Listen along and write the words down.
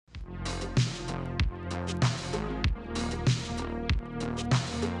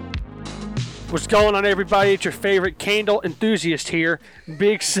What's going on, everybody? It's your favorite candle enthusiast here,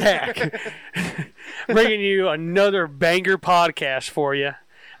 Big Sack, bringing you another banger podcast for you.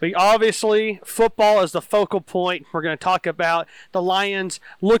 Obviously, football is the focal point. We're going to talk about the Lions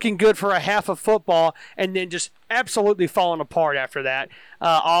looking good for a half of football and then just absolutely falling apart after that.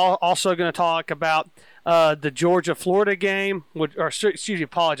 Also going to talk about the Georgia-Florida game,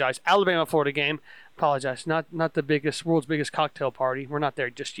 Alabama-Florida game. Apologize, not the world's biggest cocktail party. We're not there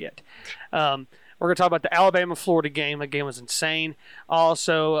just yet. We're going to talk about the Alabama-Florida game. That game was insane.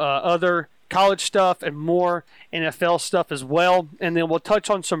 Also, other college stuff and more NFL stuff as well. And then we'll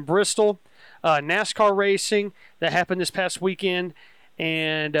touch on some Bristol NASCAR racing that happened this past weekend.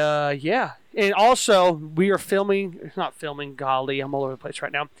 And, And also, we are golly, I'm all over the place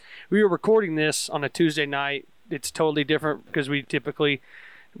right now. We are recording this on a Tuesday night. It's totally different because we typically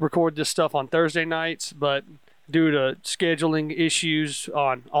record this stuff on Thursday nights, but due to scheduling issues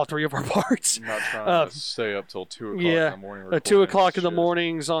on all three of our parts, I'm not trying to stay up till 2 o'clock in the morning. 2 o'clock in the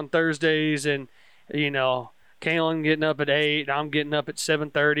mornings on Thursdays, and Kalen getting up at 8, I'm getting up at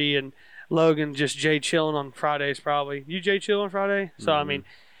 7:30, and Logan just Jay chilling on Fridays probably. You Jay chill on Friday? So I mean,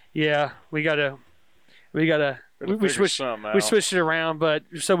 yeah, we switched it around, but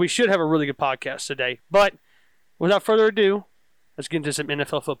so we should have a really good podcast today. But without further ado, let's get into some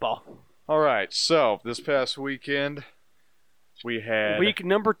NFL football. All right, so this past weekend, we had week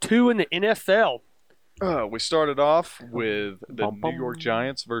number 2 in the NFL. We started off with the New York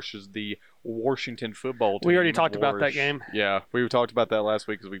Giants versus the Washington football team. We already talked about that game. Yeah, we talked about that last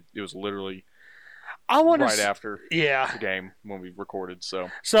week because it was literally after the game when we recorded.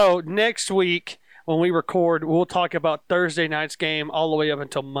 So next week, when we record, we'll talk about Thursday night's game all the way up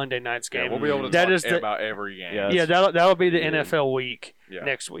until Monday night's game. Yeah, we'll be able to talk about every game. Yeah, that'll be the NFL week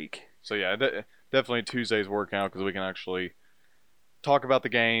next week. So, yeah, definitely Tuesday's workout because we can actually talk about the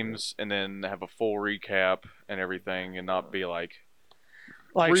games and then have a full recap and everything and not be like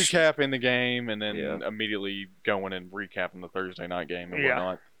recapping the game and then immediately going and recapping the Thursday night game and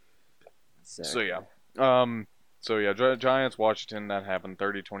whatnot. Exactly. So, yeah. Giants, Washington, that happened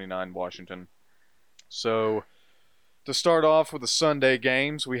 30-29 Washington. So, to start off with the Sunday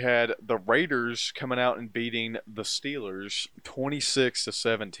games, we had the Raiders coming out and beating the Steelers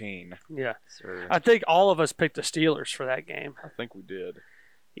 26-17. Yeah. I think all of us picked the Steelers for that game. I think we did.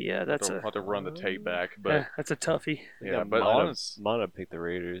 Yeah, I'll have to run the tape back, but that's a toughie. Yeah, but might have picked the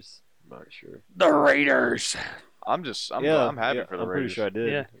Raiders. I'm not sure. The Raiders. I'm happy for the Raiders. I'm pretty sure I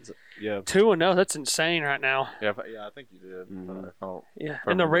did. Yeah. 2-0. That's insane right now. Yeah, I think you did. Mm-hmm.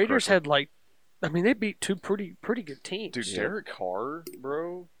 And the Raiders had they beat two pretty good teams. Dude, Derek Carr,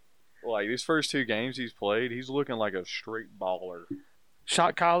 bro, these first 2 games he's played, he's looking like a straight baller.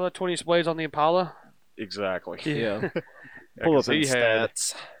 Shot Kyla, 20 displays on the Impala. Exactly. Yeah. Pull up his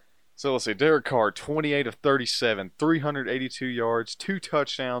stats. So let's see, Derek Carr, 28 of 37, 382 yards, 2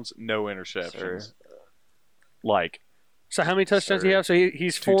 touchdowns, no interceptions. So how many touchdowns do you have? So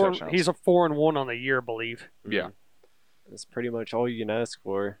he's 4. He's a 4-1 on the year, I believe. Yeah. That's pretty much all you can ask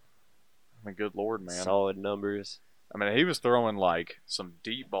for. I mean, good Lord, man. Solid numbers. I mean, he was throwing, some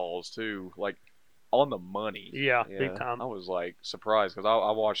deep balls, too, on the money. Yeah, big time. I was, surprised because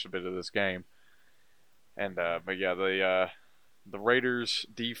I watched a bit of this game. And, but, yeah, the Raiders'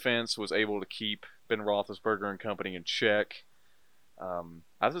 defense was able to keep Ben Roethlisberger and company in check.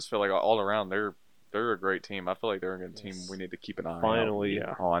 I just feel like all around they're a great team. I feel like they're a good team we need to keep an eye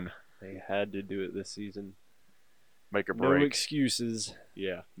on. They had to do it this season. Make or break. No excuses.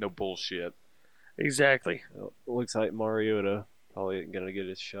 Yeah, no bullshit. Exactly. Well, it looks like Mariota probably isn't going to get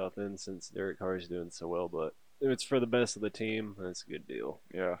his shot in since Derek Carr is doing so well, but if it's for the best of the team, that's a good deal.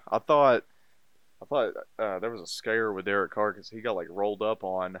 Yeah, I thought there was a scare with Derek Carr because he got rolled up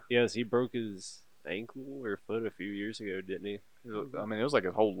on. Yes, he broke his ankle or foot a few years ago, didn't he? I mean, it was his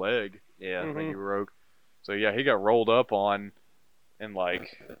whole leg. Yeah, I think he broke. So yeah, he got rolled up on, and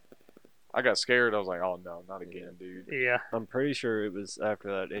I got scared. I was like, oh no, not again, dude. Yeah. I'm pretty sure it was after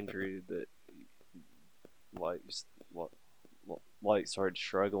that injury that started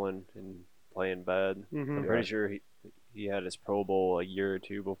struggling and playing bad. Mm-hmm. I'm pretty sure he had his Pro Bowl a year or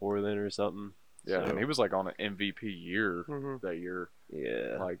 2 before then or something. Yeah, and he was on an MVP year that year.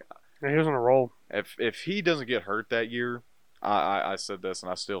 Yeah. He was on a roll. If he doesn't get hurt that year, I said this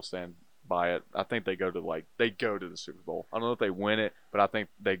and I still stand by it. I think they go to the Super Bowl. I don't know if they win it, but I think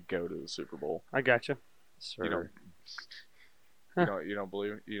they go to the Super Bowl. I got you. Sure. You don't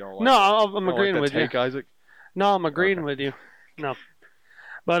believe it? You don't No, I'm agreeing with you. Isaac? No, I'm agreeing with you. No.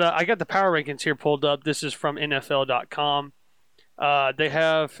 But I got the power rankings here pulled up. This is from NFL.com. They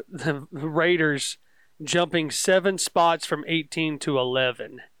have the Raiders jumping 7 spots from 18 to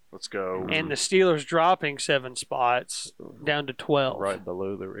 11. Let's go. And the Steelers dropping 7 spots down to 12. Right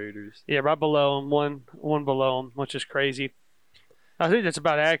below the Raiders. Yeah, right below them, one below them, which is crazy. I think that's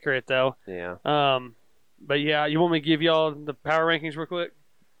about accurate, though. Yeah. But yeah, you want me to give y'all the power rankings real quick?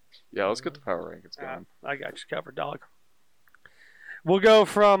 Yeah, let's get the power rankings going. I got you covered, dog. We'll go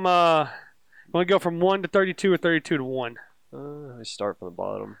from 1 to 32 or 32 to 1. I start from the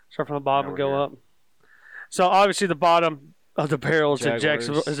bottom. Start from the bottom Now and go we're here. up. So obviously the bottom of the barrel is the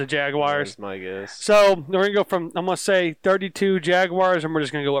Jaguars. Jaguars. That's my guess. So we're gonna go from, I'm gonna say 32 Jaguars, and we're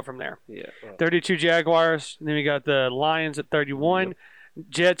just gonna go up from there. Yeah. 32 Jaguars. And then we got the Lions at 31.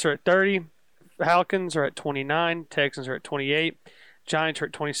 Jets are at 30. Falcons are at 29. Texans are at 28. Giants are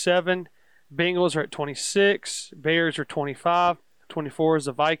at 27. Bengals are at 26. Bears are 25. 24 is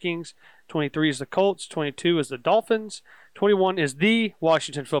the Vikings. 23 is the Colts. 22 is the Dolphins. 21 is the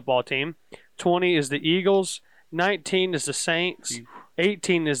Washington football team. 20 is the Eagles. 19 is the Saints.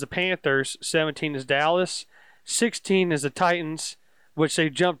 18 is the Panthers. 17 is Dallas. 16 is the Titans, which they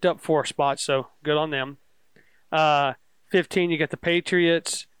jumped up 4 spots, so good on them. 15, you got the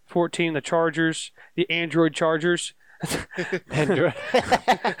Patriots. 14, the Chargers. The Android Chargers. Android.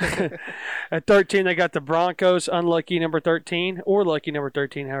 At 13, they got the Broncos, unlucky number 13, or lucky number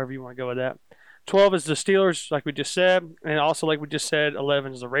 13, however you want to go with that. 12 is the Steelers, like we just said, and also, like we just said,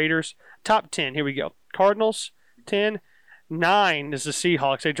 11 is the Raiders. Top 10, here we go. Cardinals, 10. 9 is the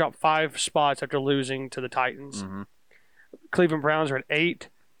Seahawks. They dropped 5 spots after losing to the Titans. Mm-hmm. Cleveland Browns are at 8.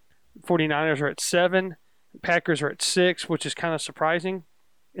 49ers are at 7. Packers are at 6, which is kind of surprising.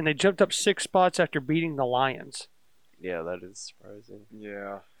 And they jumped up 6 spots after beating the Lions. Yeah, that is surprising.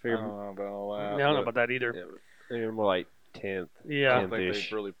 Yeah. I Figured- don't know about all that. I don't know about that either. Yeah, they're more like 10th. Yeah. I don't think Ish.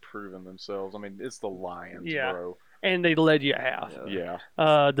 they've really proven themselves. I mean, it's the Lions, Yeah. bro. And they led you at half. Yeah.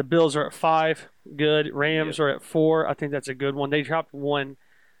 Yeah. The Bills are at 5. Good. Rams are at 4. I think that's a good one. They dropped 1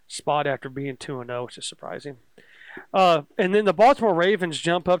 spot after being 2-0, which is surprising. And then the Baltimore Ravens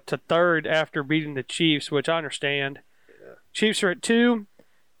jump up to 3rd after beating the Chiefs, which I understand. Yeah. Chiefs are at 2,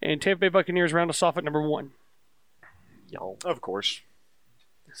 and Tampa Bay Buccaneers round us off at number 1. Of course.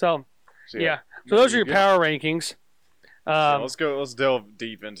 So, So, yeah. So those are your good. power rankings. Yeah, let's delve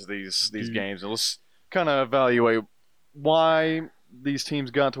deep into these games, and let's kind of evaluate why these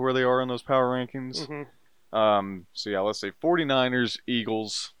teams got to where they are in those power rankings. Mhm. So yeah, let's say 49ers,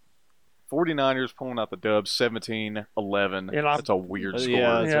 Eagles. 49ers pulling out the dub, 17-11. Yeah, That's a weird score.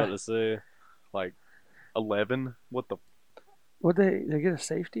 Yeah, I was Yeah. about to say. Like 11. What the? Would they get a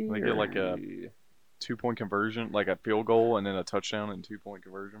safety? They or- get like a 2-point conversion, like a field goal, and then a touchdown and 2-point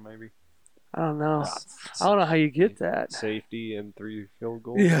conversion, maybe. I don't know. I don't know how you get that. Safety and 3 field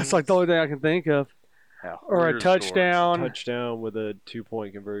goals. Yeah, it's like the only thing I can think of. Yeah, Or a weird score. touchdown. Touchdown with a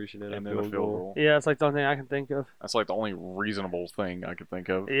 2-point conversion and, and a then a field field goal. goal. Yeah, it's like the only thing I can think of. That's like the only reasonable thing I could think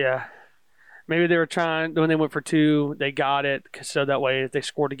of. Yeah. Maybe they were trying, when they went for 2, they got it, so that way if they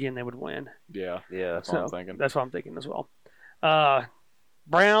scored again, they would win. Yeah, Yeah. that's what I'm So, thinking. That's what I'm thinking as well.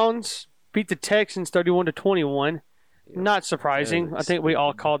 Browns beat the Texans 31-21. Yeah. Not surprising. Yeah, I think we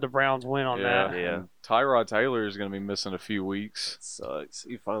all called the Browns win on that. Yeah. and Tyrod Taylor is going to be missing a few weeks. Sucks.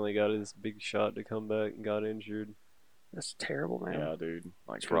 He finally got his big shot to come back and got injured. That's terrible, man. Yeah, dude.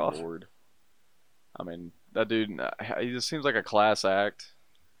 Like, It's good rough. Lord. I mean, that dude, he just seems like a class act.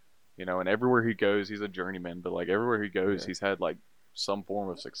 You know, and everywhere he goes, he's a journeyman. But, like, everywhere he goes, Yeah. he's had, like, some form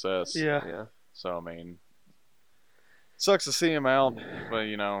of success. Yeah. Yeah. So, I mean, sucks to see him out. But,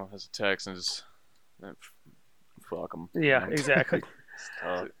 you know, as a Texans, fuck them. Yeah, exactly. It's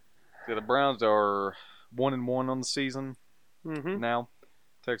tough. Yeah, the Browns are 1-1 on the season hmm now.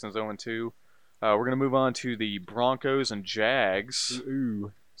 Texans 0-2. We're going to move on to the Broncos and Jags.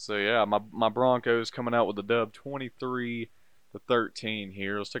 Ooh. So, yeah, my Broncos coming out with the dub 23-13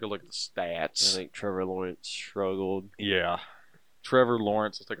 here. Let's take a look at the I stats. think Trevor Lawrence struggled. Yeah. Trevor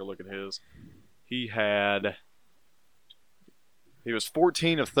Lawrence, let's take a look at his. He was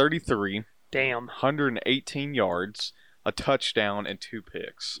 14 of 33, Damn. 118 yards, a touchdown, and 2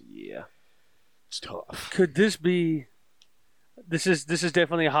 picks. Yeah. It's tough. Could this be? This is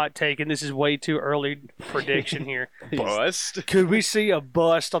definitely a hot take, and this is way too early prediction here. Bust. Could we see a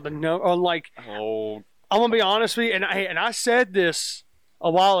bust on the on like? Oh, I'm gonna be honest with you, and I said this a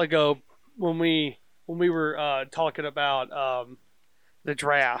while ago when we were talking about the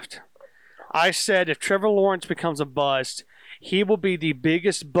draft. I said if Trevor Lawrence becomes a bust, he will be the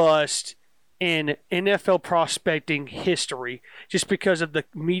biggest bust in NFL prospecting history, just because of the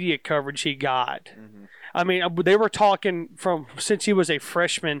media coverage he got. mhm. I mean, they were talking since he was a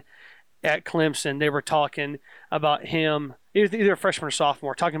freshman at Clemson. They were talking about him, either a freshman or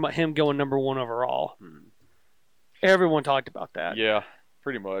sophomore, talking about him going number 1 overall. Everyone talked about that. Yeah.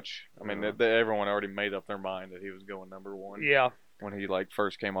 pretty much. I mean, Uh-huh. everyone already made up their mind that he was going number one. Yeah, When he like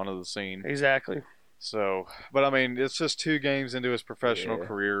first came onto the scene. exactly. So, but I mean, it's just 2 games into his professional Yeah.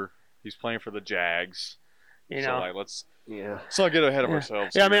 career. He's playing for the Jags. You So know. like, let's Yeah. not get ahead of Yeah.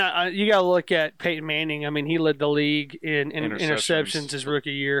 ourselves. Yeah, I here. mean, you got to look at Peyton Manning. I mean, he led the league in Interceptions. interceptions his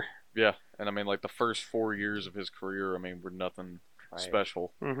rookie year. Yeah, and I mean, like the first 4 years of his career, I mean, were nothing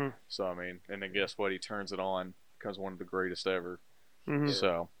special. Mm-hmm. So I mean, and then guess what? He turns it on, becomes one of the greatest ever. Mm-hmm.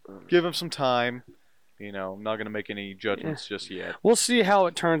 So give him some time. You know, I'm not going to make any judgments just yet. We'll see how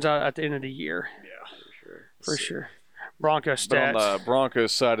it turns out at the end of the year. Yeah, For sure. Broncos But on stats. the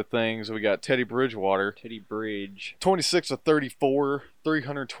Broncos side of things, we got Teddy Bridgewater, Teddy Bridge. 26 of 34,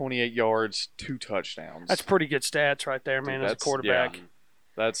 328 yards, 2 touchdowns. That's pretty good stats right there, man, Dude, as a quarterback. Yeah,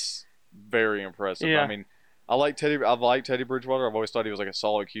 that's very impressive. Yeah. I mean, I like Teddy Bridgewater. I've always thought he was like a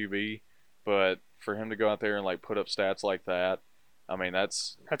solid QB, but for him to go out there and like put up stats like that, I mean,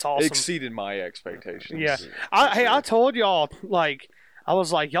 that's awesome. exceeded my expectations. Yeah. I told y'all, like, I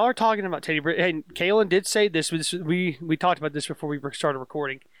was like, y'all are talking about Teddy Bridgewater. And Kalen did say this. We talked about this before we started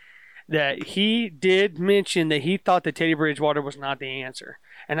recording, that he did mention that he thought that Teddy Bridgewater was not the answer.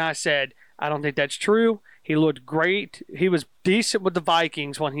 And I said, I don't think that's true. He looked great. He was decent with the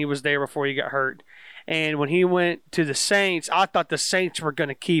Vikings when he was there before he got hurt. And when he went to the Saints, I thought the Saints were going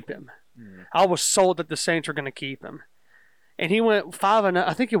to keep him. I was sold that the Saints were going to keep him. And he went 5-0.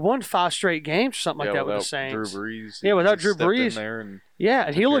 I think he won 5 straight games or something like that with the Saints. Drew Brees. Yeah, without He Drew stepped in Brees. there and Yeah,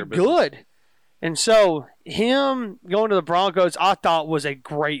 and he took care looked of business. good. And so him going to the Broncos, I thought was a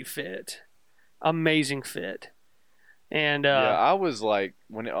great fit, amazing fit. And yeah, I was like,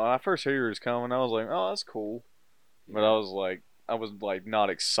 when I first heard he was coming, I was like, oh, that's cool. But I was like not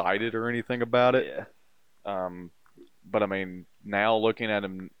excited or anything about it. Yeah. But I mean, now looking at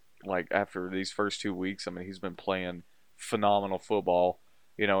him, like after these first 2 weeks, I mean, he's been playing phenomenal football,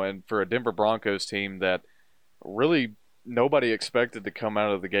 you know, and for a Denver Broncos team that really nobody expected to come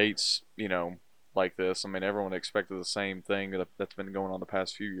out of the gates, you know, like this. I mean, everyone expected the same thing that's been going on the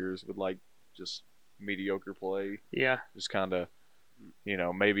past few years with like just mediocre play, yeah, just kind of, you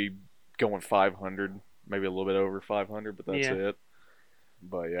know, maybe going 500, maybe a little bit over 500, but that's Yeah. it.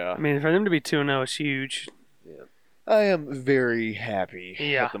 But yeah, I mean, for them to be 2-0 is huge. I am very happy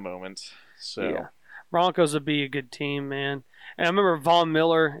Yeah. at the moment. So Yeah. Broncos would be a good team, man. And I remember Von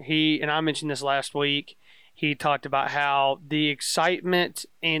Miller, and I mentioned this last week, he talked about how the excitement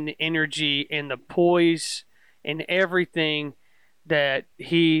and the energy and the poise and everything that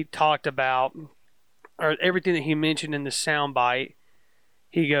he talked about, or everything that he mentioned in the soundbite,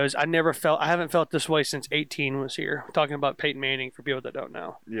 he goes, I haven't felt this way since 18 was here. Talking about Peyton Manning for people that don't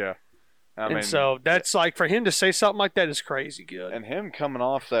know. yeah, I And mean, so that's like, for him to say something like that is crazy good. and him coming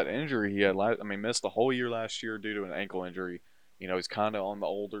off that injury he had, missed the whole year last year due to an ankle injury. You know, he's kind of on the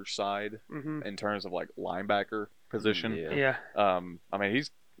older side Mm-hmm. in terms of like linebacker position. Yeah. Yeah. I mean,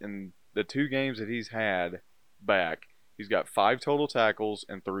 he's in the 2 games that he's had back. He's got 5 total tackles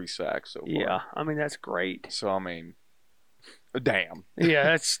and 3 sacks so far. Yeah. I mean, that's great. So I mean, damn, Yeah,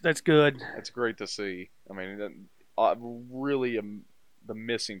 that's good. that's great to see. I mean, that, really the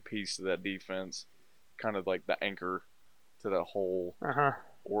missing piece of that defense, kind of like the anchor to that whole Uh-huh.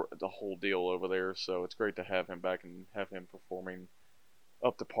 or the whole deal over there. So it's great to have him back and have him performing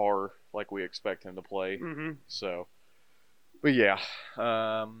up to par like we expect him to play. Mm-hmm. So, but yeah,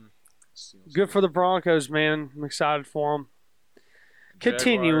 let's see. Good for the Broncos, man. I'm excited for them.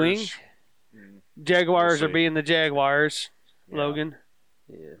 Continuing, Jaguars. Mm, Jaguars We'll are see. being the Jaguars, yeah. Logan.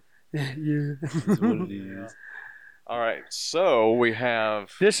 Yeah. Yeah. That's what it is. All right, so we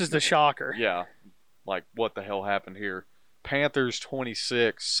have This is the shocker. yeah, like what the hell happened here? Panthers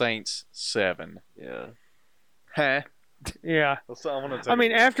 26, Saints 7. Yeah. Huh? Yeah. I I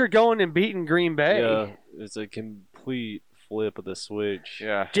mean, after going and beating Green Bay, Yeah. It's a complete flip of the switch.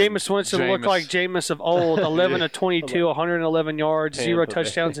 yeah, Jameis Winston looked like Jameis of old. 11 of 22, 111 yards, 0 Tampa Bay.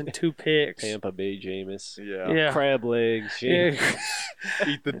 touchdowns, and 2 picks. Tampa Bay Jameis. yeah. Yeah. Crab legs. Yeah.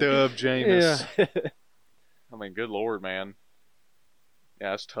 Eat the dub, Jameis. I mean, good lord, man.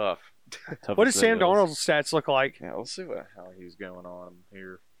 Yeah, it's tough. What does Sam Darnold's stats look like? Yeah, let's see how he's going on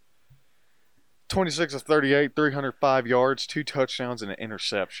here. 26 of 38, 305 yards, 2 touchdowns, and an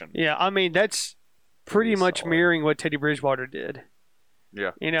interception. Yeah, I mean, that's pretty Pretty much solid. mirroring what Teddy Bridgewater did.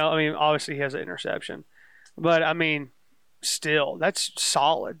 Yeah. You know, I mean, obviously he has an interception. But, I mean, still, that's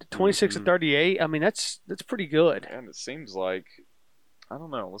solid. 26 of Mhm. 38, I mean, that's pretty good. And it seems like, I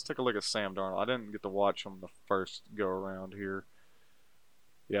don't know. Let's take a look at Sam Darnold. I didn't get to watch him the first go around here.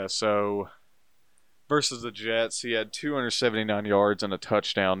 Yeah, so versus the Jets, he had 279 yards and a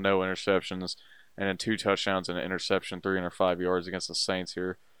touchdown, no interceptions. and then 2 touchdowns and an interception, 305 yards against the Saints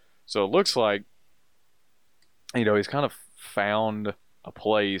here. So it looks like, he's kind of found a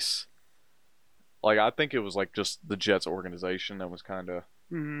place. Like, I think it was like just the Jets organization that was kind of,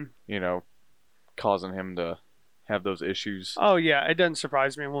 causing him to have those issues. Oh, yeah. It doesn't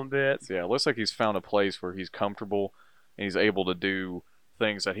surprise me one bit. So, yeah, it looks like he's found a place where he's comfortable and he's able to do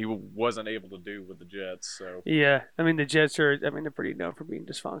things that he wasn't able to do with the Jets. So yeah, I mean the Jets are. I mean they're pretty known for being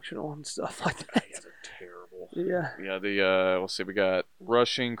dysfunctional and stuff like that. Yeah, they're terrible. Yeah. Yeah. Let's see. We got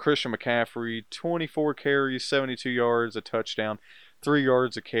rushing Christian McCaffrey, 24 carries, 72 yards, a touchdown, 3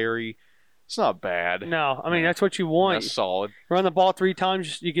 yards a carry. It's not bad. No, I mean that's what you want. That's solid. Run the ball 3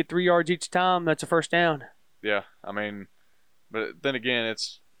 times, you get 3 yards each time. That's a first down. Yeah, I mean, but then again,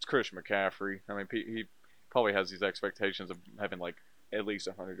 it's Christian McCaffrey. I mean, he probably has these expectations of having like at least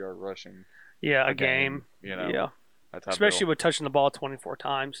 100-yard rushing. Yeah, a game. Yeah. Especially with touching the ball 24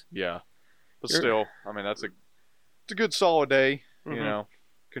 times. Yeah. But still, I mean, it's a good solid day,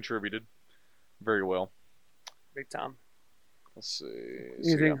 contributed very well. Big time. Let's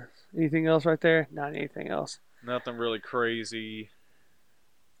see. Anything else right there? Not anything else. Nothing really crazy.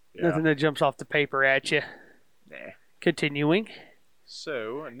 Yeah. Nothing that jumps off the paper at you. Nah. Continuing.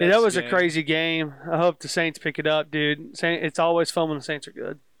 So, that was a crazy game. I hope the Saints pick it up, dude. It's always fun when the Saints are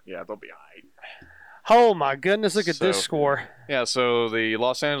good. Yeah, they'll be all right. Oh, my goodness. Look at this score. Yeah, so the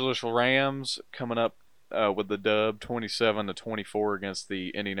Los Angeles Rams coming up with the dub 27-24 against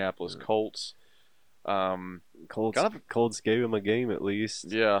the Indianapolis Colts. Colts gave him a game at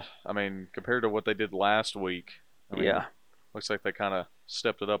least. Yeah, I mean, compared to what they did last week, looks like they kind of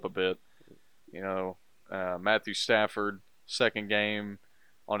stepped it up a bit. Matthew Stafford, second game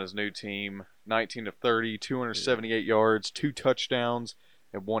on his new team, 19 of 30, 278 yards, 2 touchdowns,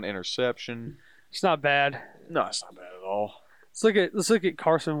 and 1 interception. It's not bad. No, it's not bad at all. Let's look at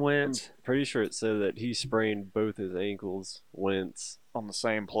Carson Wentz. I'm pretty sure it said that he sprained both his ankles, Wentz, on the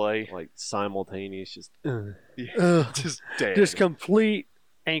same play, like simultaneous, just just dead, just complete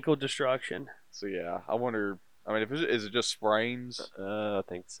ankle destruction. So yeah, I wonder. I mean, is it just sprains? I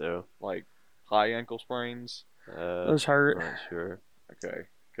think so. Like high ankle sprains. Those hurt. Not sure. Okay,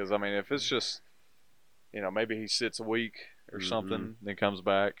 because I mean, if it's just, maybe he sits a week or something, then comes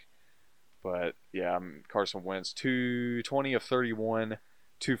back. But yeah, Carson Wentz, 20 of 31,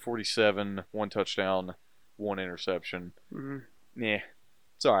 247, 1 touchdown, 1 interception. Yeah,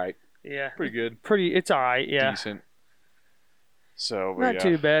 it's all right. Yeah, pretty good. It's all right. Yeah, decent. So not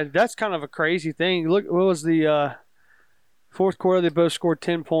too bad. That's kind of a crazy thing. Look, what was the fourth quarter? They both scored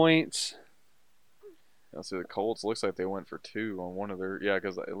 10 points. I see the Colts. Looks like they went for 2 on one of their. Yeah,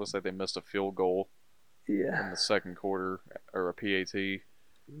 because it looks like they missed a field goal. Yeah. In the second quarter, or a PAT.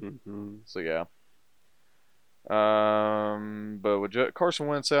 So yeah. But with Carson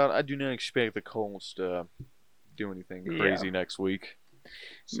Wentz out, I do not expect the Colts to do anything crazy next week.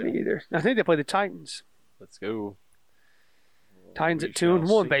 So. Me either. I think they play the Titans. Let's go. Titans at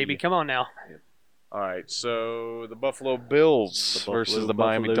 2-1, baby. Come on now. All right, so the Buffalo Bills versus the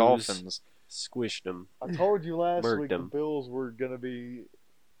Miami Dolphins. Squished them. I told you last week the Bills were going to be,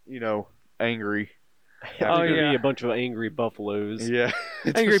 angry. Oh, yeah. Be a bunch of angry buffaloes. Yeah.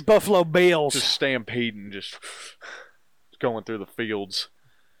 Angry Buffalo Bills. Just stampeding, just going through the fields.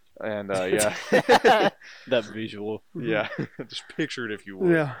 And, yeah. That visual. Yeah. Just picture it if you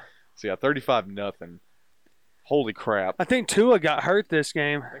would. Yeah. So, yeah, 35-0. Holy crap. I think Tua got hurt this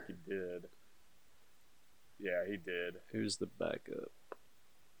game. I think he did. Yeah, he did. Who's the backup?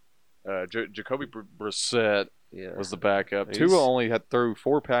 Jacoby Brissett was the backup. Tua only threw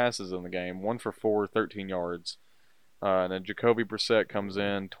 4 passes in the game, 1 for 4, 13 yards. And then Jacoby Brissett comes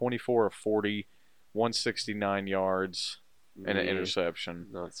in, 24 of 40, 169 yards, and an interception.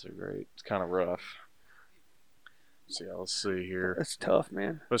 Not so great. It's kind of rough. So yeah, let's see here. That's tough,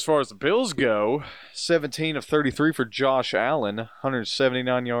 man. But as far as the Bills go, 17 of 33 for Josh Allen,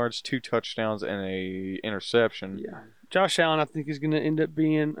 179 yards, 2 touchdowns, and a interception. Yeah. Josh Allen, I think, is going to end up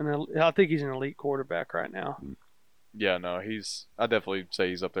being I think he's an elite quarterback right now. Yeah, no, I definitely say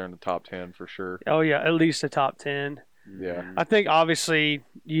he's up there in the top 10 for sure. Oh, yeah, at least the top 10. Yeah. I think, obviously,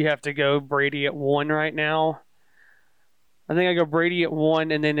 you have to go Brady at 1 right now. I think I go Brady at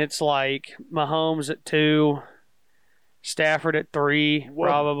 1, and then it's like Mahomes at 2, Stafford at 3,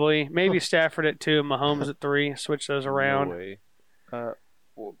 probably. Maybe Stafford at 2 and Mahomes at 3. Switch those around. No way.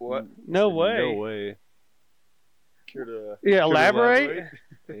 What? No way. No way. Elaborate?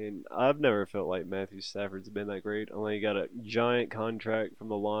 And I've never felt like Matthew Stafford's been that great. Only got a giant contract from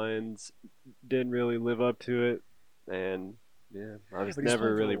the Lions. Didn't really live up to it. And, yeah, I was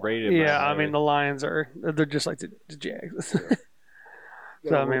never really rated. Yeah, I mean, the Lions they're just like the Jags.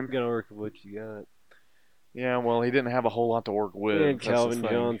 So I mean, gotta work with what you got. Yeah, well, he didn't have a whole lot to work with. And That's the Calvin thing.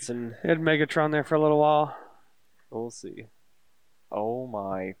 Johnson. he had Megatron there for a little while. We'll see. Oh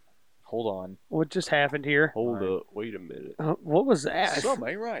my! Hold on. What just happened here? Hold up. Wait a minute. What was that? Something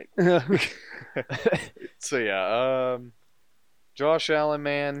ain't right. So yeah, Josh Allen,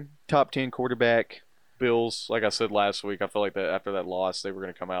 man, top 10 quarterback. Bills, like I said last week, I feel like that after that loss, they were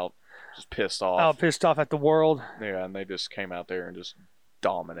going to come out just pissed off. Oh, pissed off at the world. Yeah, and they just came out there and just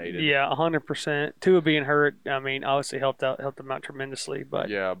dominated. Yeah, 100%. Tua being hurt, I mean, obviously helped them out tremendously. But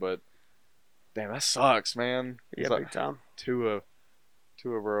Yeah, but damn, that sucks, man. yeah, It's like, big time. Tua,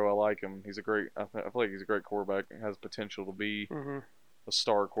 bro, I like him. He's a great. I feel like he's a great quarterback. Has potential to be Hmm. a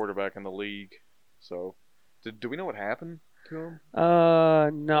star quarterback in the league. So, do we know what happened to him?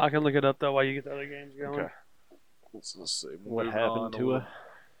 No, I can look it up though while you get the other games going. Okay. Let's see. What Moving happened on to her?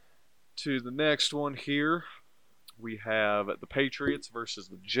 to the next one here. We have the Patriots versus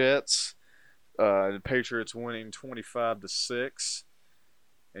the Jets. The Patriots winning 25-6.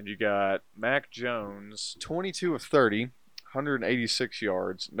 And you got Mac Jones, 22 of 30, 186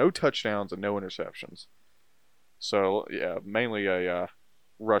 yards, no touchdowns, and no interceptions. So, yeah, mainly a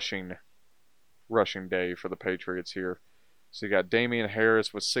rushing day for the Patriots here. So you got Damian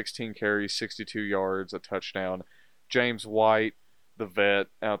Harris with 16 carries, 62 yards, a touchdown. James White, the vet,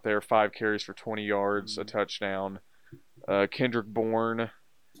 out there, 5 carries for 20 yards, a touchdown. Kendrick Bourne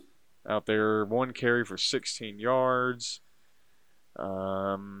out there, 1 carry for 16 yards.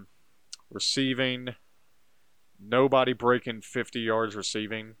 Receiving, nobody breaking 50 yards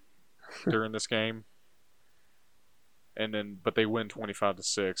receiving during this game. But they win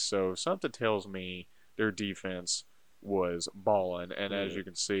 25-6. So something tells me their defense was balling. And as you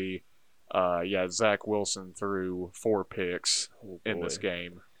can see, Zach Wilson threw 4 picks in this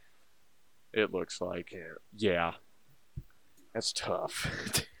game. It looks like, yeah, that's tough.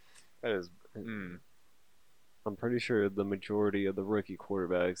 That is. I'm pretty sure the majority of the rookie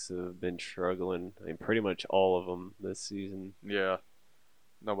quarterbacks have been struggling. I mean, pretty much all of them this season. Yeah,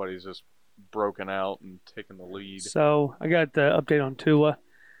 nobody's just broken out and taken the lead. So I got the update on Tua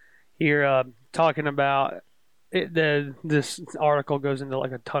here, talking about it. This article goes into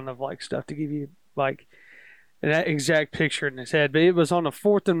like a ton of like stuff to give you like an exact picture in his head. But it was on a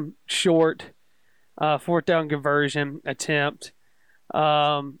 4th and short, 4th down conversion attempt.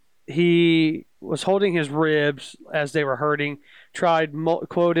 He was holding his ribs as they were hurting.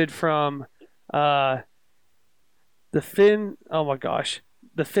 Quoted from the Fin. Oh my gosh,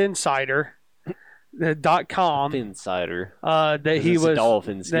 the Finsider. .com. Insider. That he was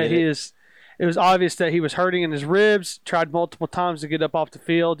Dolphins. that he is. It was obvious that he was hurting in his ribs. Tried multiple times to get up off the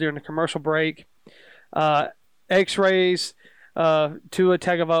field during the commercial break. X-rays. Tua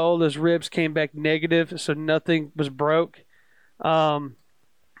Tagovailoa's ribs came back negative, so nothing was broke.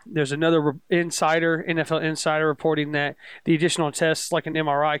 There's another NFL insider reporting that the additional tests, like an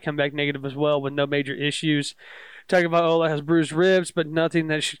MRI, come back negative as well with no major issues. Tagovailoa has bruised ribs, but nothing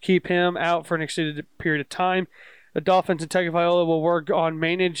that should keep him out for an extended period of time. The Dolphins and Tagovailoa will work on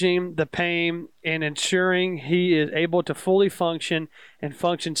managing the pain and ensuring he is able to fully function and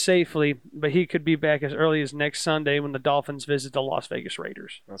function safely, but he could be back as early as next Sunday when the Dolphins visit the Las Vegas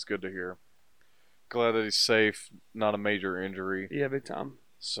Raiders. That's good to hear. Glad that he's safe, not a major injury. Yeah, big time.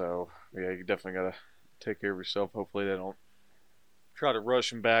 So, yeah, you definitely got to take care of yourself. Hopefully they don't try to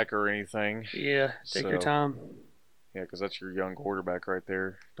rush him back or anything. Yeah, take your time. Yeah, because that's your young quarterback right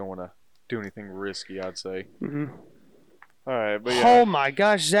there. Don't want to do anything risky, I'd say. Mm-hmm. All right, but yeah. Oh, my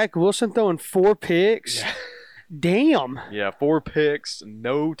gosh, Zach Wilson throwing 4 picks? Yeah. Damn. Yeah, 4 picks,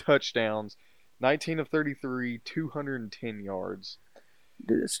 no touchdowns, 19 of 33, 210 yards.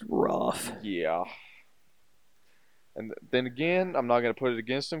 Dude, it's rough. Yeah. And then again, I'm not going to put it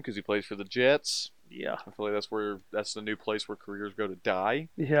against him because he plays for the Jets. Yeah. I feel like that's the new place where careers go to die.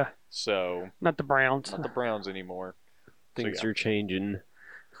 Yeah. So Not the Browns. not the Browns anymore. Things are changing.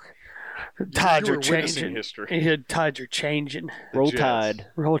 Tides You are were witnessing changing. history. Yeah, tides are changing. Roll Jets. Tide.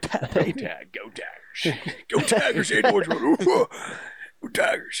 Roll Go Tide. Tag, go Tigers. Go Tigers, Edwards. Go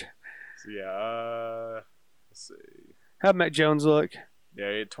Tigers. So yeah, let's see. How'd Matt Jones look?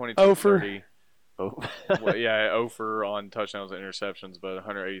 Yeah, he had 22 0 for- 30. Oh. Well, yeah, 0 for on touchdowns and interceptions, but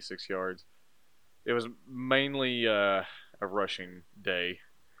 186 yards. It was mainly a rushing day.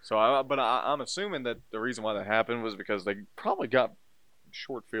 So, I'm assuming that the reason why that happened was because they probably got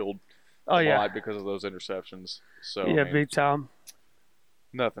short field Oh, a yeah. lot because of those interceptions. So, Yeah, I mean, big time.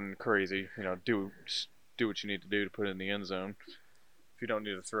 nothing crazy. Just do what you need to do to put it in the end zone. If you don't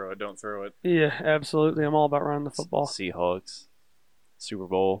need to throw it, don't throw it. Yeah, absolutely. I'm all about running the football. Seahawks. Super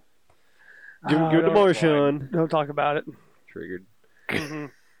Bowl. Give Ah, the don't- Marshawn. Don't talk about it. Triggered. Mm-hmm.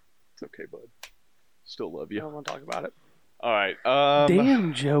 It's okay, bud. Still love I you. don't want to talk about it. All right.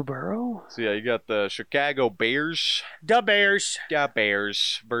 Damn, Joe Burrow. So yeah, you got the Chicago Bears. The Bears. Got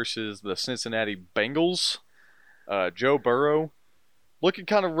Bears versus the Cincinnati Bengals. Joe Burrow looking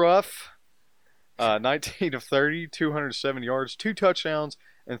kind of rough. 19 of 30, 207 yards, 2 touchdowns,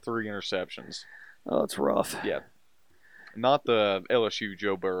 and 3 interceptions. Oh, it's rough. Yeah. Not the LSU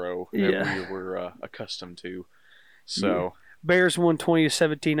Joe Burrow that we were accustomed to. So Bears won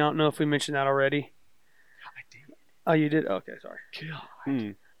 20-17. I don't know if we mentioned that already. I did. Oh, you did? Okay, sorry.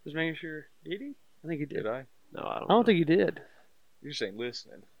 God. Just making sure. Did he? I think he did. Did I? No, I don't. I don't think he did. You're just ain't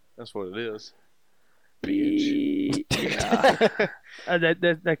listening. That's what it is. Yeah.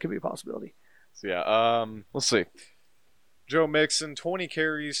 That could be a possibility. So yeah, let's see. Joe Mixon, 20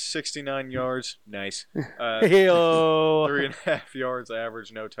 carries, 69 yards. Nice. Heyo. 3.5 yards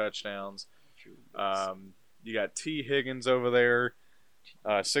average, no touchdowns. You got T. Higgins over there.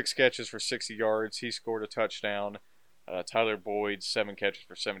 6 catches for 60 yards. He scored a touchdown. Tyler Boyd, 7 catches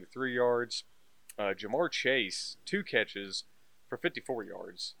for 73 yards. Jamar Chase, 2 catches for 54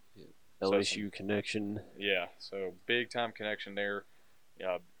 yards. LSU connection. Yeah, so big time connection there.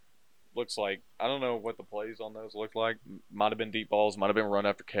 Looks like, I don't know what the plays on those look like. Might have been deep balls, might have been run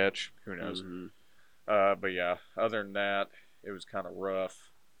after catch. Who knows? Mm-hmm. But yeah, other than that, it was kind of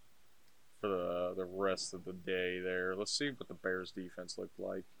rough for the rest of the day there. Let's see what the Bears defense looked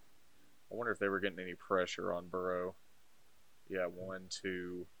like. I wonder if they were getting any pressure on Burrow. Yeah, 1,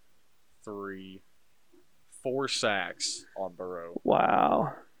 2, 3, 4 sacks on Burrow.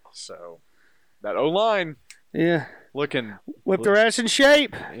 Wow. So that O-line Yeah. looking. Whip their ass in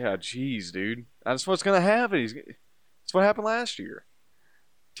shape. Yeah, jeez, dude. That's what's going to happen. That's what happened last year.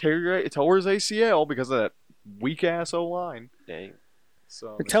 Tore his ACL because of that weak-ass O-line. Dang.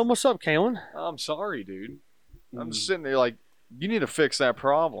 So Tell him what's up, Kalen. I'm sorry, dude. I'm just sitting there like, you need to fix that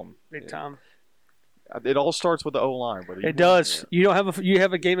problem. Big time. It all starts with the O-line. It does. You have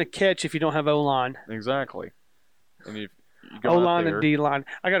a game of catch if you don't have O-line. Exactly. And you go O-line out there. and D-line.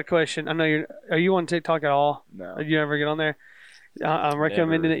 I got a question. I know are you on TikTok at all? No. Did you ever get on there? I'm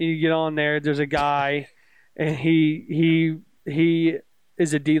recommending that you get on there. There's a guy, and he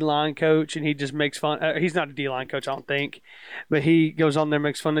is a D-line coach, and he just makes fun. He's not a D-line coach, I don't think, but he goes on there and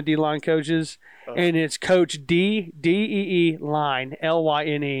makes fun of D-line coaches, and it's Coach D-E-E line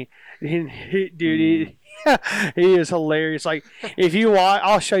L-Y-N-E. And he is hilarious. Like, if you watch,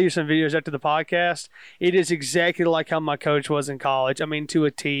 I'll show you some videos after the podcast. It is exactly like how my coach was in college. I mean, to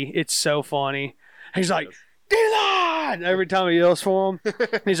a T. It's so funny. He's like, D-line! Every time he yells for him.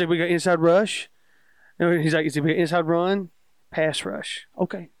 He's like, we got inside rush. And he's like, is it inside run? Pass rush.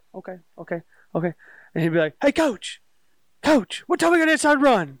 Okay. And he'd be like, hey, coach, what time we got inside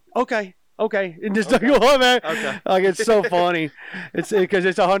run? Okay. And just go on, man. Okay. Like, it's so funny. It's because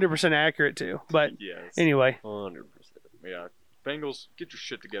it's 100% accurate too. But Yes. anyway, 100%. Yeah. Bengals, get your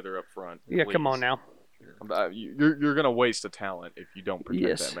shit together up front. yeah, come on please. now. You're going to waste a talent if you don't protect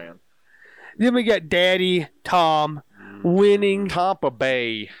Yes. that man. Then we got Daddy Tom winning Tampa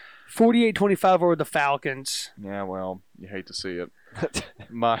Bay. 48-25 over the Falcons. Yeah, well, you hate to see it.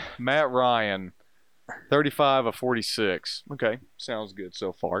 Matt Ryan, 35 of 46. Okay, sounds good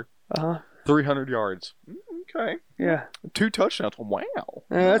so far. 300 yards. Okay. Yeah. 2 touchdowns. Wow.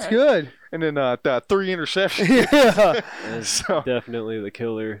 That's All right. good. And then 3 interceptions. Yeah. That's So- definitely the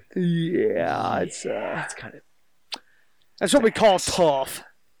killer. Yeah. It's kind of. that's what we call tough.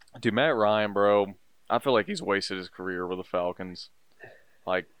 Dude, Matt Ryan, bro, I feel like he's wasted his career with the Falcons.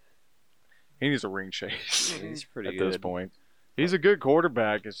 Like, he needs a ring chase He's pretty at good. this point. He's a good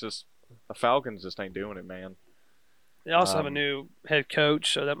quarterback. It's just the Falcons just ain't doing it, man. They also have a new head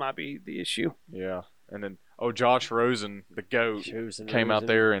coach, so that might be the issue. Yeah. And then, Josh Rosen, the GOAT, Chosen came out Rosen.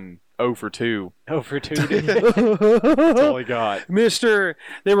 there and 0 for 2. Oh, for 2 days. That's all he got. Mister,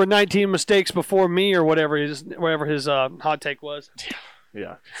 there were 19 mistakes before me, or whatever his hot take was.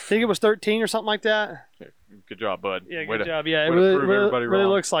 Yeah. I think it was 13 or something like that. Good job, bud. Yeah, Way good to- job. Yeah, it way to really, prove everybody really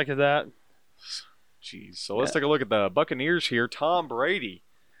wrong. looks like that. Jeez. So let's take a look at the Buccaneers here. Tom Brady,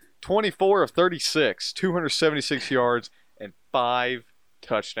 24 of 36, 276 yards, and 5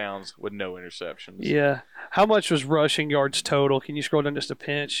 touchdowns with no interceptions. Yeah. How much was rushing yards total? Can you scroll down just a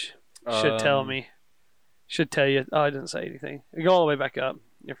pinch? Should tell me. Should tell you. Oh, I didn't say anything. Go all the way back up.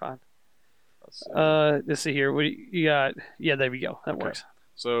 You're fine. Let's see here. What you got? Yeah, there we go. That works.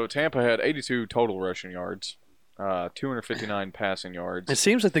 So Tampa had 82 total rushing yards, 259 passing yards. It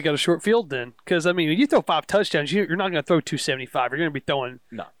seems like they got a short field then, because I mean, when you throw 5 touchdowns, you're not going to throw 275. You're going to be throwing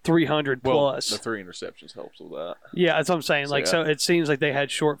No. 300 Well, plus. the 3 interceptions helps with that. Yeah, that's what I'm saying. So, Like, yeah. so it seems like they had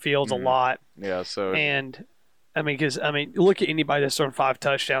short fields a Mhm. lot, Yeah, so and look at anybody that's thrown 5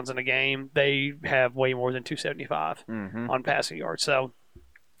 touchdowns in a game. They have way more than 275 on passing yards. So,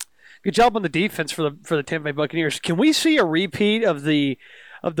 good job on the defense for the Tampa Bay Buccaneers. Can we see a repeat of the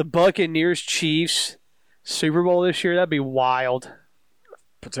Buccaneers Chiefs Super Bowl this year? That'd be wild.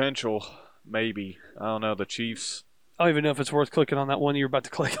 Potential, maybe. I don't know. The Chiefs. I don't even know if it's worth clicking on that one you're about to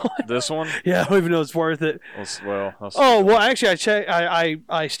click on. This one? Yeah, I don't even know it's worth it. Actually,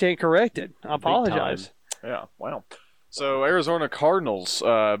 I stand corrected. I apologize. Yeah, wow. So Arizona Cardinals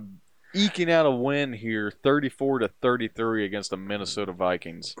eking out a win here, 34-33 against the Minnesota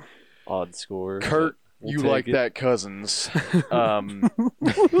Vikings. Odd score. Kurt, you like that, Cousins? 22.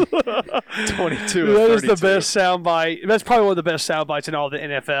 That is the best soundbite. That's probably one of the best sound bites in all the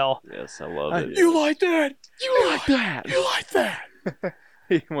NFL. Yes, I love it. You like that? You like that? You like that?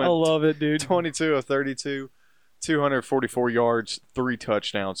 I love it, dude. 22 of 32, 244 yards, 3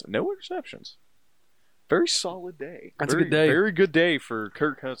 touchdowns, no interceptions. Very solid day. That's a good day. Very good day for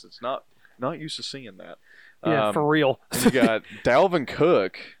Kirk Cousins. Not used to seeing that. Yeah, for real. You got Dalvin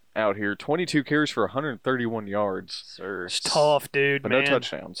Cook out here, 22 carries for 131 yards. Sir. It's tough, dude, but man. no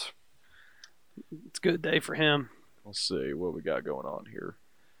touchdowns. It's a good day for him. Let's see what we got going on here.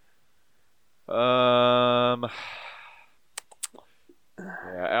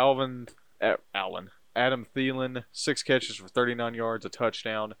 Adam Thielen, 6 catches for 39 yards, a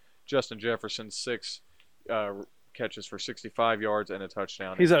touchdown. Justin Jefferson, 6 catches for 65 yards and a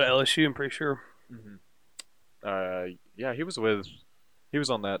touchdown. He's at LSU, I'm pretty sure. Yeah, he was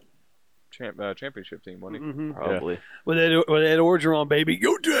on that championship team, wasn't he? Mm-hmm. Probably. Yeah. With Ed Orgeron, baby.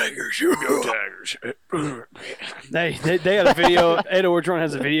 Go Tigers! Go Tigers! They had a video. Ed Orgeron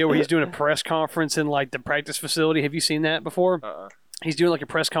has a video where he's doing a press conference in like the practice facility. Have you seen that before? He's doing like a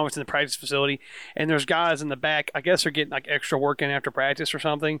press conference in the practice facility, and there's guys in the back. I guess they're getting like extra work in after practice or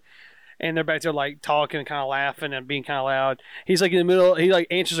something, and they're back there like talking and kind of laughing and being kind of loud. He's like in the middle. He like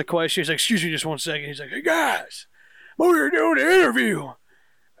answers a question. He's like, "Excuse me, just 1 second." He's like, "Hey guys, I'm over here doing an interview.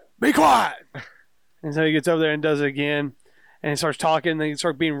 Be quiet." And so he gets over there and does it again, and he starts talking. And then he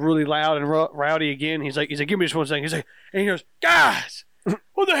starts being really loud and rowdy again. He's like, "Give me just 1 second." He's like, and he goes, "Guys,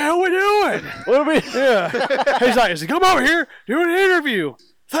 what the hell are we doing?" What are we? Yeah. He's like, "Come over here, do an interview.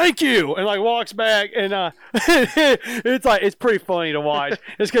 Thank you." And like walks back, and it's pretty funny to watch.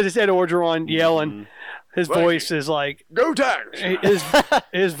 It's because it's Ed Orgeron yelling. His voice is like, "Go Tigers!"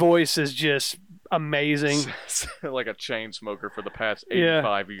 His voice is just amazing. Like a chain smoker for the past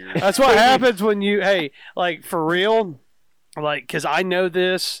 85 years. That's what happens when you, like for real, like, because I know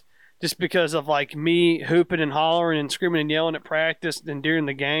this just because of like me hooping and hollering and screaming and yelling at practice and during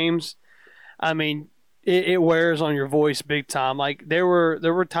the games. I mean, it wears on your voice big time. Like there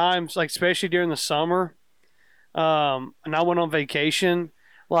were times, like especially during the summer, and I went on vacation.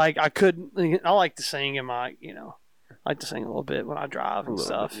 Like I like to sing in my, I like to sing a little bit when I drive and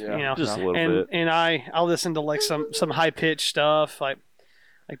stuff, just a little bit. And I'll listen to like some high pitched stuff like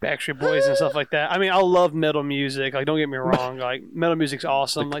Backstreet Boys and stuff like that. I mean, I love metal music. Like, don't get me wrong. Like, metal music's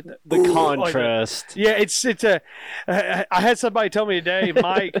awesome. The contrast. I had somebody tell me today.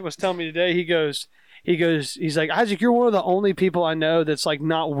 Mike was telling me today. He's like, "Isaac, you're one of the only people I know that's like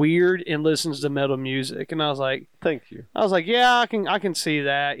not weird and listens to metal music." And I was like, "Thank you." I was like, "Yeah, I can see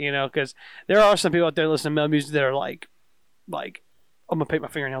that, because there are some people out there listening to metal music that are like, I'm gonna paint my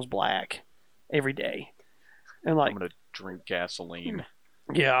fingernails black every day, and like I'm gonna drink gasoline."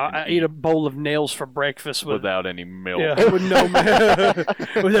 Yeah, I eat a bowl of nails for breakfast without any milk. Yeah, with no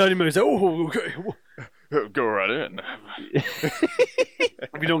milk. Without any milk. Oh, okay. Go right in.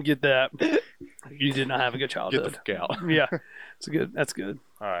 If you don't get that, you did not have a good childhood. Get the fuck out. Yeah, that's good.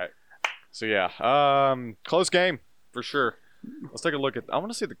 All right. So yeah, close game for sure. Let's take a look at. I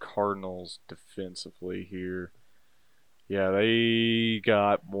want to see the Cardinals defensively here. Yeah, they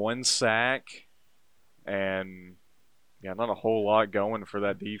got 1 sack, and not a whole lot going for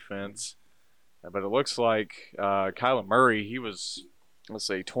that defense. But it looks like Kyler Murray, he was,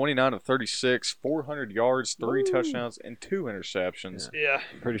 29 of 36, 400 yards, 3 touchdowns, and 2 interceptions. Yeah.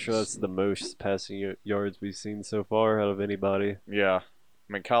 I'm pretty sure that's the most passing yards we've seen so far out of anybody. Yeah.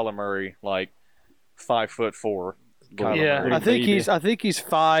 I mean, Kyler Murray, 5'4". Yeah, I think he's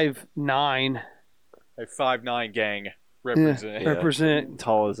 5'9". A 5'9" gang represent. Yeah, represent.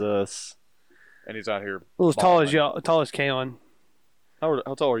 Tall as us. And he's out here. Well, as tall as Kalen. How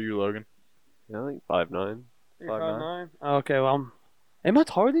tall are you, Logan? Yeah, I think 5'9". 5'9". Okay, well, am I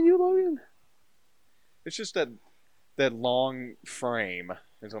taller than you, Logan? It's just that long frame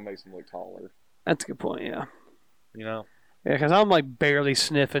is what makes him look taller. That's a good point. Yeah. Yeah, because I'm like barely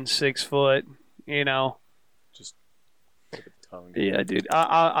sniffing 6 foot. Just homecoming game. Yeah, dude.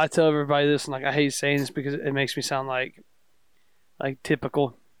 I tell everybody this, and like I hate saying this because it makes me sound like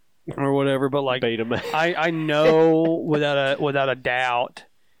typical or whatever. But like Beta man. I know without a doubt,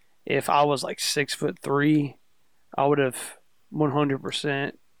 if I was like 6'3", I would have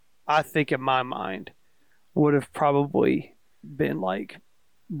 100%. I think in my mind would have probably been like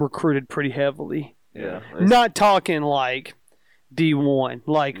recruited pretty heavily. Yeah. Not talking like D1,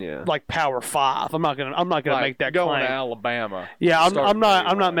 Yeah. like Power 5. I'm not gonna make that going claim. to Alabama. Yeah, I'm starting not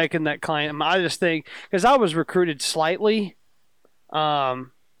day one. making that claim. I just think because I was recruited slightly,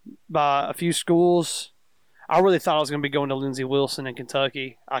 by a few schools. I really thought I was going to be going to Lindsey Wilson in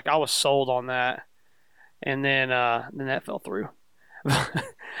Kentucky. Like I was sold on that, and then that fell through.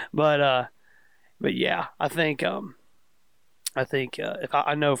 but yeah, I think if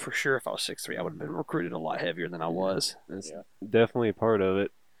I know for sure if I was 6'3", I would have been recruited a lot heavier than I was. That's definitely a part of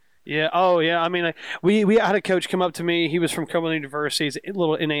it. Yeah. Oh, yeah. I mean, we had a coach come up to me. He was from Cumberland University. It's a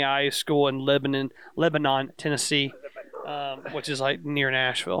little NAI school in Lebanon, Tennessee, which is like near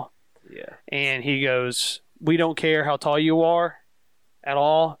Nashville. Yeah. And he goes, "We don't care how tall you are, at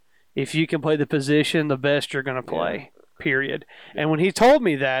all. If you can play the position, the best you're going to play." Period. And when he told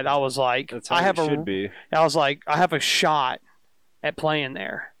me that, I was like, That's how it should be. I was like, I have a shot at playing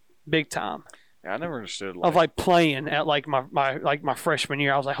there, big time. Yeah, I never understood. Of like playing at like my freshman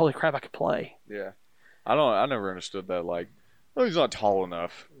year, I was like, holy crap, I could play. Yeah, I never understood that. Like, oh, he's not tall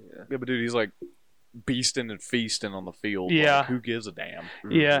enough. Yeah, but dude, he's like beasting and feasting on the field. Yeah. Like, who gives a damn?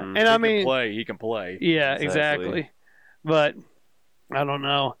 Yeah, Mhm. and I mean, He can play. yeah, Exactly. exactly. But I don't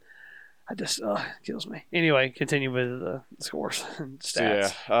know. I just kills me. Anyway, continue with the scores and stats.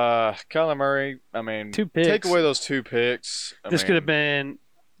 So, yeah, Kyler Murray. I mean, 2 picks. take away those 2 picks. This could have been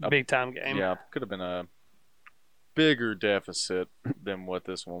a big time game. Yeah, could have been a bigger deficit than what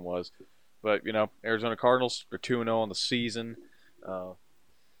this one was. But, Arizona Cardinals are 2-0 on the season.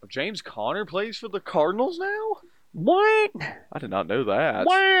 James Conner plays for the Cardinals now? What? I did not know that.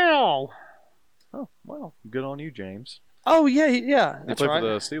 Wow. Oh, well, good on you, James. Oh yeah, He that's played right. for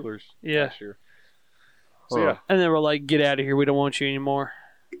the Steelers Yeah. last year. So, yeah. And then we're like, get out of here. We don't want you anymore.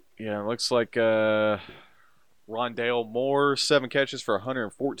 Yeah, it looks like Rondale Moore, 7 catches for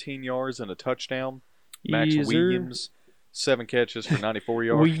 114 yards and a touchdown. Max Yeezer. Williams, 7 catches for 94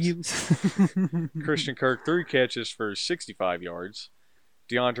 yards. Williams. Christian Kirk, 3 catches for 65 yards.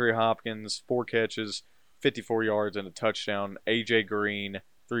 DeAndre Hopkins, 4 catches, 54 yards and a touchdown. AJ Green,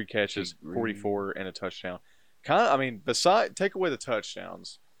 3 catches, 44 and a touchdown. Take away the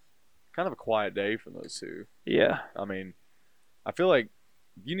touchdowns, kind of a quiet day from those two. Yeah. I mean, I feel like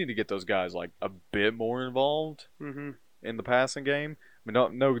you need to get those guys like a bit more involved Mm-hmm. in the passing game. I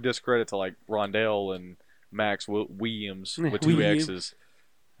mean, no discredit to like Rondale and Max Williams with 2 Williams. X's.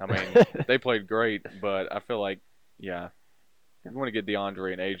 I mean, they played great, but I feel like, yeah, you want to get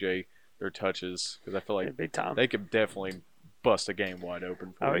DeAndre and AJ their touches because I feel like Big time. they could definitely bust a game wide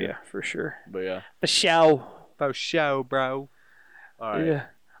open for Oh you. yeah, for sure. But yeah, A show. for show, bro. All right. Yeah.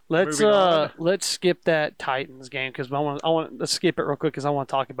 Let's Moving on. let's skip that Titans game because let's skip it real quick because I want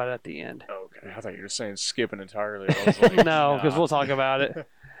to talk about it at the end. Okay, I thought you were saying skipping entirely. I was like, No, because nah. we'll talk about it.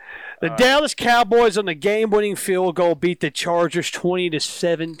 The All right. Dallas Cowboys on the game-winning field goal beat the Chargers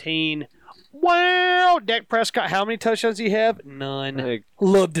 20-17. Wow, Dak Prescott, how many touchdowns do you have? None. Hey,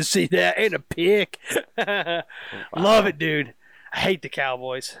 Love to see that. And a pick. Love it, dude. I hate the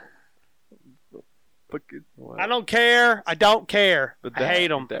Cowboys. I don't care. I don't care. But I hate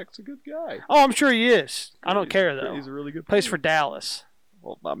them. Dak's a good guy. Oh, I'm sure he is. I don't care, though. He's a really good Plays player. for Dallas.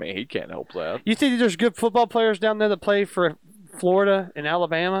 Well, I mean, he can't help that. You think there's good football players down there that play for Florida and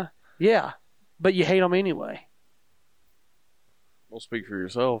Alabama? Yeah, but you hate them anyway. Well, speak for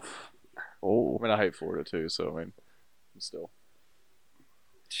yourself. Oh, I mean, I hate Florida too, so I mean, still.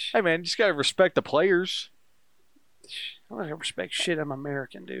 Hey, man, you just gotta respect the players. I don't respect shit. I'm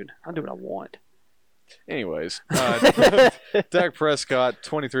American, dude. I do what I want. Anyways, Dak Prescott,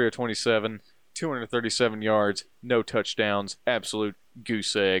 23 of 27, 237 yards, no touchdowns, absolute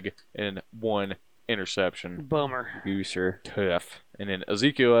goose egg, and 1 interception. Bummer. Gooser. Tough. And then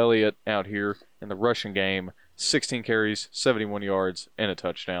Ezekiel Elliott out here in the rushing game, 16 carries, 71 yards, and a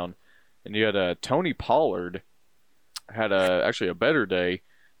touchdown. And you had Tony Pollard had actually a better day,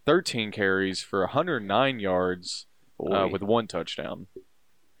 13 carries for 109 yards with 1 touchdown.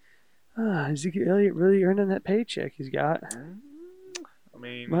 Ezekiel Elliott really earning that paycheck he's got. I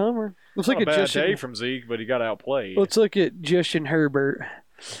mean, Bummer. Let's not look a at bad Justin. day from Zeke, but he got outplayed. Let's look at Justin Herbert.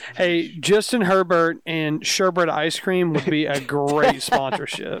 Hey, Justin Herbert and Sherbert ice cream would be a great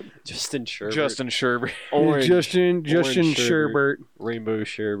sponsorship. Justin Sherbert. Justin Sherbert. Orange. Justin Orange Sherbert. Rainbow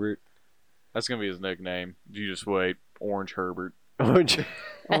Sherbert. That's going to be his nickname. You just wait. Orange Herbert. Orange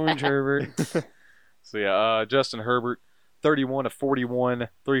Herbert. So yeah, Justin Herbert, 31 of 41,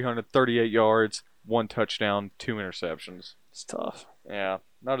 338 yards, 1 touchdown, 2 interceptions. It's tough. Yeah,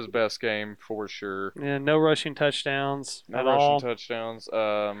 not his best game for sure. Yeah, no rushing touchdowns No at rushing all. touchdowns.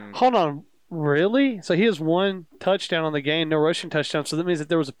 Hold on, really? So he has 1 touchdown on the game, no rushing touchdown. So that means that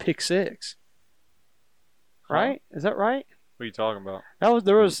there was a pick 6, right? Is that right? What are you talking about?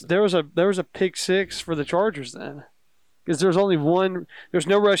 There was a pick 6 for the Chargers then, because there's only 1. There's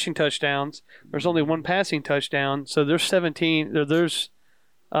no rushing touchdowns. There's only 1 passing touchdown. So there's 17. There's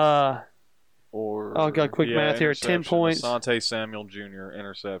I'll got quick math here. 10 points. Asante Samuel Jr.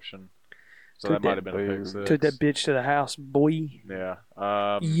 interception. So that might have been a pick 6. Took that bitch to the house, boy. Yeah.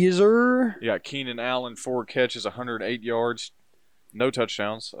 Yes, sir. You got Keenan Allen, 4 catches, 108 yards, no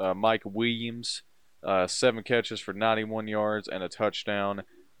touchdowns. Mike Williams, 7 catches for 91 yards and a touchdown,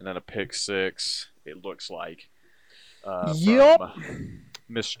 and then a pick 6. It looks like. Yep. From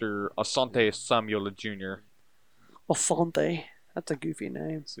Mr. Asante Samuel Jr. Asante. That's a goofy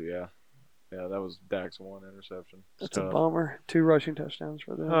name. So yeah, that was Dak's 1 interception. That's a bummer. 2 rushing touchdowns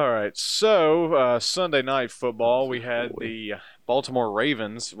for them. All right, so Sunday night football, we had the Baltimore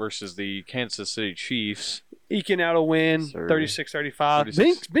Ravens versus the Kansas City Chiefs. Eking out a win,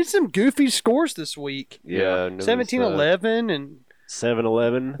 36-35. Been some goofy scores this week. Yeah. 17-11 and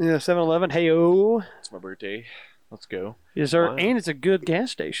 7-11. Yeah, 7-11. Hey-oh. It's my birthday. Let's go. Yes, sir. Wow. And it's a good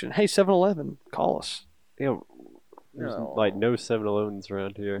gas station. Hey, 7-Eleven, call us. Yeah. There's like no 7-Elevens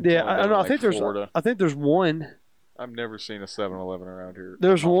around here. Yeah, Oh, I don't know. like I think there's one. I've never seen a 7-Eleven around here.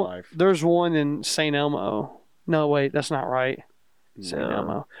 There's in my one. life. There's one in St. Elmo. No, wait, that's not right. St. No.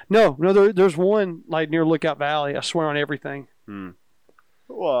 Elmo. No. There's one like near Lookout Valley. I swear on everything.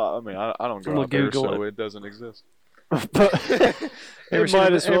 Well, I mean, I don't I'm go out gonna there, Google so it doesn't exist. Ever seen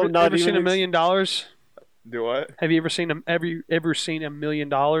 $1 million? Do what? Have you ever seen $1 million?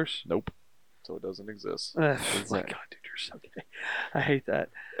 Nope. So it doesn't exist. Oh my God, dude, you're so gay. I hate that.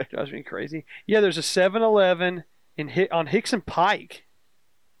 It drives me crazy. Yeah, there's a 7-Eleven on Hickson Pike.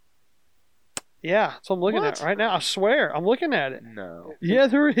 Yeah, that's what I'm looking at right now. I swear, I'm looking at it. No. Yeah,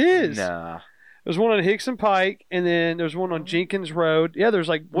 there is. Nah. There's one on Hickson Pike, and then there's one on Jenkins Road. Yeah, there's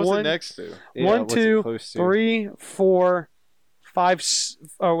like What's one, it next to? Yeah, 1, what's it 2, close to? 3, 4, 5.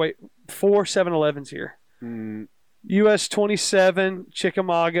 Oh wait, 4 7-Elevens here. US 27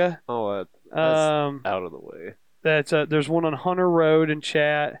 Chickamauga. Oh, that's out of the way. There's one on Hunter Road in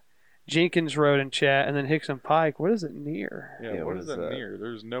Chat, Jenkins Road in Chat, and then Hickson Pike. What is it near? Yeah, what is that near?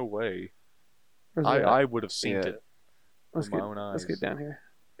 There's no way. Where's it at? I would have seen Yeah. it let's with my own eyes. Let's get down here.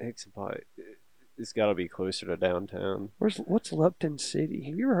 Hickson Pike. It's got to be closer to downtown. What's Lupton City?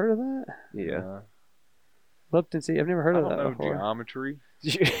 Have you ever heard of that? Yeah. Lupton City. I've never heard I of don't that know before. geometry.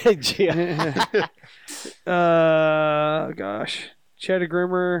 Gosh,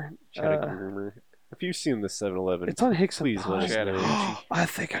 Chattagrimmer. Chattagrimmer. If you've seen the 7-Eleven, It's on Hickson please let us Pike. know. I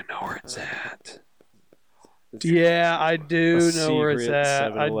think I know where it's at. Yeah, I do know where it's secret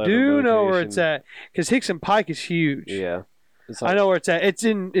at. I 7-Eleven do know where it's location. at because Hickson Pike is huge. Yeah. It's I know where it's at. It's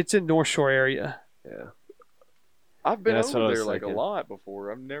in North Shore area. Yeah. I've been That's what I over was there like a thinking. lot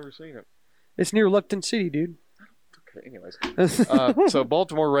before. I've never seen it. It's near Lupton City, dude. Okay, anyways. So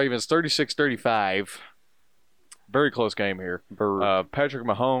Baltimore Ravens 36-35. Very close game here. Patrick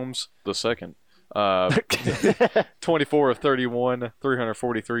Mahomes, the second. 24 of 31,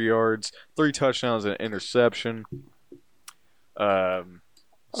 343 yards, 3 touchdowns and an interception.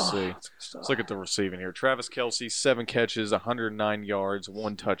 Let's see. Let's look at the receiving here. Travis Kelce, 7 catches, 109 yards,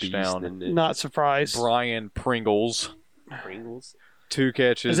 1 touchdown. Not surprised. Brian Pringles, Pringles. 2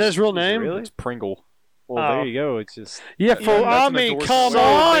 catches. Is that his real name? Really? It's Pringle. Well, Oh. there you go. It's just Yeah, that's I an mean, endorsement. come So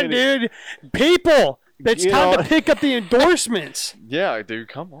on, many- dude. People, it's You time know- to pick up the endorsements. Yeah, dude,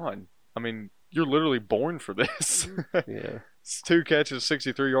 come on. I mean, you're literally born for this. yeah. It's 2 catches,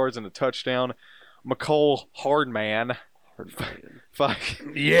 63 yards, and a touchdown. McCole Hardman, 5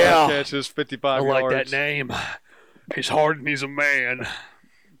 Yeah. catches, 55 yards. name. He's hard and he's a man.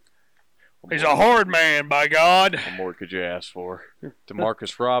 He's a hard man, by God. What more could you ask for?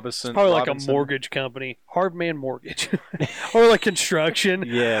 DeMarcus Robinson. Probably like Robinson. a mortgage company. Hard Man Mortgage. Or like construction.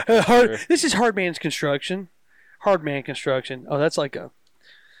 Yeah. for sure. This is Hard Man's Construction. Hard Man Construction. Oh, that's like a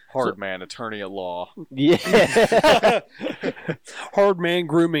Hardman, attorney at law. Yeah. Hard Man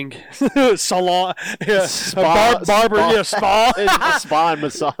Grooming Salon. Yeah. Spa- barber. spa. Yeah, spa. It's spine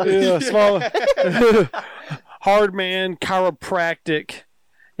massage. Yeah, spa. Hard Man Chiropractic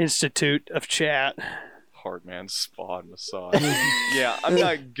Institute of Chat. Hardman Spa massage. Yeah, I'm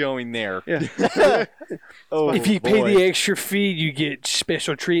not going there. Yeah. Oh, if you pay boy. the extra fee, you get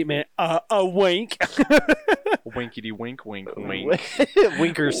special treatment. A wink. Winkety wink, wink, wink.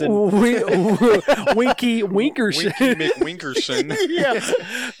 Winkerson. Winky Winkerson. Winky McWinkerson. Yeah.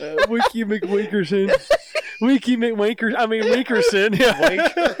 Winky McWinkerson. Winky McWinkerson. I mean, Winkerson. Yeah.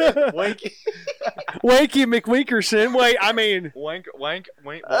 Wanky. Wanky McWinkerson. Wait, I mean, Wank.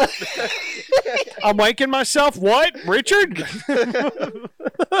 I'm wanking myself. What? Richard?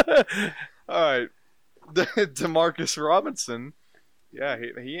 All right. DeMarcus Robinson. Yeah,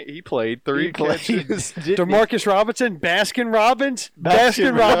 he played 3 catches. DeMarcus Robinson? Baskin Robbins?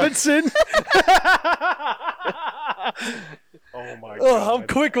 Baskin Robinson? Oh, my Oh, God. I'm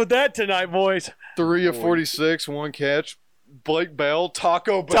quick with that tonight, boys. 3 of 46, 1 catch. Blake Bell,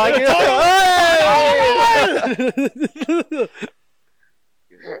 Taco Bell.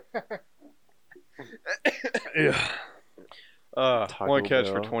 Yeah. Taco 1 catch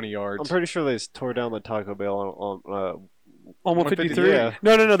Bell. for 20 yards. I'm pretty sure they tore down the Taco Bell on On 153? Yeah.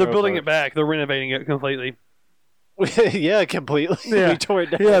 No, they're Go building for it back. They're renovating it completely. yeah, completely. Yeah. We tore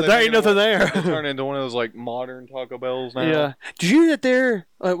it down. Yeah, They there made ain't it nothing They there. turned into one of those like modern Taco Bells now. Yeah. Did you hear that there?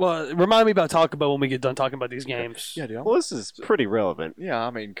 Well, remind me about Taco Bell when we get done talking about these games. Yeah, dude. Well, this is pretty relevant. Yeah,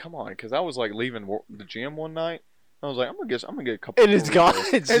 I mean, come on, because I was like leaving the gym one night. I was like, I'm gonna get a couple. And it's gone.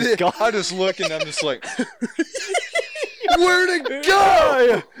 Doritos. It's And just gone. I just look and I'm just like, where'd it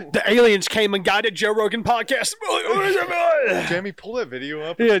go? The aliens came and guided Joe Rogan podcast. Jamie, pull that video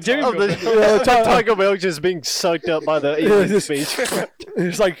up. Yeah, Jamie- Oh, the Taco Bell just being sucked up by the alien spacecraft.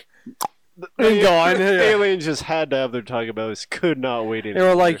 It's like and gone. Yeah. Aliens just had to have their Taco Bells. Could not wait They anymore.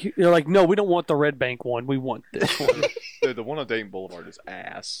 were like, no, we don't want the Red Bank one. We want this one. Dude, the one on Dayton Boulevard is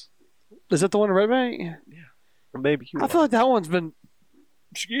ass. Is that the one in Red Bank? Maybe you I feel like that one's been.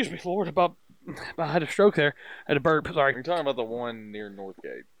 Excuse me, Lord. I had a stroke there. I had a burp. Sorry. You're talking about the one near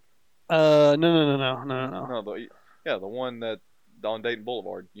Northgate. No. No, the one that on Dayton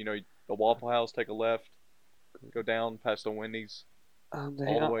Boulevard. You know, the Waffle House. Take a left, go down past the Wendy's. All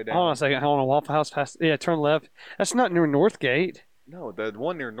the way down. Hold on a second. Hold on. Waffle House past. Yeah, turn left. That's not near Northgate. No, the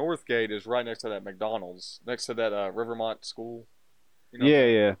one near Northgate is right next to that McDonald's, next to that Rivermont school. You know, Yeah.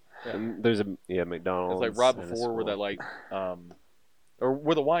 Yeah. And there's a McDonald's. It's like right and a before where school. that or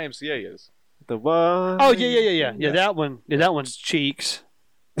where the YMCA is. The one. Oh yeah. That one. Yeah, that one's cheeks.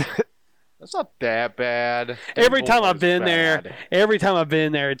 That's not that bad. Every Dayton time I've Boulevard's been there, bad.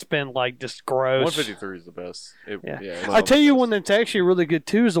 it's been like just gross. 153 is the best. Yeah. it's I tell the you best. one that's actually really good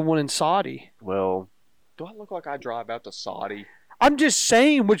too is the one in Saudi. Well, Do I look like I drive out to Saudi? I'm just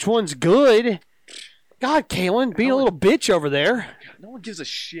saying which one's good. God, Kalen, be a little bitch over there. No one gives a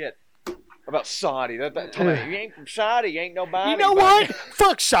shit about Saudi. That you ain't from Saudi, you ain't nobody. You know what?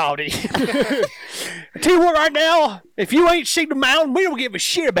 Fuck Saudi. I tell you what, right now, if you ain't seen the mountain, we don't give a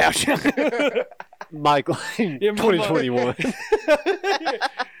shit about you. Michael, 2021.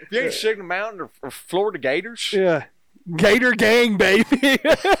 If you ain't shaking the mountain or Florida Gators, Yeah. Gator gang, baby.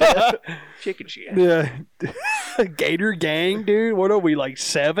 chicken shit. Yeah. Gator gang, dude. What are we, like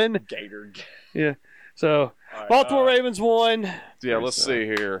 7? Gator. So, All right, Baltimore Ravens won. Yeah, let's see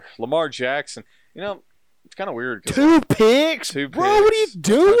here. Lamar Jackson. You know, it's kind of weird. 'cause 2 picks? Two Bro, what are you picks,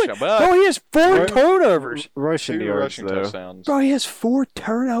 doing? touchdown, but Bro, he has 4 Right. turnovers. Rushing 2 yards, rushing though. touchdowns. Bro, he has 4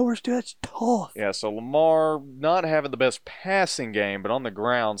 turnovers, dude. That's tough. Yeah, so Lamar not having the best passing game, but on the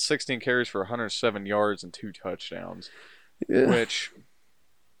ground, 16 carries for 107 yards and 2 touchdowns, which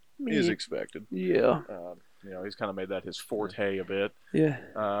is expected. Yeah. He's kind of made that his forte a bit. Yeah.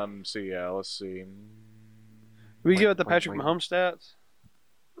 So yeah, let's see. We give it the Patrick Mahomes stats?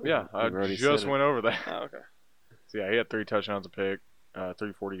 Yeah, I We've already just said it. went over that. Oh, okay. So yeah, he had 3 touchdowns a pick,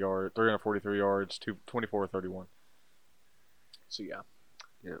 343 yards, 24-31. So yeah.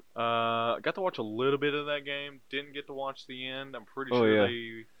 Yeah. Got to watch a little bit of that game. Didn't get to watch the end. I'm pretty Oh, sure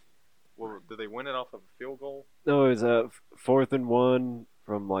yeah. did they win it off of a field goal? No, it was a 4th and 1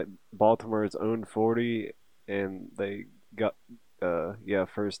 from like Baltimore's own 40, and they got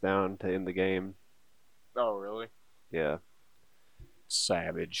first down to end the game. Oh, really? Yeah,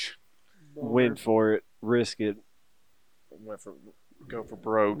 Savage. went for it, risk it. Go for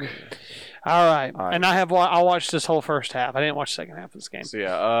broke. All right. All right. And I watched this whole first half. I didn't watch the second half of this game. So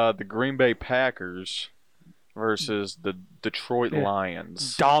yeah, the Green Bay Packers versus the Detroit Yeah.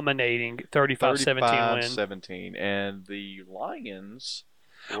 Lions. Dominating 35-17 win. 17, and the Lions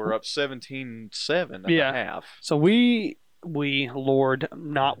were up 17-7 at Yeah. the half. So we, Lord,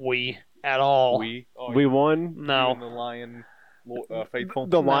 not we at all. We won. No. the Lion faithful.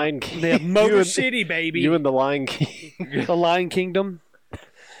 The Lion King. The Motor You and- City, baby. You and the Lion King. the Lion Kingdom.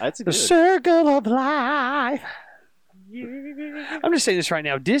 That's The good. circle of life. I'm just saying this right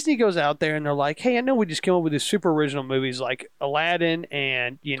now. Disney goes out there and they're like, hey, I know we just came up with these super original movies like Aladdin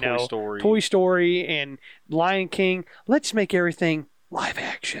and, Toy Story and Lion King. Let's make everything live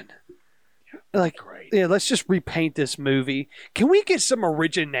action. Like, yeah, let's just repaint this movie. Can we get some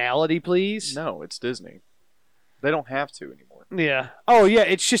originality, please? No, it's Disney. They don't have to anymore. Yeah. Oh, yeah,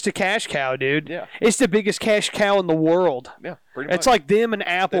 it's just a cash cow, dude. Yeah. It's the biggest cash cow in the world. Yeah, pretty much. It's like them and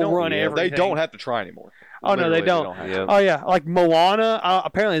Apple run everything. They don't have to try anymore. Oh, no, they don't. Yeah. Oh, yeah. Like Moana.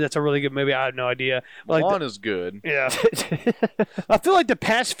 Apparently, that's a really good movie. I have no idea. Like Moana's good. Yeah. I feel like the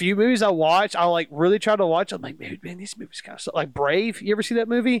past few movies I watched, I like really try to watch. I'm like, man, these movies kind of like Brave. You ever see that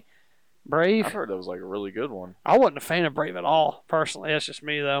movie? Brave. I've heard that was like a really good one. I wasn't a fan of Brave at all, personally. That's just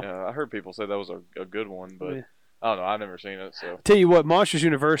me, though. Yeah, I heard people say that was a good one, but Yeah. I don't know. I've never seen it, so. Tell you what, Monsters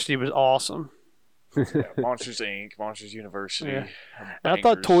University was awesome. Yeah, Monsters Inc., Monsters University. Yeah. And I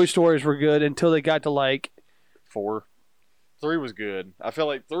thought Bankers. Toy Stories were good until they got to like 4. 3 was good. I felt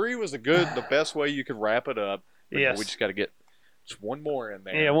like 3 was the best way you could wrap it up. Yes. We just got to get just one more in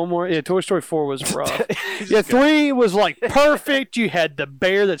there. Yeah, one more. Yeah, Toy Story 4 was rough. Yeah, 3 was like perfect. You had the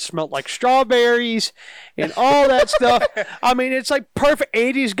bear that smelled like strawberries and all that stuff. I mean, it's like perfect.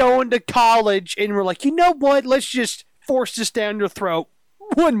 80's going to college, and we're like, you know what? Let's just force this down your throat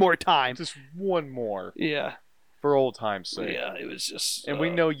one more time. Just one more Yeah. for old time's sake. Yeah, it was just. And we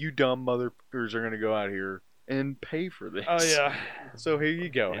know you dumb motherfuckers are going to go out here and pay for this. Oh, yeah. So here you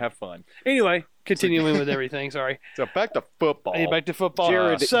go. Have fun. Anyway, continuing with everything. Sorry. So back to football. Hey, back to football.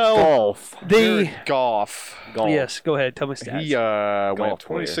 Jared so, Goff. the. Jared Goff. Yes, go ahead. Tell me stats. He went Golf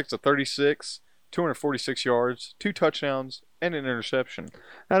player. 26 to 36, 246 yards, 2 touchdowns, and an interception.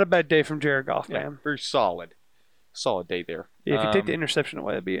 Not a bad day from Jared Goff, Yeah, man. very solid. Solid day there. Yeah, if you take the interception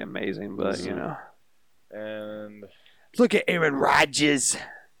away, that'd be amazing. But, And Look at Aaron Rodgers.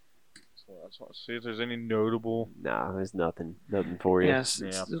 so I just want to see if there's any notable. Nah, there's nothing for you. Yes,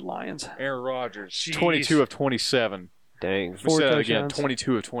 it's Yeah. the Lions. Aaron Rodgers, Jeez. 22 of 27. Dang. We Four say that again, touchdowns.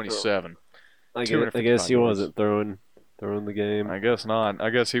 22 of 27. I 255 guess he yards. wasn't throwing the game. I guess not. I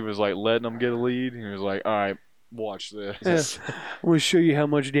guess he was like letting them get a lead. He was like, all right, watch this. Yeah. We'll show you how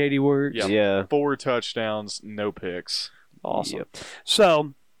much Daddy works. Yeah. Yeah. 4 touchdowns, no picks. Awesome. Yep.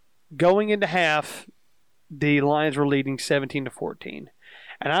 So, going into half, the Lions were leading 17-14.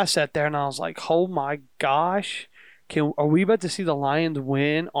 And I sat there and I was like, oh my gosh, are we about to see the Lions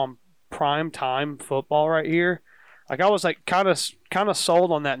win on prime time football right here? Like, I was like kind of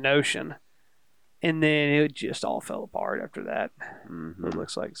sold on that notion. And then it just all fell apart after that. Mhm. It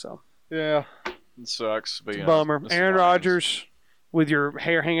looks like so. Yeah, it sucks. But, It's you a know, bummer. it's Aaron the Lions. Rodgers with your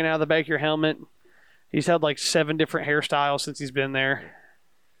hair hanging out of the back of your helmet. He's had like 7 different hairstyles since he's been there.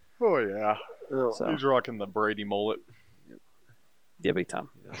 Oh, yeah. So, He's rocking the Brady mullet. yeah, big time.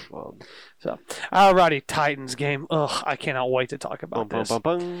 Yeah, well, So, alrighty, Titans game. Ugh, I cannot wait to talk about bum, this. bum,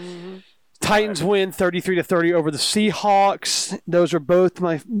 bum, bum. Titans win 33-30 over the Seahawks. Those are both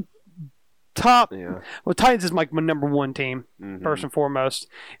my top. Yeah. Well, Titans is like my number one team, Mhm. first and foremost.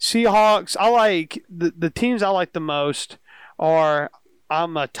 Seahawks, I like the teams I like the most are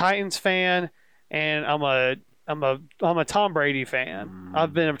I'm a Titans fan and I'm a Tom Brady fan. Mm.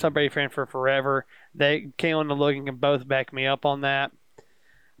 I've been a Tom Brady fan for forever. They came on the look and can both back me up on that.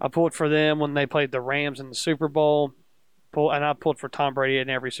 I pulled for them when they played the Rams in the Super Bowl. And I pulled for Tom Brady in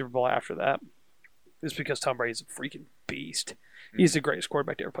every Super Bowl after that. It's because Tom Brady's a freaking beast. He's the greatest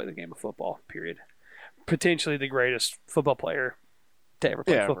quarterback to ever play the game of football, period. Potentially the greatest football player to ever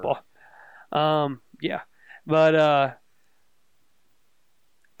play Yeah, ever. football. Yeah. But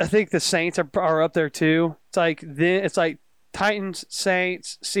I think the Saints are up there too. It's like Titans,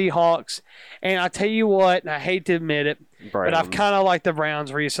 Saints, Seahawks. And I tell you what, and I hate to admit it, but I've kind of liked the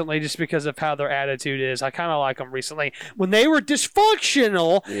Browns recently just because of how their attitude is. I kind of like them recently. When they were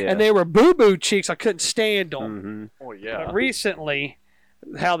dysfunctional Yeah. and they were boo-boo cheeks, I couldn't stand them. Mhm. Oh, yeah. But recently,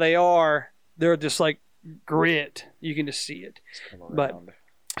 how they are, they're just like grit. You can just see it. But-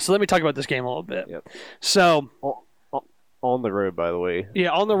 So let me talk about this game a little bit. Yep. So, On the road, by the way. yeah,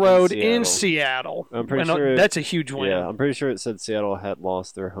 on the road in Seattle. Seattle. I'm pretty And, sure that's a huge win. Yeah, I'm pretty sure it said Seattle had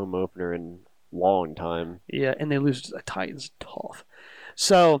lost their home opener in a long time. Yeah, and they lose to the Titans tough.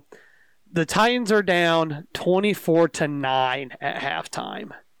 So the Titans are down 24-9 at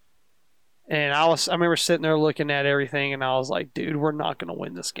halftime. And I remember sitting there looking at everything and I was like, dude, we're not going to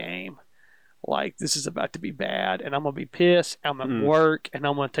win this game. Like, this is about to be bad, and I'm going to be pissed. I'm at work, and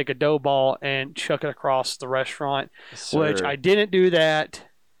I'm going to take a dough ball and chuck it across the restaurant, which Sir. I didn't do that,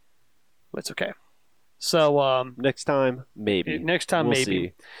 but it's okay. So, Next time, maybe. next time, We'll maybe.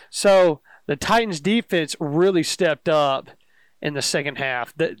 see. So the Titans defense really stepped up in the second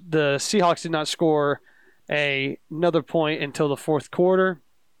half. The Seahawks did not score another point until the fourth quarter,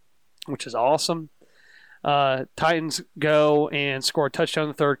 which is awesome. Titans go and score a touchdown in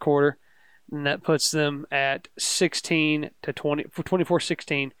the third quarter, and that puts them at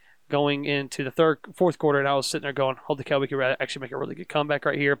 24-16 going into the fourth quarter. And I was sitting there going, holy cow, we could actually make a really good comeback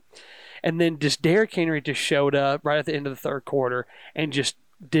right here. And then just Derrick Henry just showed up right at the end of the third quarter and just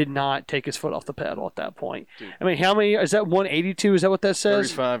did not take his foot off the pedal at that point. Dude. I mean, how many is that? 182? Is that what that says?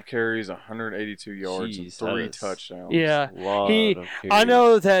 35 carries, 182 yards, and 3 touchdowns. Yeah, I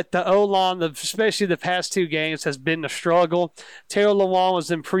know that the O-line, especially the past 2 games, has been a struggle. Taylor Lewan was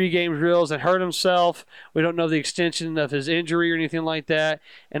in pregame drills and hurt himself. We don't know the extension of his injury or anything like that.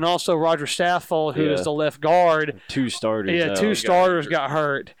 And also Roger Staffel, who is the left guard. 2 starters. Yeah, 2 starters got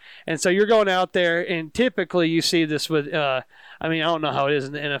hurt. And so you're going out there, and typically you see this with I mean, I don't know how it is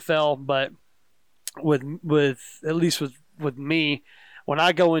in the NFL, but with at least with me, when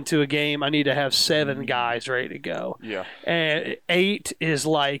I go into a game, I need to have 7 guys ready to go. Yeah. And 8 is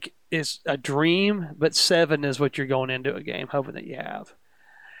a dream, but 7 is what you're going into a game hoping that you have.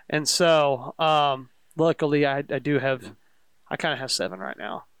 And so, luckily, I kind of have 7 right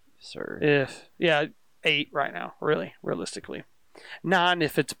now. Sir. 8 right now, really, realistically. 9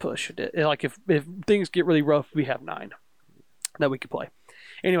 if it's a push. Like if things get really rough, we have 9 that we could play.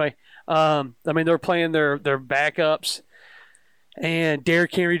 Anyway, I mean, they're playing their backups, and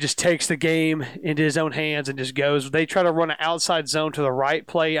Derrick Henry just takes the game into his own hands and just goes. They try to run an outside zone to the right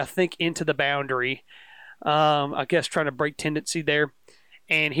play, I think into the boundary, I guess trying to break tendency there.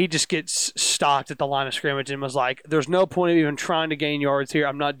 And he just gets stopped at the line of scrimmage and was like, there's no point of even trying to gain yards here.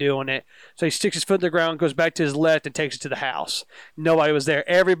 I'm not doing it. So he sticks his foot in the ground, goes back to his left, and takes it to the house. Nobody was there.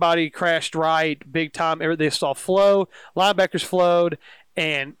 Everybody crashed right, big time. They saw flow. Linebackers flowed,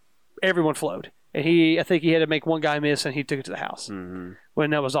 and everyone flowed. And I think he had to make one guy miss, and he took it to the house. Mm-hmm. When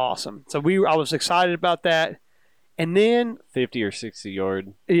that was awesome. So I was excited about that. And then 50 or 60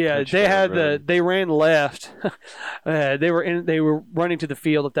 yard. Yeah, they ran left. They were running to the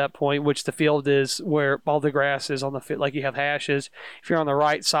field at that point, which the field is where all the grass is on the field. Like you have hashes. If you're on the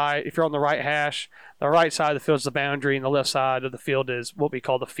right side, if you're on the right hash, the right side of the field is the boundary, and the left side of the field is what we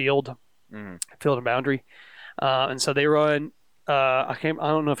call the field, field and boundary. And so they run. I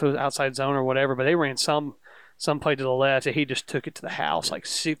don't know if it was outside zone or whatever, but they ran some play to the left, and he just took it to the house, like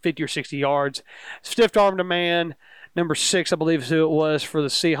 50 or 60 yards. Stiff-armed a man. Number 6, I believe is who it was for the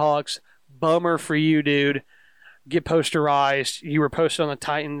Seahawks. Bummer for you, dude. Get posterized. You were posted on the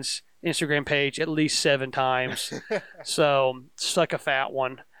Titans Instagram page at least 7 times. So, suck a fat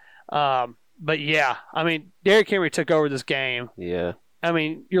one. But, yeah, I mean, Derrick Henry took over this game. Yeah. I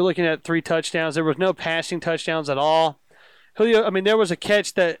mean, you're looking at 3 touchdowns. There was no passing touchdowns at all. Julio, I mean, there was a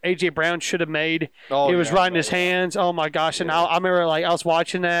catch that A.J. Brown should have made. He was right in his hands. Oh, my gosh. And I remember, I was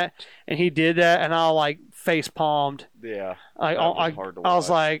watching that, and he did that, and I, face palmed. Yeah. I was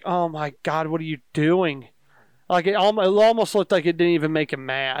like, oh, my God, what are you doing? It almost looked like it didn't even make him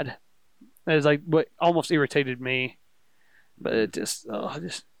mad. It was what almost irritated me. But it just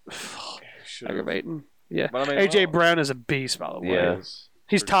aggravating. Yeah. I mean, A.J. Brown is a beast, by the way. Yeah.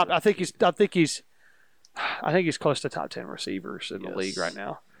 He's top. I think he's close to top 10 receivers in the league right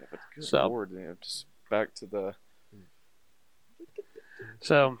now. Yeah, but good Lord, just back to the.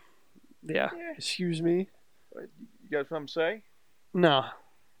 So, yeah. Excuse me. You got something to say? No.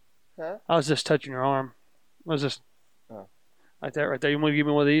 Huh? I was just touching your arm. I was just right there. You want to give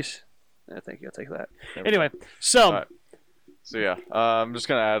me one of these? I think I'll take that. Anyway, so. Right. So yeah, I'm just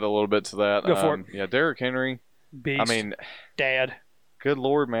gonna add a little bit to that. Go for it. Yeah, Derrick Henry. Beast. I mean, Dad. Good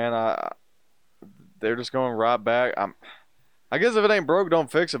Lord, man. They're just going right back. I guess if it ain't broke,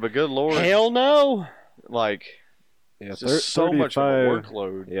 don't fix it. But good Lord, hell no. It's just so much of a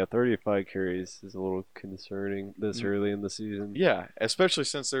workload. Yeah, 35 carries is a little concerning this early in the season. Yeah, especially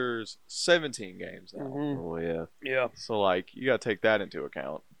since there's 17 games now. Mm-hmm. Oh yeah. Yeah. So you got to take that into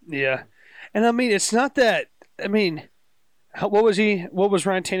account. Yeah, and I mean it's not that. I mean, what was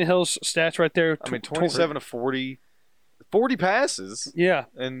Ryan Tannehill's stats right there? 27 to 40 passes. Yeah,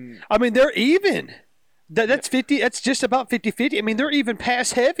 and I mean they're even. That's 50. That's just about 50-50. I mean they're even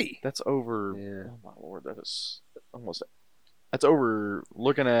pass heavy. That's over. Yeah. Oh my Lord, that is almost. That's over.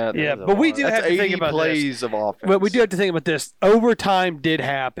 Looking at. Yeah, but we do have to think about plays this. Of offense. But we do have to think about this. Overtime did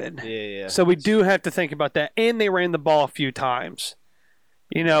happen. Yeah. So we do have to think about that, and they ran the ball a few times.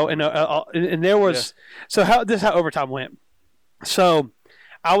 And there was. Yeah. So this is how overtime went. So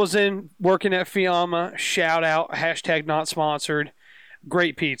I was working at Fiamma. Shout out #not sponsored.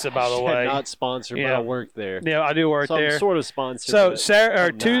 Great pizza, by the way. Not sponsored, Yeah. but I work there. Yeah, I do work So there. I'm sort of sponsored. So but Saturday,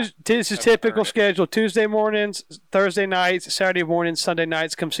 I'm this is typical schedule. Tuesday mornings, Thursday nights, Saturday mornings, Sunday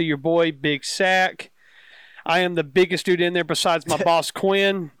nights. Come see your boy, Big Sack. I am the biggest dude in there besides my boss,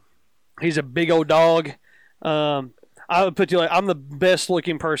 Quinn. He's a big old dog. I would put you I'm the best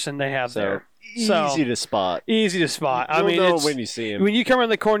looking person they have there. Easy to spot. Easy to spot. You'll I mean, know when you see him. When you come around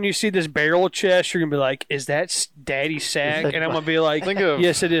the corner and you see this barrel chest, you're gonna be like, "Is that Daddy Sack?" And I'm gonna be like, Think of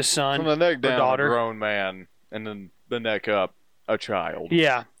 "Yes, it is, son." from the neck or down, daughter. a grown man, and then the neck up, a child.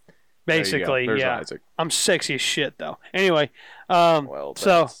 Yeah, There you go. basically, There's yeah. Isaac. I'm sexy as shit though. Anyway, Well, so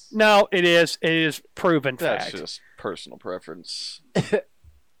that's- no, it is proven That's fact. just personal preference.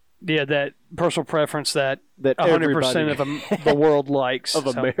 Yeah, that personal preference that That 100% of the world likes of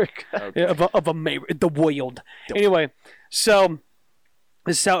So- America. Yeah, of the world. Anyway, so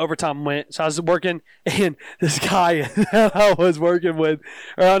this is how overtime went. So I was working, and this guy I was working with,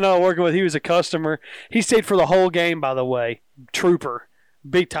 he was a customer. He stayed for the whole game, by the way. Trooper,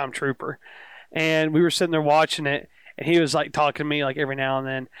 big time trooper. And we were sitting there watching it, and he was like talking to me like every now and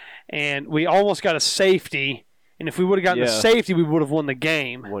then. And we almost got a safety. And if we would have gotten the Yeah. safety, we would have won the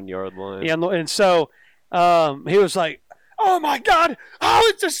game. 1 yard line. Yeah, and so he was like, "Oh my God, oh,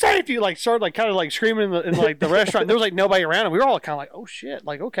 it's a safety!" Like started like kind of like screaming in the restaurant. There was like nobody around, and we were all kind of like, "Oh shit!"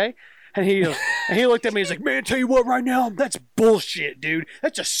 Like okay. And he looked at me. He's like, "Man, tell you what, right now, that's bullshit, dude.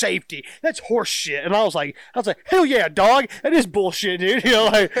 That's a safety. That's horse shit." And I was like, "Hell yeah, dog. That is bullshit, dude." You know,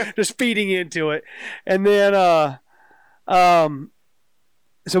 like just feeding into it. And then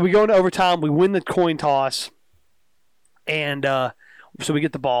so we go into overtime. We win the coin toss. And so we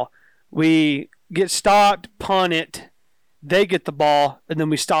get the ball. We get stopped, punt it. They get the ball, and then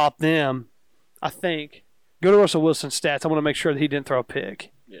we stop them, I think. Go to Russell Wilson's stats. I want to make sure that he didn't throw a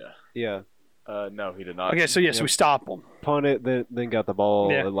pick. Yeah. Yeah. No, he did not. Okay, so, so we stop them. Punt it, then got the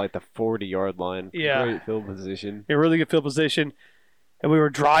ball Yeah. at like the 40-yard line. Yeah. Great field position. In really good field position. And we were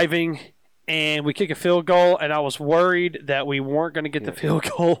driving, and we kick a field goal, and I was worried that we weren't going to get the field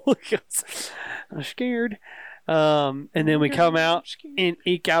goal because I was scared. And then we come out and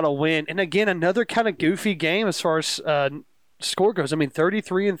eke out a win. And again, another kind of goofy game as far as score goes. I mean,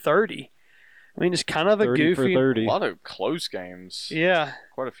 33-30. I mean, it's kind of a 30 for goofy. 30. A lot of close games. Yeah,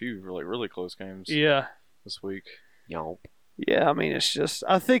 Quite a few really close games yeah, this week. Yomp. yeah. I mean, it's just.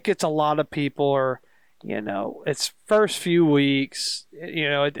 I think it's a lot of people are. It's first few weeks.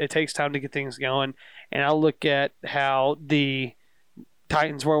 It takes time to get things going. And I look at how the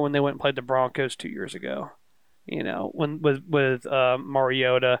Titans were when they went and played the Broncos 2 years ago. When with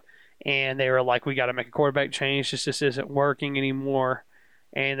Mariota, and they were like, we got to make a quarterback change. This isn't working anymore.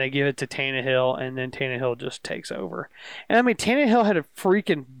 And they give it to Tannehill, and then Tannehill just takes over. And I mean, Tannehill had a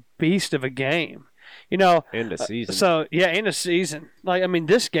freaking beast of a game. And a season. And a season. Like, I mean,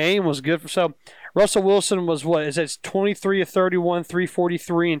 this game was good. So Russell Wilson was what? Is that 23 of 31,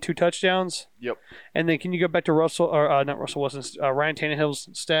 343, and 2 touchdowns? Yep. And then can you go back to not Russell Wilson's, Ryan Tannehill's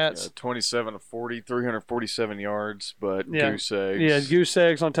stats? 27 of 40, 347 yards, but Yeah. goose eggs. Yeah, goose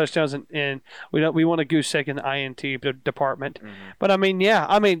eggs on touchdowns, and we want a goose egg in the INT department. Mhm. But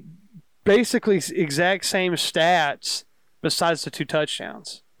basically exact same stats besides the 2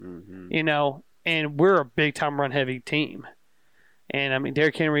 touchdowns. Mm-hmm. And we're a big time run heavy team. And I mean,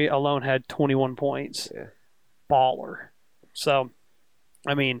 Derrick Henry alone had 21 points. Yeah. Baller. So,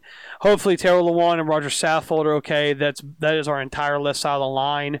 I mean, hopefully Taylor Lewan and Roger Saffold are okay. That is our entire left side of the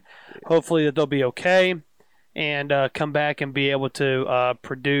line. Yeah. Hopefully that they'll be okay and come back and be able to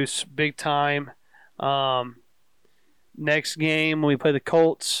produce big time. Next game when we play the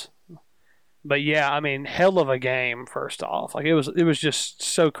Colts. But yeah, I mean, hell of a game. First off, like it was just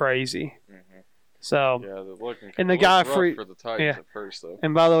so crazy. Mhm. So, Yeah, the looking And the guy rough free- for the Titans yeah. at first though.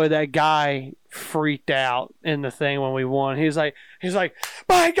 and by the way, that guy freaked out in the thing when we won. He's like,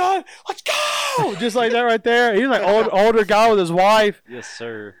 my God, let's go! Just like that right there. He's like older guy with his wife, Yes,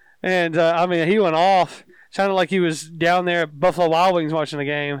 sir. and he went off. Sounded like he was down there at Buffalo Wild Wings watching the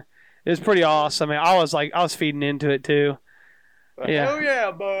game. It was pretty awesome. I mean, I was feeding into it too. Yeah. Hell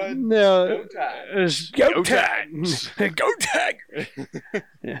yeah, bud. No, Titans. go Go Titans, go Tigers.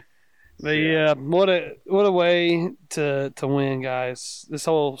 Yeah. But Yeah. what a way to win, guys. This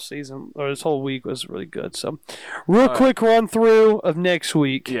whole season or this whole week was really good. So, real right. quick run through of next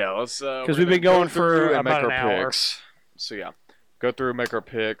week. Yeah, let's Because we're we've been gonna going go through for and make about our an hour. picks. So yeah, go through, make our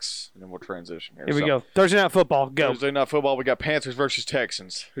picks, and then we'll transition here. Here we So, go. Thursday night football. Go, Thursday night football. We got Panthers versus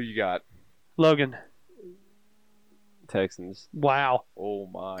Texans. Who you got? Logan. Texans. Wow. Oh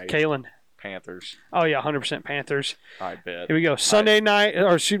my, Kalen. Panthers. Oh yeah, 100% Panthers. I bet. Here we go. Sunday night,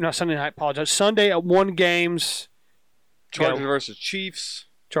 or shoot, not Sunday night. Apologize. Sunday at 1 games. Chargers Go. versus Chiefs.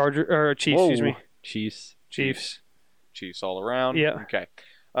 Chiefs. Whoa. Excuse me. Chiefs. Chiefs all around. Yeah. Okay.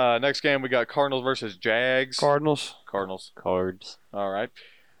 Next game we got Cardinals versus Jags. Cardinals. Cardinals. Cards. All right.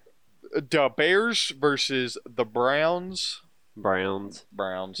 The Bears versus the Browns. Browns.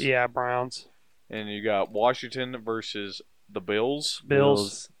 Browns. Yeah, Browns. And you got Washington versus the Bills.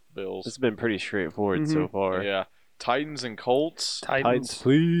 Bills. It's been pretty straightforward so far. Yeah. Titans and Colts. Titans.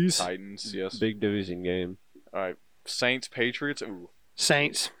 Please. Titans, yes. Big division game. All right. Saints, Patriots. Ooh.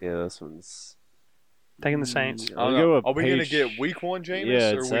 Saints. Yeah, this one's. Taking the Saints. I don't I'll go know. with Are we going to Page- get week 1 Jameis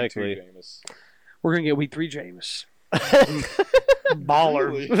Yeah, or exactly. week 2 Jameis? We're gonna get week 3 Jameis.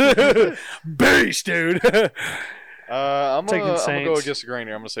 Baller. Beast, dude. I'm Taking going to go Saints. against the grain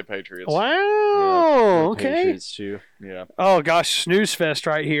here. I'm going to say Patriots. Wow. Okay. Patriots too. Yeah. Oh gosh, snooze fest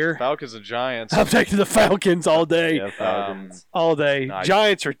right here. Falcons and Giants. I'm taking the Falcons all day. Yeah, Falcons. All day. Nice.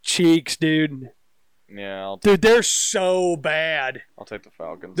 Giants are cheeks, dude. Yeah, Dude, they're so bad. I'll take the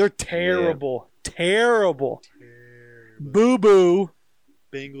Falcons. They're terrible. Terrible. Boo boo.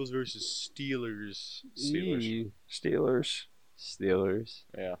 Bengals versus Steelers. Steelers. Steelers.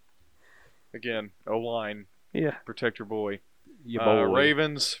 Yeah. Again, O-line. Yeah. Protect your boy. Your boy.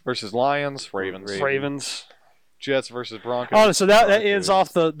 Ravens versus Lions. Ravens. Ravens. Jets versus Broncos. Oh, so that ends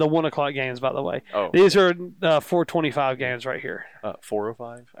Broncos. off the 1 o'clock games, by the way. Oh, These are 4:25 games right here.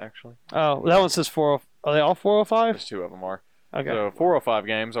 405 actually. Oh, that one says 4. Are they all 4:05? There's 2 of them are. Okay. So 405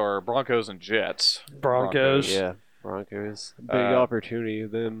 games are Broncos and Jets. Broncos. Yeah, Broncos. Big Uh, opportunity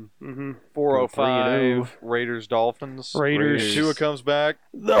of them. Mm-hmm. 405 Raiders Dolphins. Raiders. Tua comes back.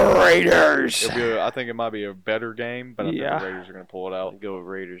 The Raiders. It'll be I think it might be a better game, but I think Yeah. the Raiders are going to pull it I'll out. go with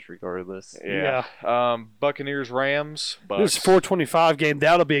Raiders regardless. Yeah. Buccaneers Rams. This Bucks. 4:25 game.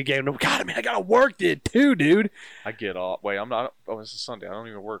 That'll be a game. God, I mean, I gotta work it too, dude. I get off. Wait, I'm not. Oh, this is Sunday. I don't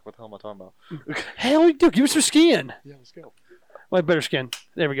even work. What the hell am I talking about? Hell, dude, give us some skiing. Yeah, let's go. Like better skin.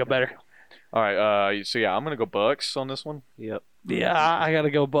 There we go. Better. All right. So yeah, I'm gonna go Bucks on this one. Yep. Yeah, I gotta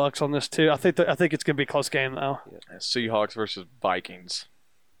go Bucks on this too. I think it's gonna be a close game though. Seahawks versus Vikings.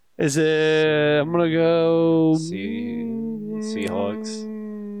 Is it? I'm gonna go Seahawks.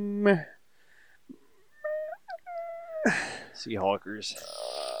 Seahawkers.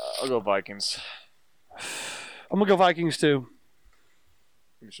 I'll go Vikings. I'm gonna go Vikings too.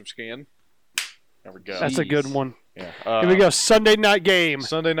 Give me some skin. There we go. That's a good one. Yeah. Here we go. Sunday night game.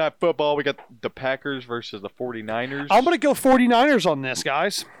 Sunday night football. We got the Packers versus the 49ers. I'm gonna go 49ers on this,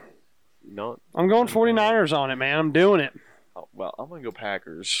 guys. Not. I'm going 49ers on it, man. I'm doing it. Oh, well, I'm gonna go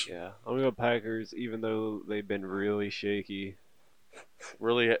Packers. Yeah. I'm gonna go Packers, even though they've been really shaky.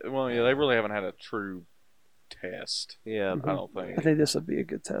 Really? Well, yeah, they really haven't had a true test. Yeah. I don't think. I think this would be a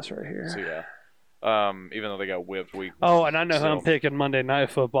good test right So here. yeah. Even though they got whipped week. Oh, and I know who So- I'm picking Monday Night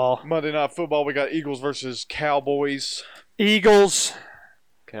Football. Monday night football. We got Eagles versus Cowboys. Eagles.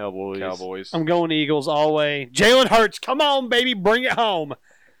 Cowboys. I'm going Eagles all the way. Jalen Hurts, come on, baby, bring it home.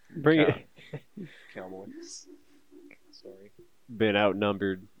 Bring it. Cowboys. Sorry. Been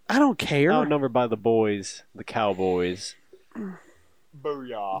outnumbered. I don't care. Outnumbered by the boys, the Cowboys.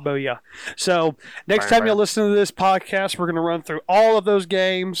 Booyah. Booyah. So next time you listen to this podcast, we're gonna run through all of those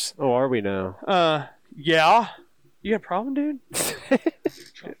games. Oh, are we now? Yeah. You got a problem, dude?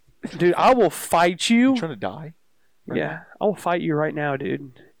 Dude, I will fight you. Trying to die? Yeah, I will fight you right now,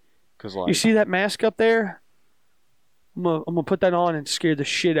 dude. Because You see that mask up there? I'm gonna put that on and scare the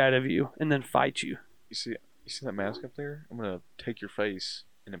shit out of you, and then fight you. you see that mask up there? I'm gonna take your face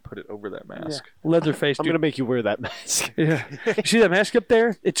and then put it over that mask. Leatherface, I'm dude. gonna make you wear that mask. Yeah. You see that mask up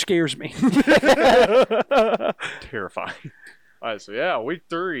there? It scares me. Terrifying. All right, so yeah, week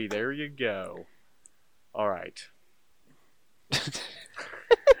 3. There you go. All right.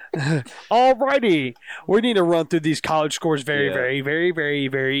 Alrighty. We need to run through these college scores very, Yeah. very, very, very,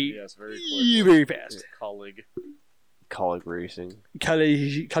 very, Yes, very quickly. very fast. Colleague. College racing.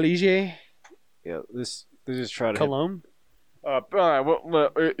 College, Yeah, this is trying to. Cologne. All right. Well,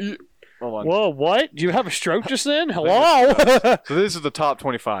 hold on. Whoa, what? Do you have a stroke just then? Hello? So this is the top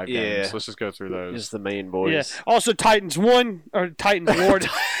 25 games. Yeah. Let's just go through those. Just the main boys. Yeah. Also, Titans won, or Titans Lord.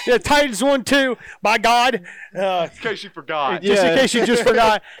 Yeah, Titans won too. By God. In case you forgot. Just in Yeah. case you just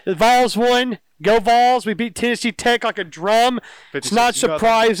forgot, the Vols won. Go Vols! We beat Tennessee Tech like a drum. It's not 56-0.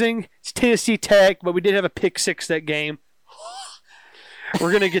 surprising. It's Tennessee Tech, but we did have a pick six that game.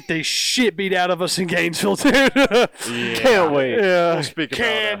 We're gonna get the shit beat out of us in Gainesville too. Yeah. Can't wait. Yeah. We'll speak about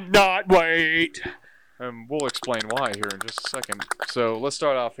Cannot wait. we'll explain why here in just a second. So let's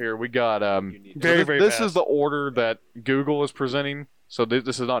start off here. We got Very, very This fast. is the order that Google is presenting. So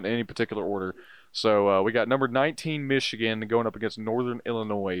this is not in any particular order. So we got number 19 Michigan going up against Northern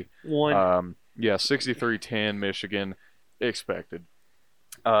Illinois. One. 63-10 Michigan. expected.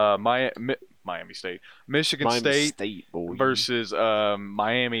 Miami State, Michigan State boy. versus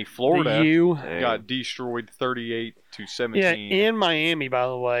Miami, Florida. The U. Got destroyed 38-17. Yeah, in Miami, by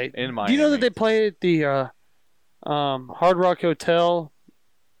the way. In Miami. Do you know that they played at the Hard Rock Hotel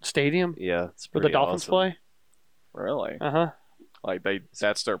Stadium Yeah, it's where the pretty Dolphins awesome. play? Really? Uh-huh. Like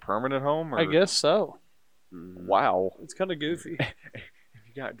that's their permanent home? Or? I guess so. Wow. It's kind of goofy.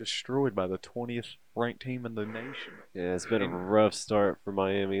 You got destroyed by the 20th ranked team in the nation. Yeah, it's been a rough start for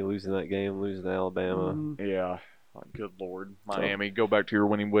Miami, losing that game, losing to Alabama. Mhm. Yeah. Oh, good Lord. Miami, go back to your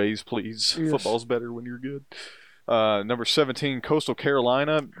winning ways, please. Yes. Football's better when you're good. Number 17, Coastal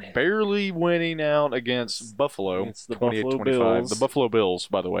Carolina, barely winning out against Buffalo. It's the 28-25. Buffalo Bills. The Buffalo Bills,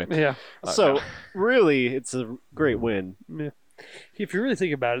 by the way. Yeah. So, really, it's a great win. If you really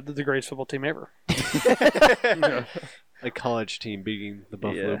think about it, they're the greatest football team ever. A college team beating the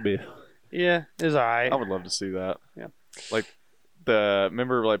Buffalo Yeah. Bills. Yeah, it's all right. I would love to see that. Yeah. Like,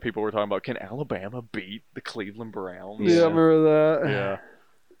 remember, like, people were talking about, can Alabama beat the Cleveland Browns? Yeah, I remember that. Yeah.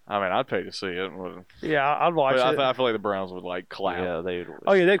 I mean, I'd pay to see it. Yeah, I'd watch But it. I feel like the Browns would, like, clap. Yeah, they.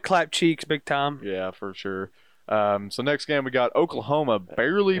 Oh, yeah, they'd clap cheeks big time. Yeah, for sure. So next game we got Oklahoma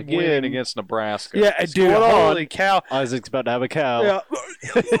barely Again. winning against Nebraska. Yeah, dude, going on? holy cow. Isaac's about to have a cow. Yeah.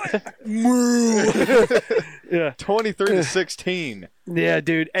 Moo. Yeah. 23-16. Yeah,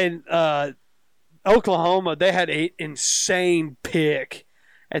 dude. And Oklahoma, they had an insane pick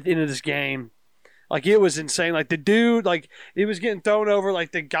at the end of this game. Like, it was insane. Like, the dude, like, he was getting thrown over,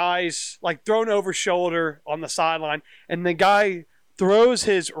 like, the guy's, like, thrown over shoulder on the sideline. And the guy throws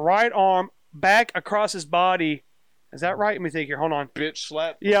his right arm back across his body. Is that right? Let me think here. Hold on. Bitch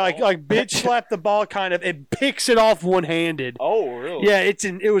slap. the Yeah, ball. like bitch slapped the ball kind of and picks it off one-handed. Oh, really? Yeah,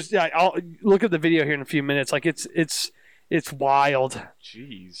 it was. Yeah, I'll look at the video here in a few minutes. Like it's wild.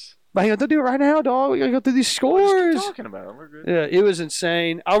 Jeez. But hang on, don't do it right now, dog. We gotta go through these Well, scores. just keep talking about it. We're good. Yeah, it was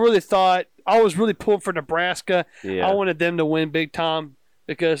insane. I really thought I was really pulling for Nebraska. Yeah. I wanted them to win big time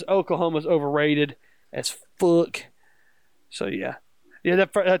because Oklahoma's overrated as fuck. So yeah,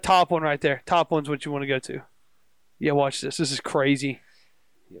 that top one right there. Top one's what you want to go to. Yeah, watch this. This is crazy.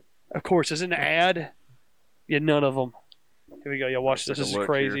 Yep. Of course, isn't an ad? Yeah, none of them. Here we go. Yeah, watch this. Take a This is look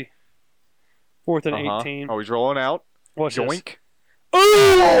crazy. 4th and Uh-huh. 18. Oh, he's rolling out. Watch this. Joink.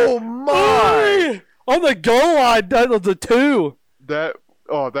 Oh my! On the goal line, that was the 2. That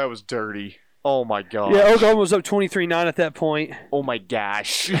was dirty. Oh my god. Yeah, Oklahoma was up 23-9 at that point. Oh my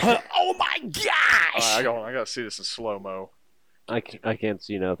gosh. Oh my gosh! I gotta see this in slow mo. I can't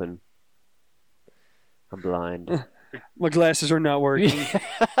see nothing. I'm blind. My glasses are not working.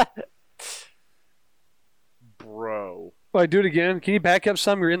 Bro. Wait, do it again. Can you back up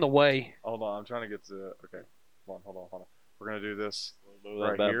some? You're in the way. Hold on, I'm trying to get to. Okay, hold on. We're gonna do this That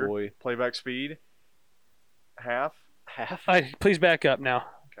right bad here. boy. Playback speed. Half. Half. All right, please back up now.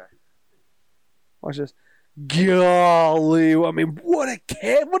 Okay. Watch this. Golly, I mean, what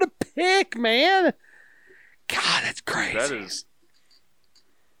a pick, man! God, that's crazy. That is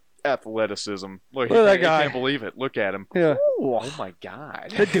athleticism. Look at that I guy. can't believe it. Look at him. Yeah, Oh my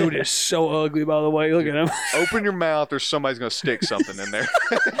god. that dude is so ugly. By the way, look at him. Open your mouth or somebody's gonna stick something in there.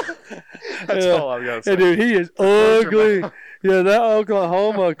 That's Yeah. all I've got to say. Hey, dude, he is Close your ugly. mouth. Yeah, that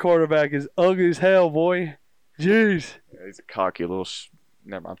Oklahoma quarterback is ugly as hell, boy. Jeez. Yeah, he's a cocky little.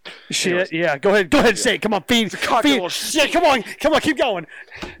 Never mind. Shit. Anyways. Yeah. Go ahead. and say it. Come on, feed. cocky Feed. little Yeah. Come on. Come on. Keep going.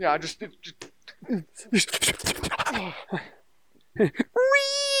 Yeah, I just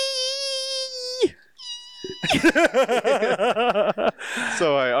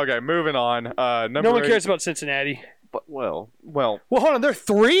so okay, moving on. Number No one 8 cares about Cincinnati. But, well, Well, Well, hold on. They're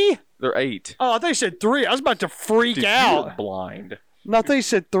 3? they're 8. Oh, I thought you said 3. I was about to freak Dude, out. you're blind. No, I thought you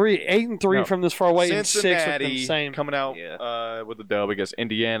said 3. 8 and 3 No. from this far away, and 6 with Cincinnati them same. coming out Yeah. with a dub against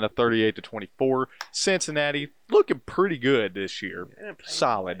Indiana, 38-24. Cincinnati looking pretty good this year.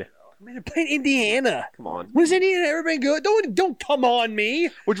 Solid. Man, they're playing Indiana. come on. When has Indiana ever been good? Don't come on me.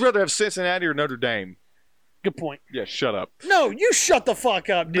 Would you rather have Cincinnati or Notre Dame? Good point. Yeah, shut up. No, you shut the fuck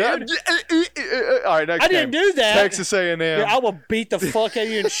up, dude. All right, next I didn't game. do that. Texas A&M. Yeah, I will beat the fuck out of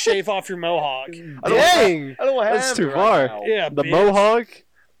you and shave off your mohawk. Dang! I don't have That's it too right far. now. Yeah, The bitch. Mohawk?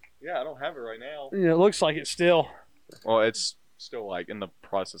 Yeah, I don't have it right now. Yeah, it looks like it still. Well, it's still like in the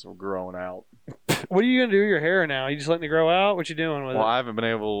process of growing out. What are you gonna do with your hair now? You just letting it grow out? What you doing with Well, it? I haven't been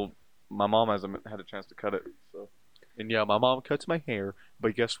able. My mom hasn't had a chance to cut it. So, and yeah, my mom cuts my hair,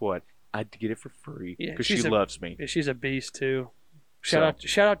 but guess what? I get it for free Yeah, because she she's a- loves me. Yeah, she's a beast too. So-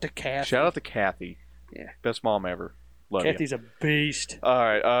 Shout out to Kathy. Shout out to Kathy. Yeah. Best mom ever. Love you. Kathy's a beast. All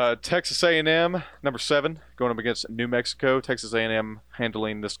right, Texas A&M, number 7, going up against New Mexico. Texas A&M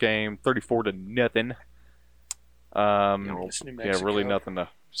handling this game 34-0. It's New Yeah, Mexico. really nothing to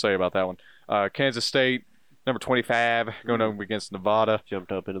say about that one. Kansas State, number 25, going up against Nevada.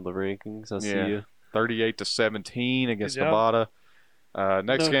 Jumped up into the rankings. I see Yeah. you. 38-17 against Good job. Nevada.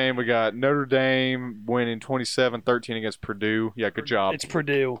 Next No. game, we got Notre Dame winning 27-13 against Purdue. Yeah, good job. It's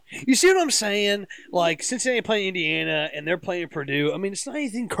Purdue. You see what I'm saying? Like Cincinnati playing Indiana and they're playing Purdue. I mean, it's not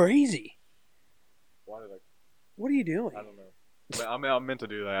anything crazy. Why did What are you doing? I don't know. But I meant to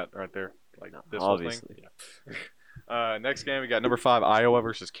do that right there. Like this Obviously. whole thing. Yeah. Next game, we got number 5 Iowa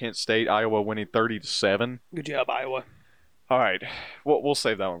versus Kent State. Iowa winning 30-7. Good job, Iowa. All right, we'll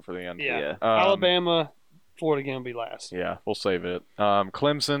save that one for the end. Yeah. Yeah. Alabama, Florida game will be last. Yeah, we'll save it.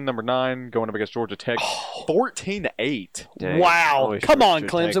 Clemson, number 9, going up against Georgia Tech, 14-8, Dang. Wow. I wish Come on, Georgia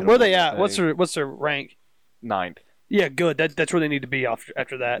Tech Clemson. Where would've they won at? that What's their rank? 9th. Yeah, good. That's where they need to be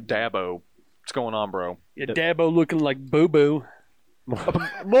after that. Dabo, what's going on, bro? Yeah, Dabo looking like boo boo.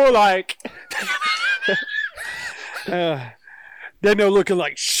 More like. Dano looking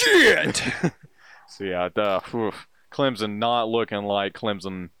like shit. So yeah, Clemson not looking like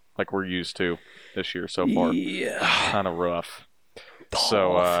Clemson like we're used to this year so far. Yeah. Kind of rough.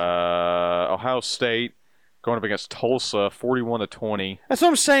 So Ohio State going up against Tulsa, 41-20. That's what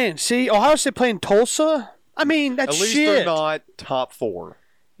I'm saying. See, Ohio State playing Tulsa. I mean, that's At least shit. they're not top 4.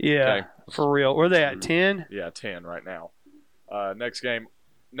 Yeah, Okay. for real. Where are they at? 10? Yeah, 10 right now. Next game,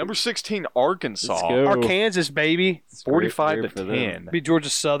 number 16 Arkansas, Let's go. Arkansas, baby. It's a great 45 year to for them. 10. Be Georgia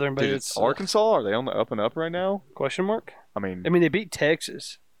Southern, but Dude, it's Arkansas, are they on the up and up right now? question mark. I mean, I mean, they beat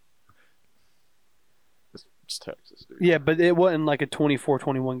Texas. it's Texas, dude. Yeah, but it wasn't like a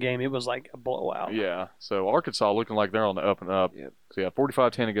 24-21 game. It was like a blowout. Yeah, so Arkansas looking like they're on the up and up. Yep. So yeah,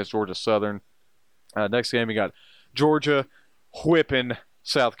 45-10 against Georgia Southern. Next game, we got Georgia whipping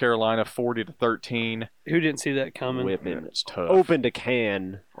South Carolina 40-13. Who didn't see that coming? Whipping. It's tough. Opened a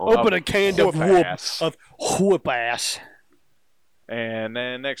can. Open a can of ass. whoop ass. And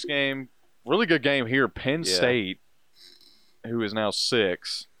then next game, really good game here. Penn Yeah. State, who is now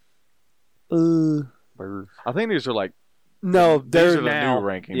 6. I think these are like No, these they're are the now. new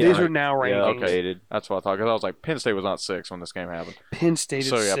rankings. These right? are now Yeah, rankings. updated. That's what I thought. Because I was like, Penn State was not 6 when this game happened. Penn State is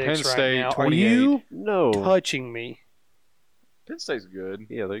So, yeah, 6 Penn right State, now. Are 28. you No. touching me? Penn State's good.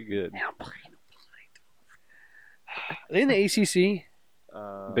 Yeah, they're good. Now Are they in the ACC?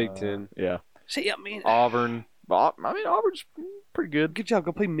 Big Ten. Yeah. See, I mean, Auburn. I mean, Auburn's pretty good. good job.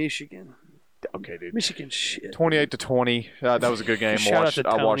 Go play Michigan. Okay, dude. Michigan shit. 28-20. That was a good game. Shout out to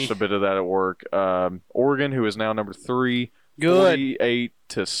I watched Tony. a bit of that at work. Oregon, who is now number 3, Good.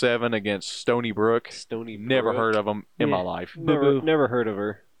 48-7 against Stony Brook. Stony Never Brook. heard of them in my Yeah. life. Boo-boo. Never heard of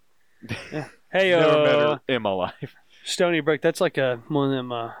her. Hey, Never met her in my life. Stony Brook. That's like one of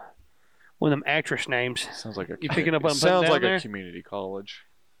them actress names. Sounds like a. You picking up what I'm sounds putting like down a there? community college.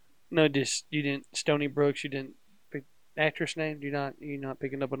 No, just you didn't Stony Brooks. You didn't pick actress name. You're not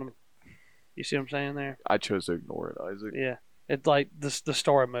picking up on them. You see what I'm saying there? I chose to ignore it, Isaac. Yeah. It's like the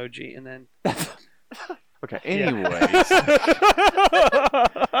star emoji, and then. Okay. Yeah. Anyways,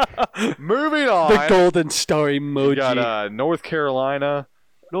 moving The on. golden star We emoji. got North Carolina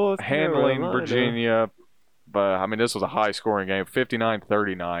North handling Carolina. Virginia, but I mean this was a high-scoring game,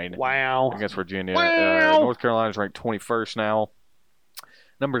 59-39 Wow. against Virginia. Wow. North Carolina's ranked 21st now.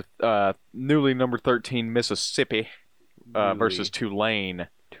 Newly number 13 Mississippi versus Tulane,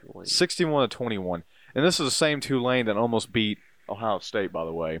 61-21, and this is the same Tulane that almost beat Ohio State, by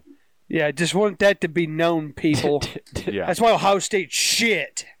the way. Yeah, I just want that to be known, people. Yeah, That's why Ohio State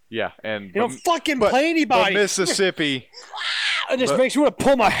shit. yeah, and You don't fucking but- play but anybody. Mississippi, It just but- makes me want to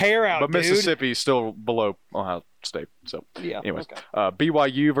pull my hair out, but dude. Mississippi is still below Ohio State. So, Yeah. anyways, okay.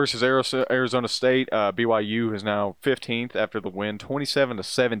 BYU versus Arizona State. BYU is now 15th after the win,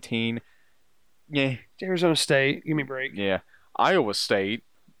 27-17. Yeah, Arizona State, give me a break. yeah. Iowa State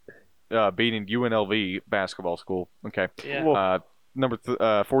beating UNLV basketball school. Okay, Yeah. number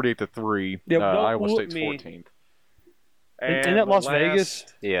 48-3. Yeah, don't Iowa whoop State's me. 14th. Isn't that the Las last Vegas?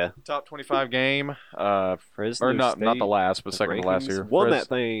 Yeah. Top 25 game. Fresno Or not State. the last, but second to last Rankings year. Won that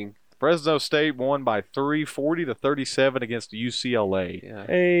thing. Fresno State won by 3, 40-37 against UCLA. Yeah.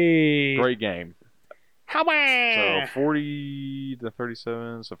 Hey. Great game. How So about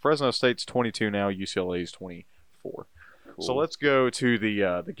 40-37. So Fresno State's 22 now. UCLA's 24. Cool. So let's go to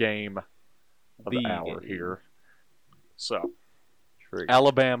the game of the The hour game. here. So Trick.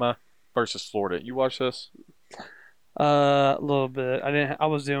 Alabama versus Florida. You watch this? a little bit. I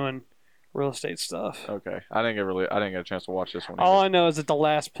was doing real estate stuff. Okay. I didn't get a chance to watch this one. All either. I know is that the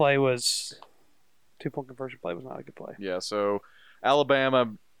last play was 2-point conversion play was not a good play. Yeah. So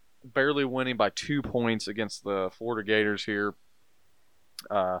Alabama barely winning by 2 points against the Florida Gators here.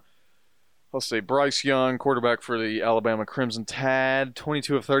 let's see. Bryce Young, quarterback for the Alabama Crimson Tide,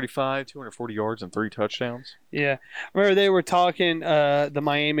 22 of 35, 240 yards and 3 touchdowns. Yeah. I remember they were talking the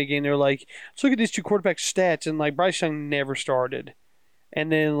Miami game. They were like, let's look at these two quarterback stats. And, like, Bryce Young never started.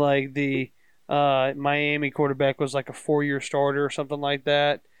 And then, like, the Miami quarterback was, like, a 4-year starter or something like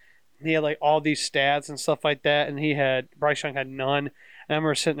that. He had, like, all these stats and stuff like that. And Bryce Young had none. And I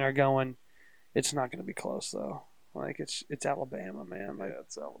remember sitting there going, it's not going to be close, though. Like, it's Alabama, man. Like,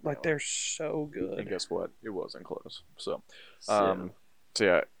 it's Alabama. Like, they're so good. And guess what? It wasn't close. So So,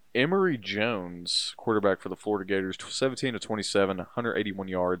 Emory Jones, quarterback for the Florida Gators, 17 of 27, 181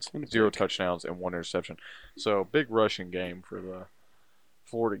 yards, 0 touchdowns, and 1 interception. So, big rushing game for the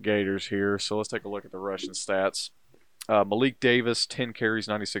Florida Gators here. So, let's take a look at the rushing stats. Malik Davis, 10 carries,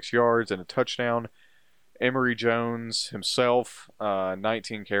 96 yards, and a touchdown. Emory Jones himself,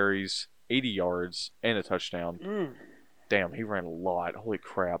 19 carries, 80 yards, and a touchdown. Damn, he ran a lot. Holy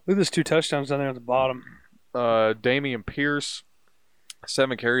crap. Look at those 2 touchdowns down there at the bottom. Damian Pierce,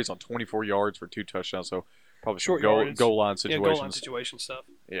 7 carries on 24 yards for 2 touchdowns. So probably Short goal yardage. line situations. Yeah, goal line situation stuff.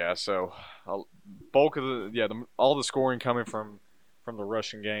 Yeah, so bulk of all the scoring coming from the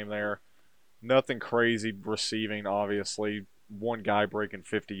rushing game there. Nothing crazy receiving, obviously. One guy breaking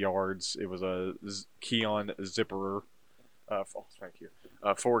 50 yards. It was a Keon Zipperer. Thank you.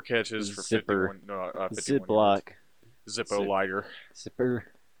 4 catches for 51. No, 51 Ziploc. Zippo lighter. Zipper.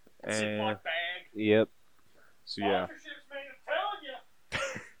 And, Ziploc bag. Yep. So yeah. Sponsorships, man, I'm telling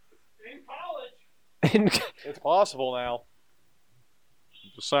you. In college. It's possible now.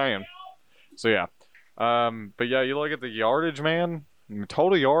 Just saying. So yeah. But yeah, you look at the yardage, man.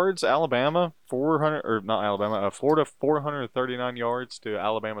 Total yards, Florida 439 yards to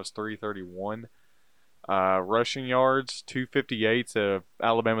Alabama's 331. Rushing yards, 258 to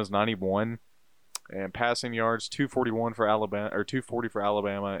Alabama's 91. And passing yards, 241 for Alabama, or 240 for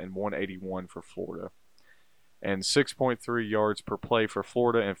Alabama, and 181 for Florida. And 6.3 yards per play for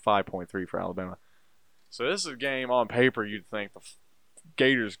Florida and 5.3 for Alabama. So this is a game on paper you'd think the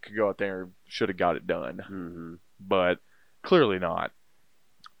Gators could go out there and should have got it done. Mm-hmm. But clearly not.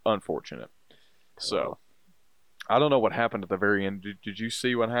 Unfortunate. So, I don't know what happened at the very end. Did you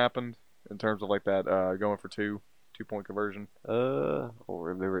see what happened in terms of like that going for 2-point conversion? I don't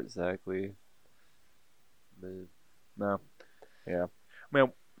remember exactly. No. Yeah. I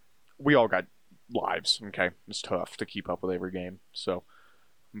mean, we all got lives, okay? It's tough to keep up with every game. So,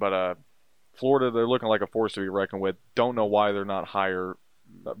 but Florida, they're looking like a force to be reckoned with. Don't know why they're not higher.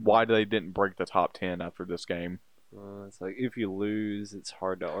 Why they didn't break the top 10 after this game. It's like if you lose, it's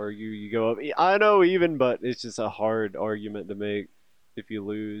hard to argue. You go up. I know, but it's just a hard argument to make. If you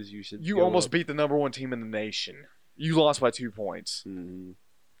lose, you should. You almost beat the number 1 team in the nation. You lost by 2 points. Mm-hmm.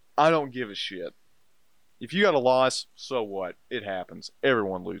 I don't give a shit. If you got a loss, so what? It happens.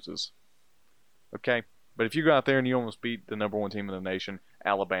 Everyone loses. Okay? But if you go out there and you almost beat the number 1 team in the nation,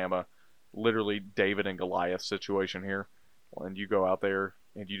 Alabama, literally David and Goliath situation here, and you go out there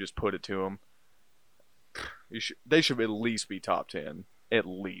and you just put it to them, they should at least be top 10. At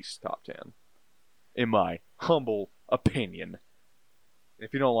least top 10. In my humble opinion.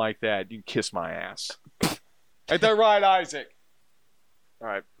 If you don't like that, you can kiss my ass. Ain't that right, Isaac? All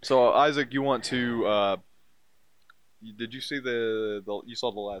right. So, Isaac, you want to... did you see you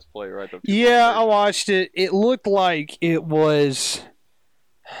saw the last play, right? Yeah, I watched it. It looked like it was...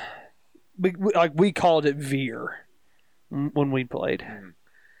 Like we called it veer when we played.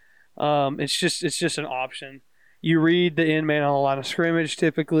 It's just an option. You read the end man on the line of scrimmage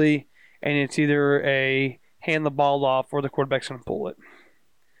typically, and it's either a hand the ball off or the quarterback's going to pull it.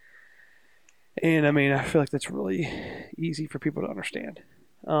 And I mean, I feel like that's really easy for people to understand.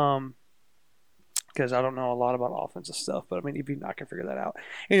 Because I don't know a lot about offensive stuff, but I mean, even I can figure that out.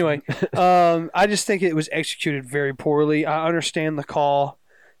 Anyway, I just think it was executed very poorly. I understand the call,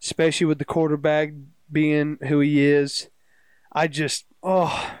 especially with the quarterback being who he is. It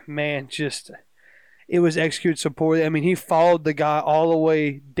was executed so poorly. I mean, he followed the guy all the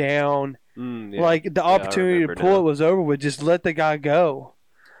way down. Yeah. Like, the opportunity to pull it was over with. Just let the guy go.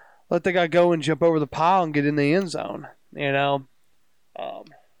 Let the guy go and jump over the pile and get in the end zone. You know?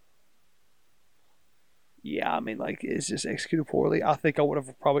 Yeah, I mean, like, it's just executed poorly. I think I would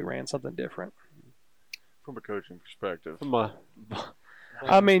have probably ran something different. From a coaching perspective.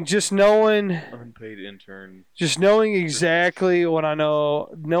 I mean, just knowing... Unpaid intern. Just knowing exactly what I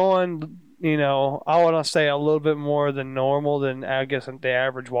know, knowing, you know, I want to say a little bit more than normal than, I guess, the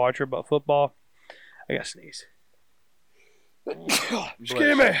average watcher about football. I got to sneeze.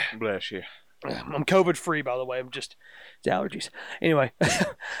 Excuse me. Bless you. I'm COVID-free, by the way. It's allergies. Anyway.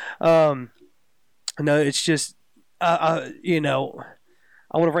 No, it's just, you know,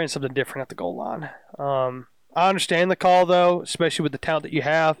 I would have ran something different at the goal line. I understand the call, though, especially with the talent that you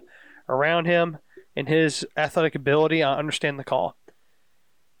have around him and his athletic ability. I understand the call.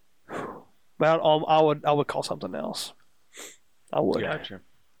 But I would call something else. I would. Gotcha.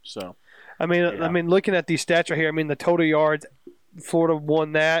 So, I mean, looking at these stats right here, I mean, the total yards, Florida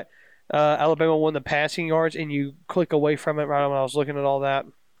won that. Alabama won the passing yards, and you click away from it right when I was looking at all that.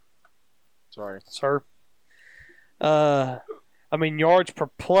 Sorry, sir. I mean, yards per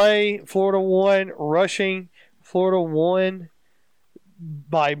play, Florida won. Rushing, Florida won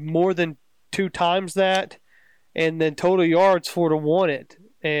by more than 2 times that. And then total yards, Florida won it.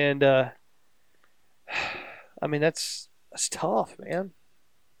 And, I mean, that's tough, man.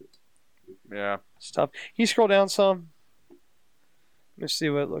 Yeah. It's tough. Can you scroll down some? Let's see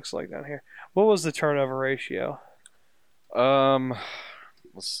what it looks like down here. What was the turnover ratio?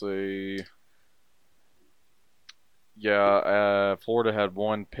 Let's see. Yeah, Florida had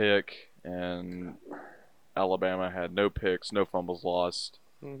 1 pick, and Alabama had no picks, no fumbles lost.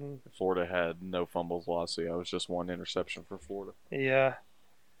 Mm-hmm. Florida had no fumbles lost, so yeah, it was just 1 interception for Florida. Yeah.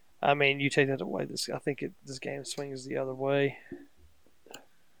 I mean, you take that away, I think this game swings the other way.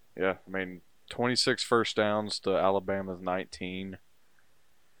 Yeah, I mean, 26 first downs to Alabama's 19.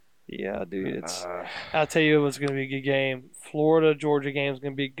 Yeah, dude, I'll tell you it was going to be a good game. Florida-Georgia game is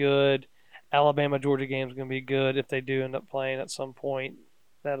going to be good. Alabama-Georgia game is going to be good if they do end up playing at some point.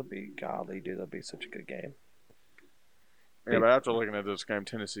 That'll be, golly, dude, that'll be such a good game. Yeah, but after looking at this game,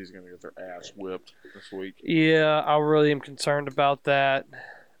 Tennessee's going to get their ass whipped this week. Yeah, I really am concerned about that,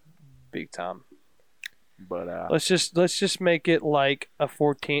 big time. But let's just make it like a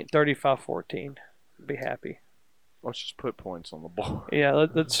 35-14. Be happy. Let's just put points on the board. Yeah,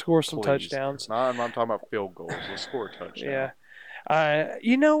 let's score some touchdowns. No, I'm not talking about field goals. Let's score a touchdown. Yeah.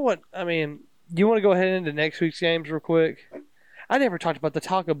 You know what? I mean, you want to go ahead into next week's games real quick? I never talked about the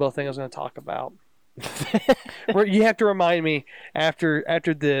Taco Bell thing I was going to talk about. You have to remind me after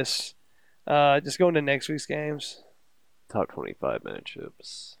this. Just go into next week's games. Top 25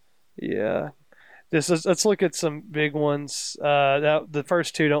 matchups. Yeah. Let's look at some big ones. The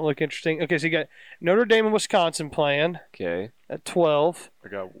first 2 don't look interesting. Okay, so you got Notre Dame and Wisconsin playing. Okay. At 12. I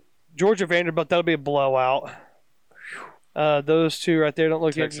got Georgia Vanderbilt. That'll be a blowout. Those 2 right there don't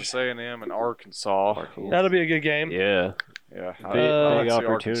look Texas A&M and Arkansas. That'll be a good game. Yeah. Yeah. Big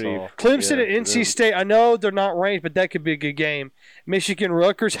opportunity. Clemson and NC State. I know they're not ranked, but that could be a good game. Michigan,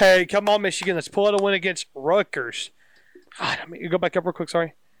 Rutgers. Hey, come on, Michigan. Let's pull out a win against Rutgers. God, you go back up real quick.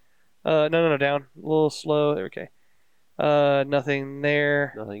 Sorry. No, down. A little slow. Okay. Nothing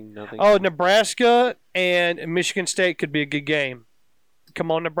there. Nothing. Oh, Nebraska and Michigan State could be a good game. Come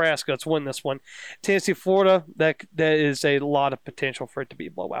on, Nebraska. Let's win this one. Tennessee, Florida. That is a lot of potential for it to be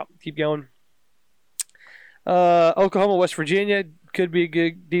a blowout. Keep going. Oklahoma, West Virginia could be a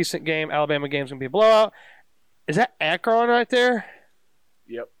good, decent game. Alabama game's going to be a blowout. Is that Akron right there?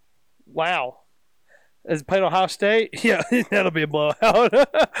 Yep. Wow. Is it playing Ohio State? Yeah, that'll be a blowout.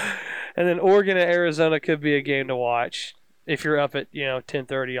 And then Oregon and Arizona could be a game to watch if you're up at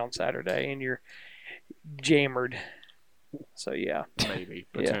 10:30 on Saturday and you're jammered. So yeah, maybe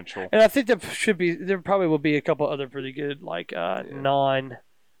potential. Yeah. And I think there probably will be a couple other pretty good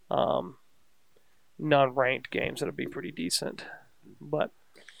non-ranked games that'll be pretty decent. But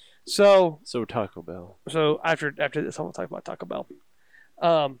so Taco Bell. So after this, I'm gonna talk about Taco Bell.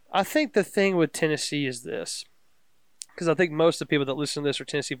 I think the thing with Tennessee is this, because I think most of the people that listen to this are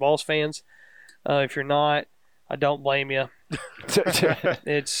Tennessee Vols fans. If you're not, I don't blame you.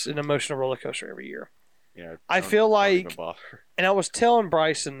 It's an emotional roller coaster every year. Yeah, I feel like, and I was telling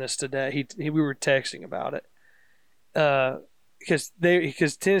Bryson this today. We were texting about it, because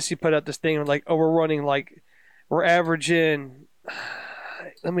Tennessee put out this thing like, oh, we're averaging.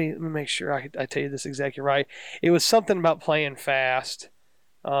 Let me make sure I tell you this exactly right. It was something about playing fast.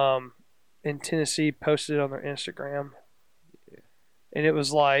 And Tennessee posted it on their Instagram, and it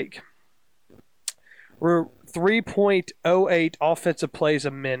was like we're 3.08 offensive plays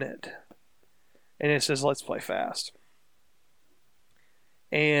a minute. And it says, let's play fast.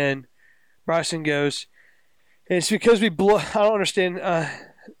 And Bryson goes, and it's because we blow. I don't understand.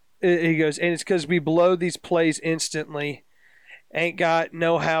 He goes, and it's because we blow these plays instantly. Ain't got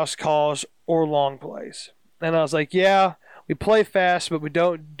no house calls or long plays. And I was like, yeah, we play fast, but we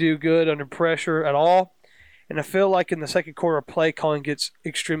don't do good under pressure at all. And I feel like in the second quarter, play calling gets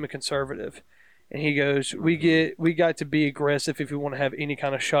extremely conservative. And he goes, we got to be aggressive if we want to have any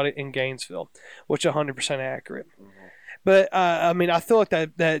kind of shot in Gainesville, which is 100% accurate. Mm-hmm. But, I feel like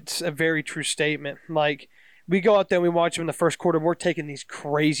that's a very true statement. Like, we go out there and we watch them in the first quarter. We're taking these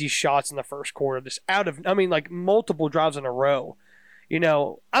crazy shots in the first quarter. Multiple drives in a row.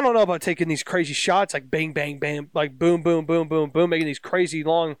 I don't know about taking these crazy shots like bang, bang, bang, like boom, boom, boom, boom, boom, making these crazy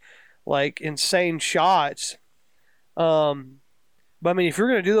long, like insane shots. But I mean, if you're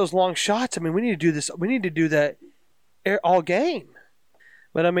going to do those long shots, I mean, we need to do this. We need to do that all game.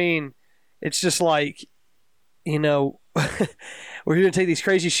 But I mean, it's just like, we're going to take these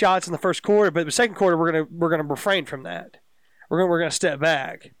crazy shots in the first quarter, but the second quarter we're going to refrain from that. We're going to step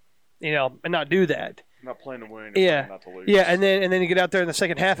back, and not do that. Not playing to win. Yeah, not to lose. Yeah, and then you get out there in the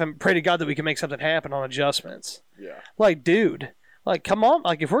second half and pray to God that we can make something happen on adjustments. Yeah. Like, dude, like, come on,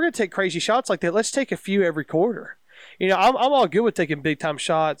 like if we're going to take crazy shots like that, let's take a few every quarter. I'm all good with taking big time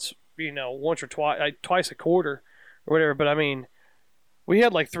shots, once or twice, like twice a quarter or whatever. But I mean, we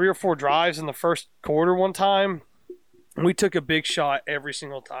had like 3 or 4 drives in the first quarter one time. We took a big shot every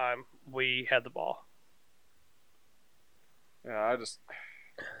single time we had the ball. Yeah, it just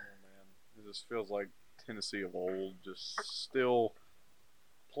feels like Tennessee of old, just still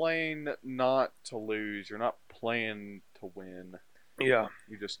playing not to lose. You're not playing to win. Yeah.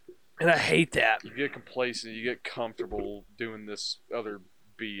 And I hate that. You get complacent, you get comfortable doing this other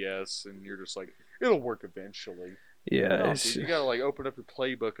BS, and you're just like, it'll work eventually. Yeah. No, dude, you gotta open up your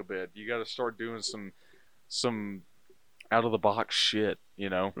playbook a bit. You gotta start doing some out of the box shit.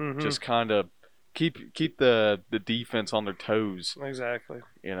 Mm-hmm. Just kind of keep the defense on their toes. Exactly.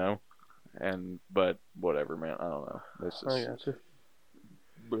 But whatever, man. I don't know. I gotcha.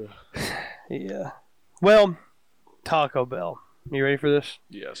 Yeah. Well, Taco Bell. You ready for this?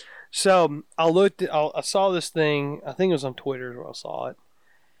 Yes. So I saw this thing. I think it was on Twitter where I saw it,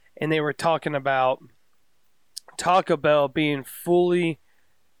 and they were talking about Taco Bell being fully,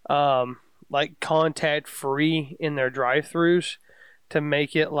 contact free in their drive-throughs to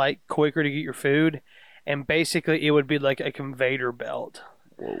make it quicker to get your food, and basically it would be like a conveyor belt.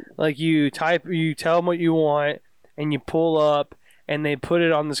 Whoa. Like you tell them what you want, and you pull up, and they put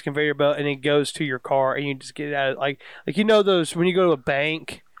it on this conveyor belt, and it goes to your car, and you just get it out. Like those when you go to a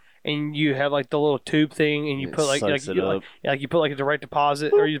bank, and you have the little tube thing, and you put you put a direct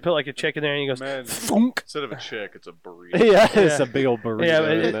deposit, or you put a check in there, and it goes thunk. Instead of a check, it's a burrito. Yeah, it's a big old burrito. Yeah,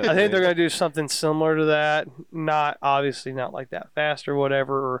 I think they're gonna do something similar to that. Obviously not like that fast or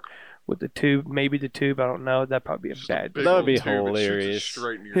whatever, or with the tube, maybe the tube. I don't know. That'd probably be a bad. That would be hilarious.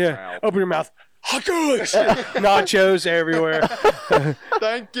 Straight in your mouth. Open your mouth. Nachos everywhere.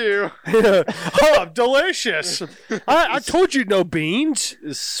 Thank you. Oh, delicious. I told you no beans.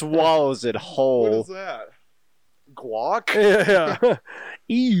 It swallows it whole. What is that? Guac? Yeah.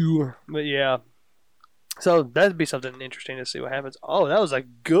 Ew. But yeah. So that'd be something interesting to see what happens. Oh, that was a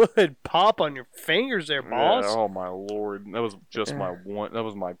good pop on your fingers there, boss. Yeah, oh my lord. That was just my one. That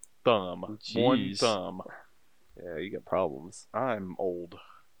was my thumb. Jeez. One thumb. Yeah, you got problems. I'm old.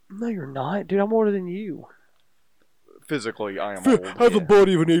 No, you're not. Dude, I'm older than you. Physically, I am old. I have the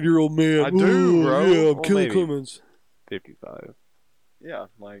body of an 80-year-old man. I do, bro. Yeah, I'm Well, Kelly maybe. Clemens. 55. Yeah,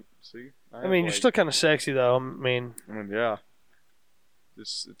 see? I mean, you're still kind of sexy, though. I mean, yeah.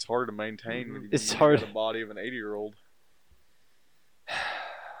 It's hard to maintain when It's you hard. have the body of an 80-year-old.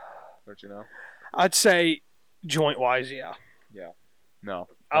 Don't you know? I'd say joint-wise, yeah. Yeah. No.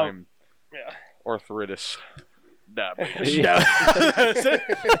 Oh, I'm yeah. arthritis. Diabetes.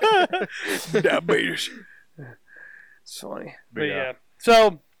 Diabetes. It's funny. But Yeah. yeah.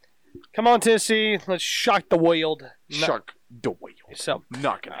 So, come on, Tennessee. Let's shock the world. Shock the wheel. So,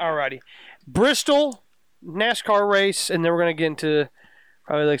 Knock it out. alrighty. Bristol, NASCAR race, and then we're going to get into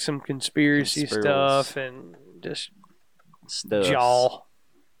probably some conspiracy stuff and just jaw. All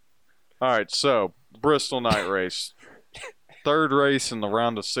right, so Bristol night race. Third race in the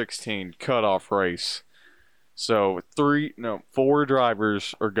round of 16, cutoff race. So 4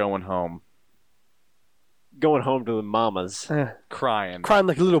 drivers are going home. Going home to the mamas. Crying. Crying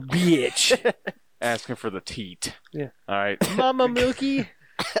like a little bitch. Asking for the teat. Yeah. All right. Mama Milky.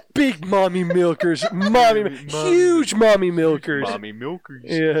 Big mommy milkers. Huge mommy milkers. Mommy milkers.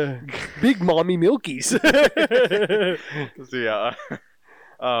 Yeah. Big mommy milkies. So yeah.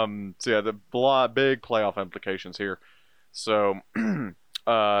 The big playoff implications here. So just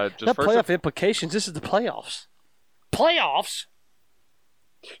Not playoff implications. This is the playoffs. Playoffs?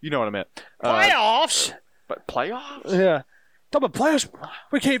 You know what I meant. Playoffs? But playoffs? Yeah. Talk about playoffs.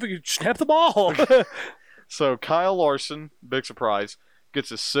 We can't even snap the ball. So Kyle Larson, big surprise,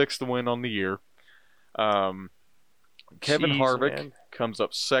 gets his 6th win on the year. Kevin Jeez, Harvick man. comes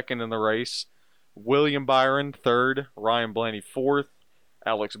up 2nd in the race. William Byron 3rd. Ryan Blaney 4th.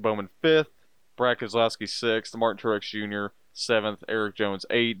 Alex Bowman 5th. Brad Keselowski 6th. Martin Truex Jr. 7th. Eric Jones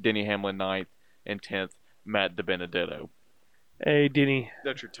 8th. Denny Hamlin 9th. And 10th, Matt DiBenedetto. Hey, Denny.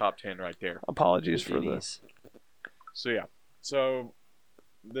 That's your top 10 right there. Apologies for this. So yeah. So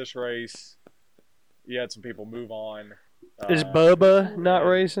this race, you had some people move on. Is Bubba not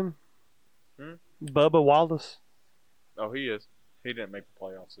racing? Hmm? Bubba Wallace. Oh, he is. He didn't make the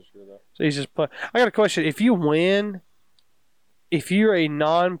playoffs this year, though. So he's just play. I got a question. If you win, if you're a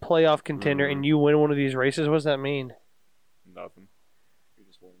non-playoff contender and you win one of these races, what does that mean? Nothing. You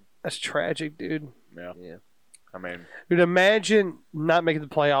just win. That's tragic, dude. Yeah. I mean, Dude, imagine not making the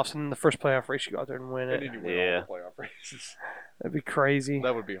playoffs and in the first playoff race you go out there and win and it. then you win all the playoff races. That'd be crazy.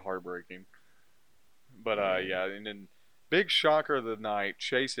 That would be heartbreaking. But, yeah, and then big shocker of the night,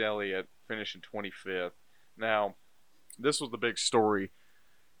 Chase Elliott finishing 25th. Now, this was the big story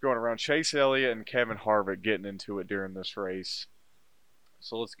going around. Chase Elliott and Kevin Harvick getting into it during this race.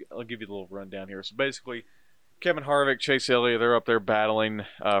 So I'll give you a little rundown here. So basically, Kevin Harvick, Chase Elliott, they're up there battling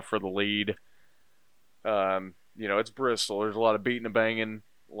for the lead. It's Bristol. There's a lot of beating and banging,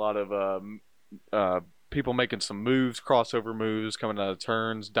 a lot of people making some moves, crossover moves, coming out of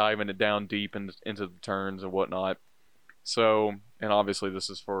turns, diving it down deep into the turns and whatnot. So, and obviously this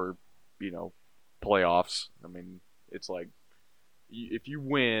is for, playoffs. I mean, it's like if you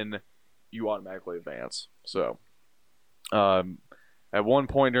win, you automatically advance. So, at one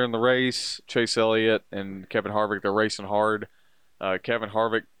point during the race, Chase Elliott and Kevin Harvick, they're racing hard. Kevin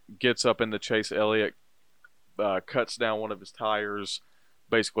Harvick gets up into Chase Elliott, cuts down one of his tires,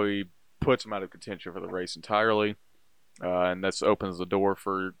 basically puts him out of contention for the race entirely. And that opens the door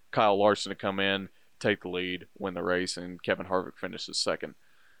for Kyle Larson to come in, take the lead, win the race, and Kevin Harvick finishes second.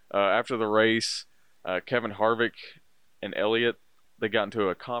 After the race, Kevin Harvick and Elliott, they got into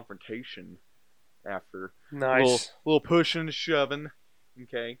a confrontation after. Nice. Little pushing and shoving.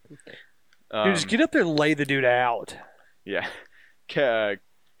 Okay. Dude, just get up there and lay the dude out. Yeah. Kevin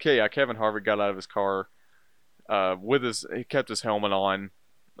Harvick got out of his car he kept his helmet on.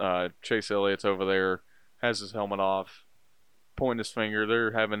 Chase Elliott's over there, has his helmet off, pointing his finger.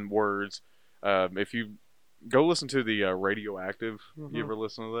 They're having words. If you go listen to the Radioactive, you ever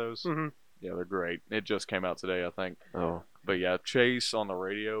listen to those? Mm-hmm. Yeah, they're great. It just came out today, I think. Oh. But yeah, Chase on the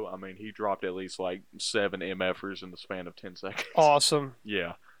radio, I mean, he dropped at least like 7 MFers in the span of 10 seconds. Awesome.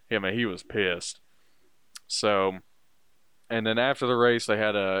 Yeah. I mean, he was pissed. So, and then after the race, they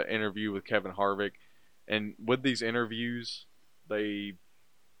had an interview with Kevin Harvick. And with these interviews, they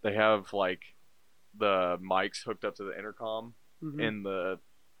have like the mics hooked up to the intercom in the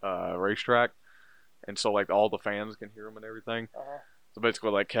racetrack. And so like all the fans can hear them and everything. So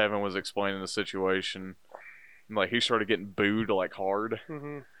basically, like Kevin was explaining the situation, and, like he started getting booed like hard,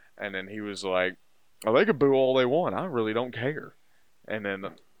 and then he was like, "Oh, they can boo all they want. I really don't care." And then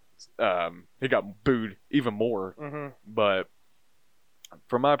he got booed even more. But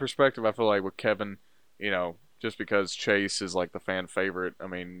from my perspective, I feel like with Kevin, just because Chase is like the fan favorite, I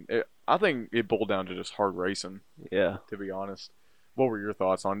mean, I think it boiled down to just hard racing. Yeah. To be honest, what were your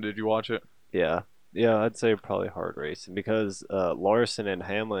thoughts on it? Did you watch it? Yeah. Yeah, I'd say probably hard racing because Larson and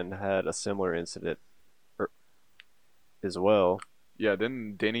Hamlin had a similar incident as well. Yeah,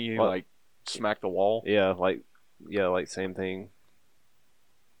 didn't Denny like smack the wall? Yeah, like same thing.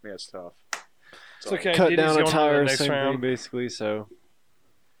 Yeah, it's tough. It's okay. Cut Denny's down a going on to the tire, next same round. thing basically. So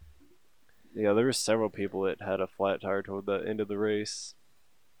yeah, there were several people that had a flat tire toward the end of the race.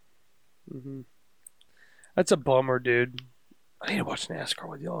 That's a bummer, dude. I need to watch NASCAR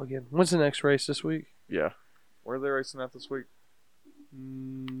with y'all again. When's the next race this week? Yeah. Where are they racing at this week?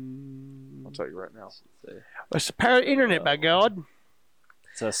 I'll tell you right now. It's the power of the internet, by God.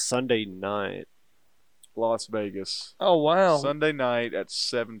 It's a Sunday night. Las Vegas. Oh, wow. Sunday night at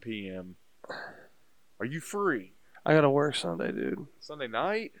 7 p.m. Are you free? I got to work Sunday, dude. Sunday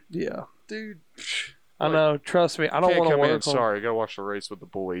night? Yeah. Dude. I know. Trust me. I don't want to come work. in. Sorry, I got to watch the race with the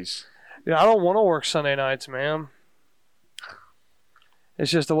boys. Yeah, I don't want to work Sunday nights, man. It's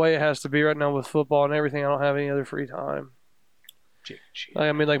just the way it has to be right now with football and everything. I don't have any other free time.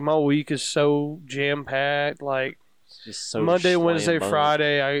 Like my week is so jam-packed. Like, it's just so Monday, slam Wednesday, dunk.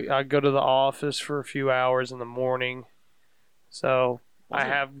 Friday, I go to the office for a few hours in the morning. So I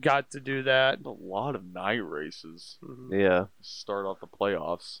have got to do that. A lot of night races. Yeah. Start off the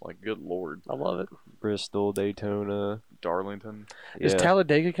playoffs. Like, good Lord. I love it. Bristol, Daytona, Darlington. Is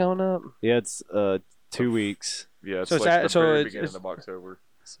Talladega coming up? Yeah, it's 2 weeks. Yeah, it's So like it's the very it's- beginning of October.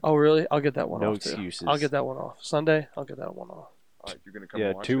 Oh, really? I'll get that one No off, too. excuses. I'll get that one off. Sunday, I'll get that one off. All right, you're going to come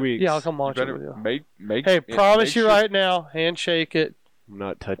Yeah, watch 2 it? weeks. Yeah, I'll come You watch it with better you. make Hey, promise make you sure- right now, handshake it. I'm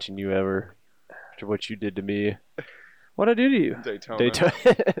not touching you ever after what you did to me. What'd I do to you?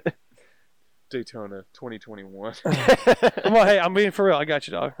 Daytona 2021. Come on, hey, I'm being for real. I got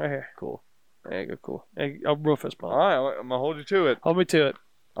you, dog. Right here. Cool. There you go, cool. Hey, I'll real fist bump. All right, I'm going to hold you to it. Hold me to it.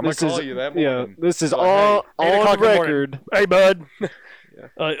 I'm going to call you that Yeah, morning. this is Like, all hey, 8 on o'clock in the morning. record. Hey, bud.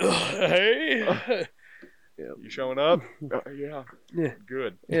 Hey. You showing up? Yeah. Yeah.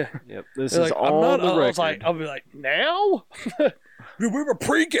 Good. Yeah. Yep. This They're is like, all I'm not, the I was record. like, I'll be like, now? Dude, we were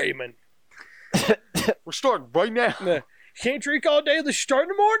pre-gaming. We're starting right now. You can't drink all day. Let's start in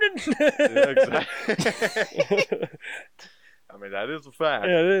the morning. Yeah, exactly. I mean, that is a fact.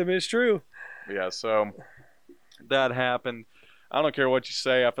 Yeah, I mean, it's true. Yeah, so that happened. I don't care what you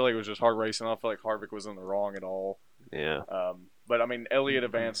say. I feel like it was just hard racing. I don't feel like Harvick was in the wrong at all. Yeah. But, I mean, Elliott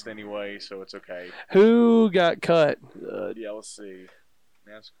advanced anyway, so it's okay. Who got cut? Yeah, let's see.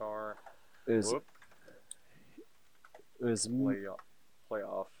 NASCAR. It was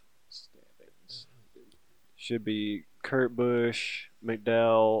Playoff standings. should be Kurt Busch,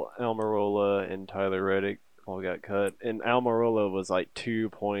 McDowell, Almirola, and Tyler Reddick all got cut. And Almirola was like 2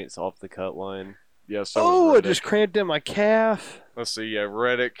 points off the cut line. Yeah, so Oh, I Reddick. just cramped in my calf. Let's see. Yeah,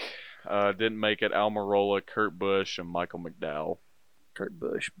 Reddick didn't make it. Almirola, Kurt Busch, and Michael McDowell. Kurt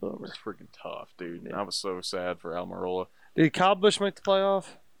Busch, bummer. It's freaking tough, dude. Yeah. I was so sad for Almirola. Did Kyle Busch make the playoff?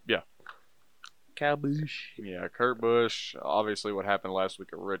 Yeah. Kyle Busch. Yeah, Kurt Busch. Obviously, what happened last week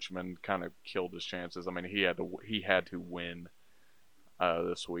at Richmond kind of killed his chances. I mean, he had to win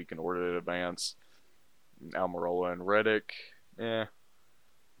this week in order to advance. Almirola and Reddick,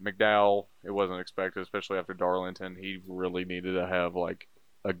 McDowell, it wasn't expected, especially after Darlington. He really needed to have like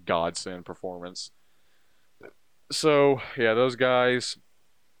a godsend performance. So yeah, those guys,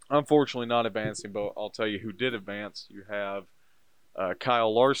 unfortunately not advancing. But I'll tell you who did advance. You have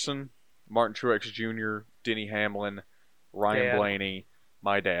Kyle Larson, Martin Truex Jr., Denny Hamlin, Ryan Dad. Blaney,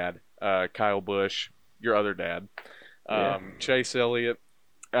 my dad, Kyle Busch, your other dad, Chase Elliott,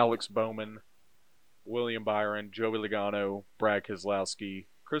 Alex Bowman, William Byron, Joey Logano, Brad Keselowski,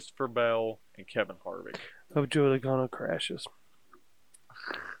 Christopher Bell, and Kevin Harvick. Hope Joey Logano crashes.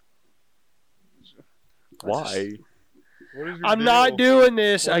 Why? I'm not doing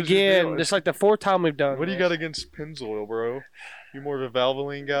this What is your again. deal? It's like the fourth time we've done What do you this. got against Pennzoil, bro? You more of a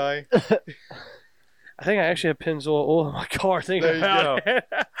Valvoline guy? I think I actually have Pennzoil oil in my car. Thinking There you about it.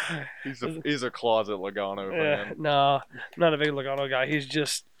 He's a closet Logano Yeah, fan. no, I'm not a big Logano guy. He's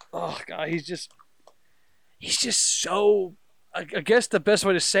just, he's just so. I guess the best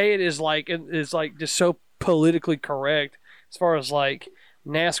way to say it is like just so politically correct as far as like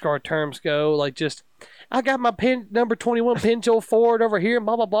NASCAR terms go. Like just, I got my number 21 Pennzoil Ford over here,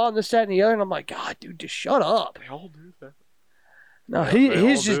 blah blah blah, and this that and the other, and I'm like, God, dude, just shut up. They all do that. No, They all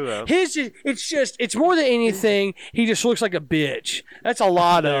he's do that. it's more than anything. He just looks like a bitch. That's a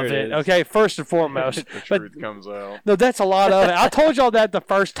lot There of it it. is. Okay, first and foremost. The But truth comes out. no, that's a lot of it. I told y'all that the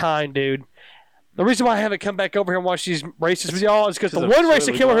first time, dude. The reason why I haven't come back over here and watched these races with y'all is because the Because of one race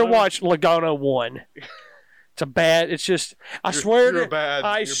I came over here and Logano? watched, Logano won. It's a bad. It's just. I swear. You're bad.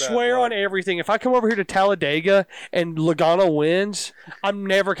 I You're bad swear luck. on everything. If I come over here to Talladega and Logano wins, I'm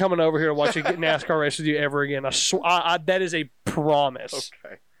never coming over here to watch a NASCAR race with you ever again. That is a promise.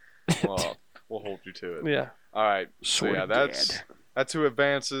 Okay. Well, we'll hold you to it. Yeah. All right. So Swear yeah, to that's who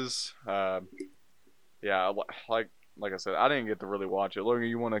advances. Yeah, like I said, I didn't get to really watch it. Logan,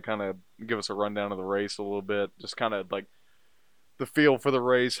 you want to kind of give us a rundown of the race a little bit, just kind of like the feel for the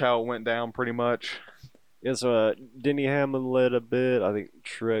race, how it went down, pretty much. Yeah, so Denny Hamlin led a bit. I think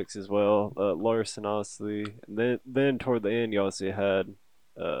Truex as well. Larson, obviously. And then toward the end, you obviously had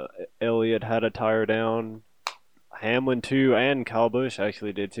Elliott had a tire down. Hamlin, too, and Kyle Busch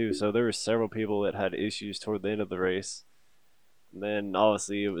actually did, too. So there were several people that had issues toward the end of the race. And then,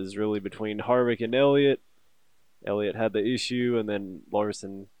 obviously, it was really between Harvick and Elliott. Elliott had the issue, and then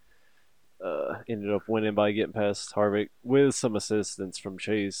Larson ended up winning by getting past Harvick with some assistance from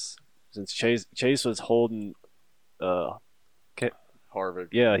Chase. Since Chase was holding, Harvick.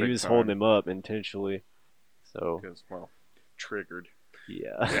 yeah, he big was time, holding him up intentionally. So because, well, triggered.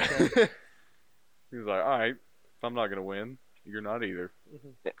 yeah, He was like, all right, if I'm not gonna win, you're not either.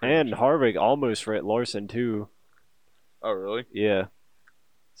 and Harvick almost ran Larson too. Oh, really? Yeah,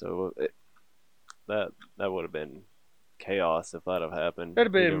 so that would have been chaos if that have happened. That'd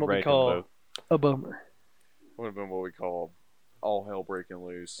have been Even what we breaking call both. a bummer. Would have been what we call all hell breaking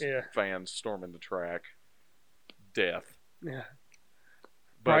loose. Yeah. Fans storming the track. Death. Yeah.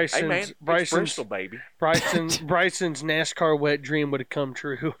 But, Bryson's- hey man, it's Bryson's- Bristol, baby. Bryson's NASCAR wet dream would have come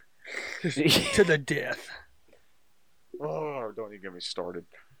true to the death. Oh, don't even get me started.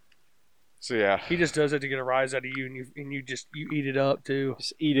 So yeah, He just does it to get a rise out of you, and you eat it up too.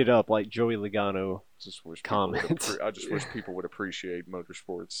 Just eat it up like Joey Logano. just wish people would Comments. I just wish people would appreciate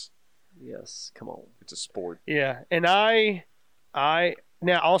motorsports. Yes, come on. It's a sport. Yeah, and I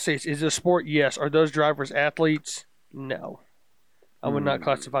now I'll say, is it a sport? Yes. Are those drivers athletes? No. I would not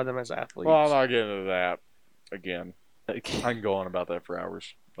classify them as athletes. Well, I'm not getting into that again. I can go on about that for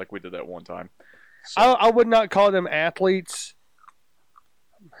hours, like we did that one time. So. I would not call them athletes.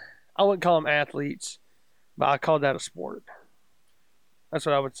 I wouldn't call them athletes, but I call that a sport. That's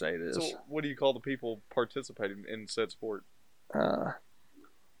what I would say it is. So what do you call the people participating in said sport?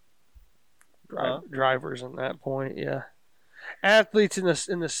 Drivers in that point, yeah. Athletes in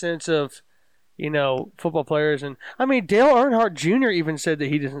the sense of, football players. And I mean, Dale Earnhardt Jr. even said that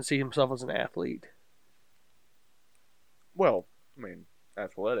he doesn't see himself as an athlete. Well, I mean,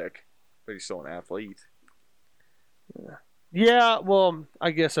 athletic, but he's still an athlete. Yeah, well,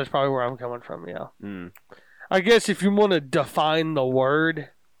 I guess that's probably where I'm coming from, yeah. Mm. I guess if you want to define the word,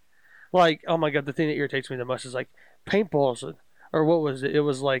 like, oh my God, the thing that irritates me the most is like paintballs, or what was it? It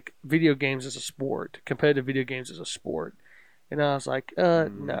was like video games as a sport, competitive video games as a sport. And I was like,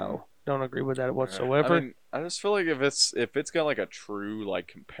 no, don't agree with that whatsoever. I mean, I just feel like if it's got like a true like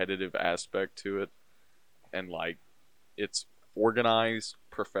competitive aspect to it, and like it's organized,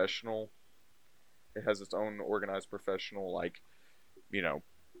 professional, it has its own organized, professional, like,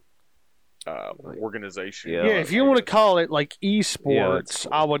 organization. Yeah, if you want to call it like esports,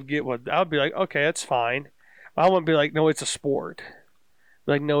 cool. I would be like, okay, that's fine. I wouldn't be like, no, it's a sport.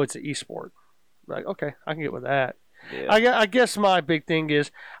 Like, no, it's an esport. Like, okay, I can get with that. Yeah. I guess my big thing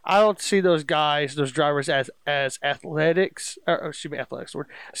is I don't see those drivers as athletics. Athletics.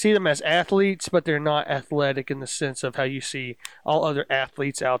 I see them as athletes, but they're not athletic in the sense of how you see all other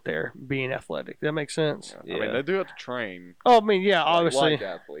athletes out there being athletic. That makes sense? Yeah. I mean, they do have to train. Oh, I mean, yeah, obviously. Like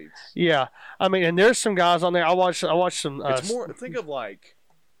athletes. Yeah. I mean, and there's some guys on there. I watched some. It's more, think of like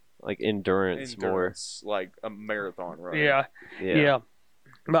endurance more. Like a marathon, right? Yeah.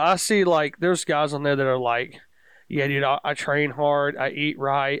 But I see, like, there's guys on there that are like, yeah, dude, I train hard, I eat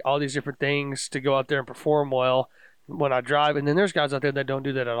right, all these different things to go out there and perform well when I drive. And then there's guys out there that don't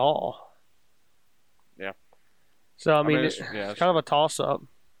do that at all. Yeah. So, I mean it's kind of a toss-up.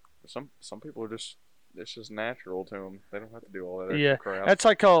 Some people are it's just natural to them. They don't have to do all that extra crap. That's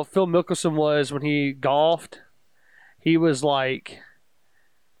like how Phil Mickelson was when he golfed. He was like,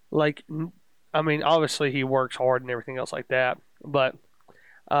 I mean, obviously he works hard and everything else like that. But,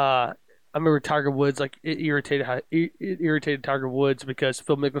 I remember Tiger Woods, like, it irritated Tiger Woods because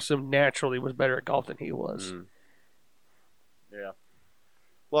Phil Mickelson naturally was better at golf than he was. Mm. Yeah.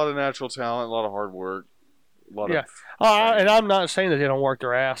 A lot of natural talent, a lot of hard work. And I'm not saying that they don't work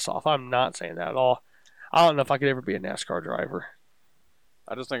their ass off. I'm not saying that at all. I don't know if I could ever be a NASCAR driver.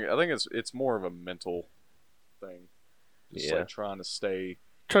 I think it's more of a mental thing. Just like trying to stay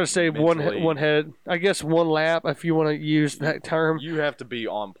one head. I guess one lap, if you want to use that term. You have to be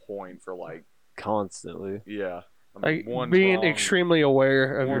on point for like constantly. Yeah, I mean, being extremely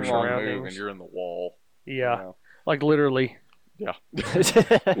aware of your surroundings. Move and you're in the wall. Yeah, like literally. Yeah,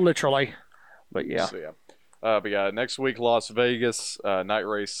 literally. But yeah. So, but yeah, next week Las Vegas night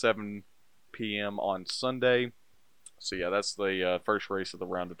race 7 p.m. on Sunday. So yeah, that's the first race of the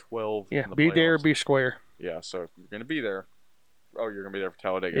round of 12. Yeah, be there, be square. Yeah, so if you're gonna be there. Oh, you're going to be there for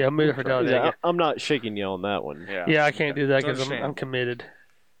Talladega. Yeah, I'm be there for Talladega. Yeah, I'm not shaking you on that one. Yeah, I can't do that because I'm committed.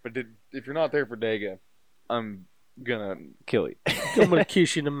 But if you're not there for Dega, I'm going to kill you. I'm going to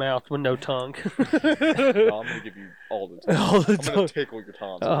kiss you in the mouth with no tongue. No, I'm going to give you all the tongue. I'm going to tickle your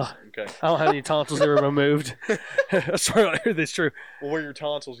tonsils. Okay. I don't have any tonsils ever removed. I swear that's true. Well, where your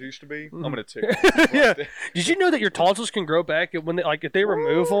tonsils used to be, I'm going to tickle yeah. Did you know that your tonsils can grow back when if they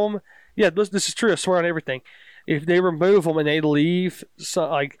remove them? Yeah, this is true. I swear on everything. If they remove them and they leave,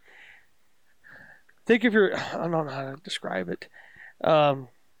 think of I don't know how to describe it.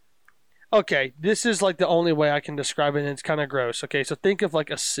 Okay, this is like the only way I can describe it, and it's kind of gross. Okay, so think of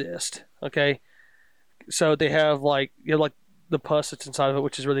like a cyst. Okay, so they have like the pus that's inside of it,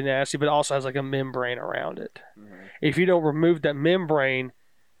 which is really nasty, but it also has like a membrane around it. Mm-hmm. If you don't remove that membrane,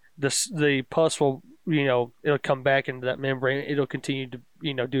 the pus will it'll come back into that membrane. It'll continue to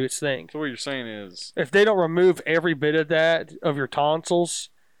do its thing. So what you're saying is, if they don't remove every bit of that of your tonsils,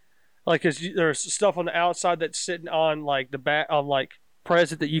 like, cause there's stuff on the outside that's sitting on like the back on like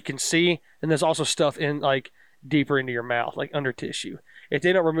present that you can see, and there's also stuff in like deeper into your mouth, like under tissue. If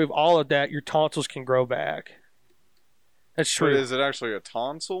they don't remove all of that, your tonsils can grow back. That's true. But is it actually a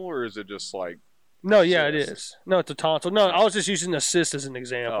tonsil, or is it just like? No, yeah, it is. No, it's a tonsil. No, I was just using the cyst as an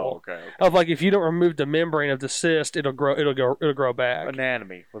example. Oh, okay. Of like, if you don't remove the membrane of the cyst, it'll grow back.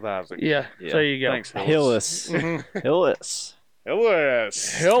 Anatomy with Isaac. Yeah. So there you go. Thanks, Hillis. Hillis.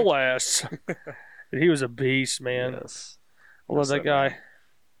 He was a beast, man. Yes. I love that guy.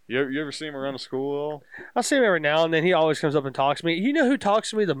 You ever see him around the school at all? I see him every now and then. He always comes up and talks to me. You know who talks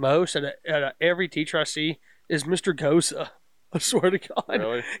to me the most at every teacher I see is Mr. Gosa. I swear to God.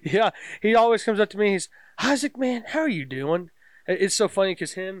 Really? Yeah. He always comes up to me. He's, Isaac, man, how are you doing? It's so funny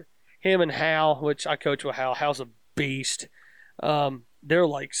because him and Hal, which I coach with Hal's a beast. They're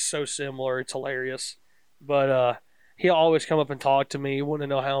like so similar. It's hilarious. But he'll always come up and talk to me, want to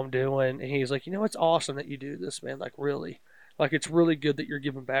know how I'm doing. And he's like, it's awesome that you do this, man. Like, really. Like, it's really good that you're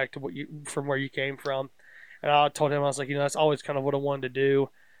giving back to from where you came from. And I told him, I was like, that's always kind of what I wanted to do.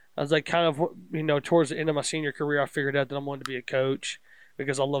 I was like, kind of, towards the end of my senior career, I figured out that I wanted to be a coach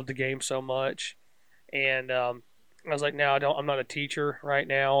because I love the game so much. And I was like, no, I'm not a teacher right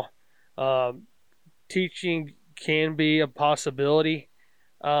now. Teaching can be a possibility.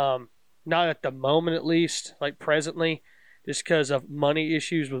 Not at the moment, at least, like presently, just because of money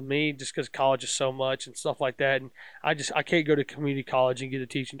issues with me, just because college is so much and stuff like that. And I can't go to community college and get a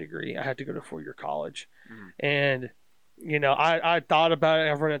teaching degree. I have to go to 4-year college. And, I thought about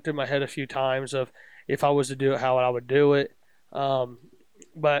it. I've run it through my head a few times of if I was to do it, how I would do it.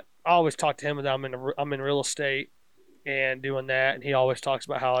 But I always talk to him that I'm in real estate and doing that. And he always talks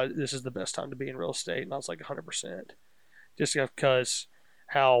about how this is the best time to be in real estate. And I was like 100%. Just because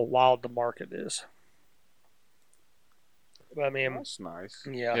how wild the market is. But, I mean, that's nice.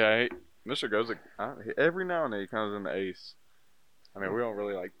 Yeah. Yeah. Mr. Gozik, every now and then he comes in the ace. I mean, we don't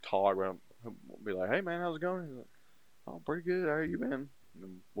really like talk. We'll be like, "Hey, man, how's it going?" He's like, "Oh, pretty good. How you been?"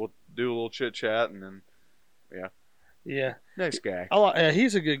 And we'll do a little chit chat, and then, yeah, nice guy.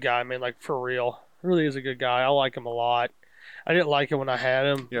 He's a good guy, man. Like, for real, really is a good guy. I like him a lot. I didn't like him when I had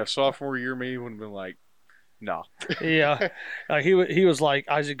him. Yeah, sophomore year me would have been like, "No." Yeah, he was like,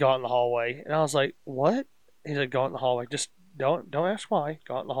 "Isaac, go out in the hallway," and I was like, "What?" He's like, "Go out in the hallway. Just don't ask why.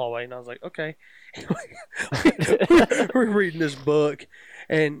 Go out in the hallway." And I was like, "Okay." We're reading this book,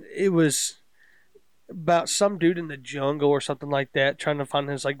 and it was about some dude in the jungle or something like that, trying to find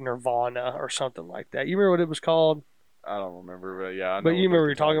his like Nirvana or something like that. You remember what it was called? I don't remember, but yeah. But you remember what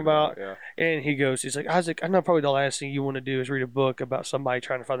you're talking about? Yeah. And he's like, "Isaac, I know probably the last thing you want to do is read a book about somebody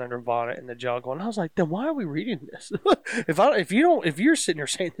trying to find their Nirvana in the jungle." And I was like, "Then why are we reading this? if you're sitting here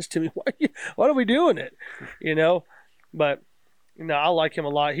saying this to me, why are we doing it? But I like him a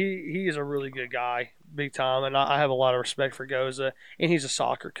lot. He is a really good guy, big time, and I have a lot of respect for Goza. And he's a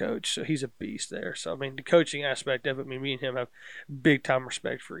soccer coach, so he's a beast there. So I mean, the coaching aspect of it, me and him have big time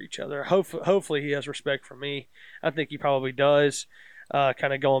respect for each other. Hopefully, he has respect for me. I think he probably does.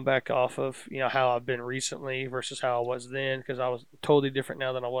 Kind of going back off of how I've been recently versus how I was then, because I was totally different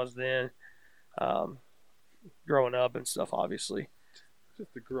now than I was then. Growing up and stuff, obviously.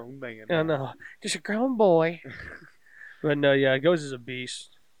 Just a grown man. I know, just a grown boy. But no, yeah, Goes is a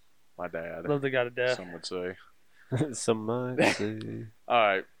beast. My dad. Love the guy to death. Some would say. Some might say. All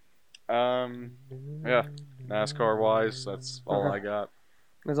right. Yeah. NASCAR wise, that's all I got.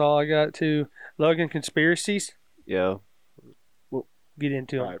 That's all I got too. Logan, conspiracies. Yeah. We'll get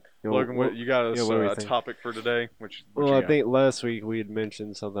into them. Right. Logan, what you got a topic for today? I think last week we had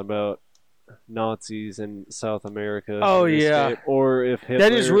mentioned something about Nazis in South America. Oh yeah. Or if Hitler,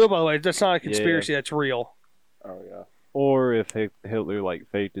 that is real, by the way. That's not a conspiracy. That's real. Oh yeah. Or if Hitler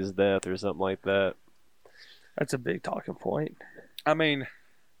faked his death or something like that. That's a big talking point. I mean,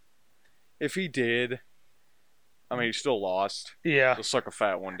 if he did, he still lost. Yeah. Just like a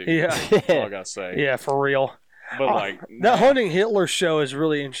fat one, dude. Yeah. That's all I gotta say. Yeah, for real. But that Hunting Hitler show is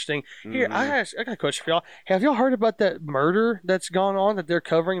really interesting. Here, I got a question for y'all. Have y'all heard about that murder that's gone on that they're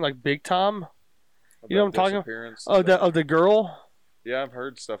covering big time? You know what I'm talking about? Of the girl. Yeah, I've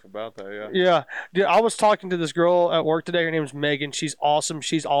heard stuff about that, yeah. Yeah. Dude, I was talking to this girl at work today. Her name's Megan. She's awesome.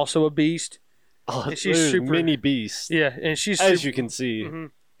 She's also a beast. Oh, and she's super mini beast. Yeah, and she's as you can see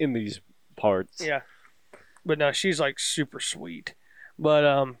in these parts. Yeah. But no, she's super sweet. But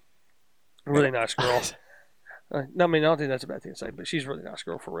really nice girl. I don't think that's a bad thing to say, but she's a really nice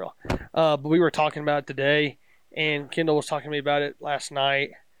girl for real. But we were talking about it today, and Kendall was talking to me about it last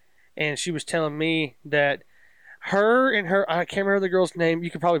night, and she was telling me that I can't remember the girl's name. You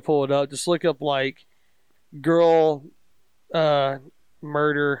could probably pull it up. Just look up girl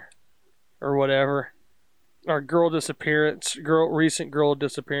murder or whatever, or girl disappearance, recent girl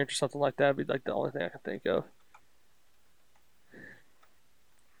disappearance or something like that. Would be the only thing I can think of.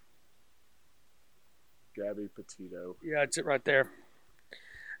 Gabby Petito. Yeah, it's it right there.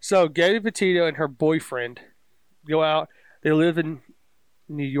 So Gabby Petito and her boyfriend go out. They live in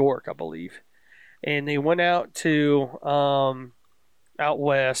New York, I believe. And they went out to out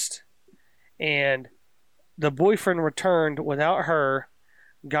west, and the boyfriend returned without her,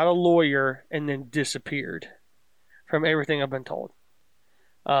 got a lawyer, and then disappeared from everything I've been told.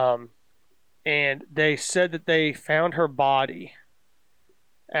 And they said that they found her body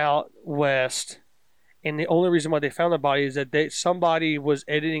out west, and the only reason why they found the body is that somebody was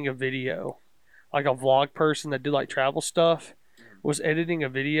editing a video like a vlog person that did like travel stuff, was editing a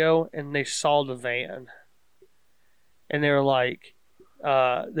video and they saw the van, and they were like,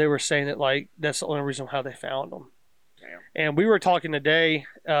 they were saying that like that's the only reason how they found them. Damn. And we were talking today,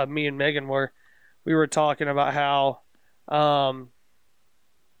 me and Megan we were talking about how,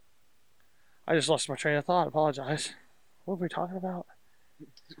 I just lost my train of thought. I apologize. What were we talking about?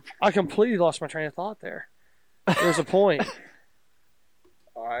 I completely lost my train of thought there. There's a point.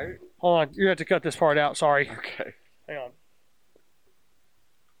 All right. Hold on. You have to cut this part out. Sorry. Okay. Hang on.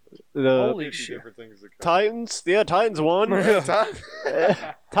 The shit. Titans? Yeah, Titans won.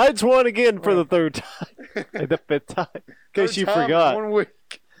 Titans won again for the third time. The fifth time. In case you forgot. 1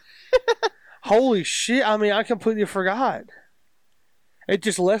 week. Holy shit. I mean, I completely forgot. It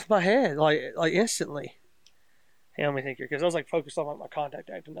just left my head, like instantly. Hang on, let me think here, because I was like focused on like, my contact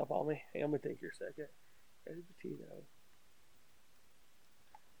acting up on me. Hang on, let me think here a second. Eddie Petito.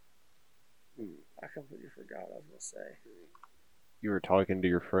 I completely forgot what I was going to say. You were talking to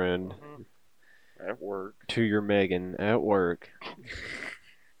your friend. Mm-hmm. At work. To your Megan at work.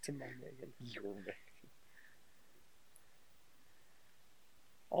 To my Megan. Your Megan.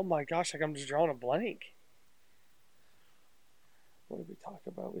 Oh my gosh, like I'm just drawing a blank. What did we talk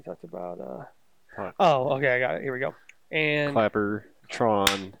about? We talked about, oh, okay, I got it. Here we go. And Clapper,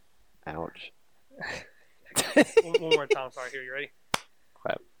 Tron. Ouch. one more time. Sorry. Here, you ready?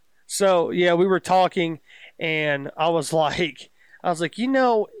 Clap. So, yeah, we were talking, and I was like, you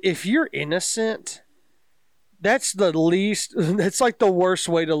know, if you're innocent, that's the least, that's like the worst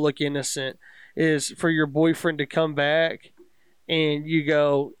way to look innocent, is for your boyfriend to come back and you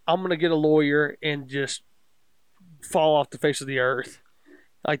go, I'm going to get a lawyer and just fall off the face of the earth.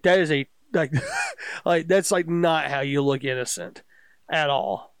 Like, that is like that's like not how you look innocent at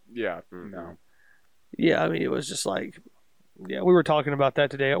all. Yeah, no. Yeah, I mean, it was just like, yeah, we were talking about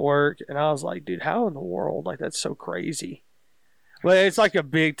that today at work, and I was like, dude, how in the world? Like, that's so crazy. But it's like a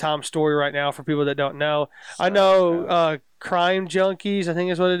big time story right now for people that don't know. I know Crime Junkies, I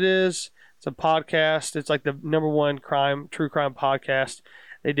think is what it is. It's a podcast. It's like the #1 true crime podcast.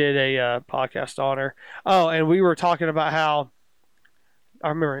 They did a podcast on her. Oh, and we were talking about how, I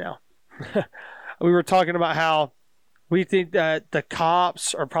remember now. We were talking about how we think that the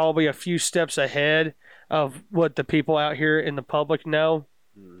cops are probably a few steps ahead of what the people out here in the public know.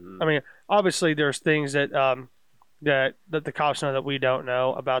 Mm-hmm. I mean, obviously there's things that that the cops know that we don't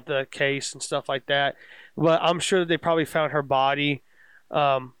know about the case and stuff like that. But I'm sure that they probably found her body,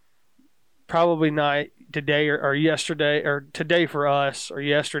 probably not today or yesterday, or today for us, or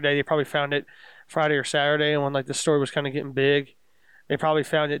yesterday. They probably found it Friday or Saturday, and when like the story was kind of getting big, they probably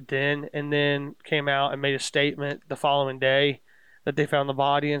found it then, and then came out and made a statement the following day that they found the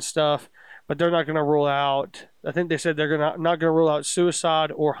body and stuff. But they're not going to rule out. I think they said they're not going to rule out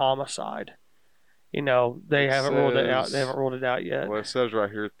suicide or homicide. You know, they haven't ruled it out. They haven't ruled it out yet. Well, it says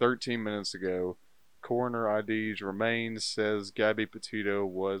right here, 13 minutes ago, coroner IDs remains, says Gabby Petito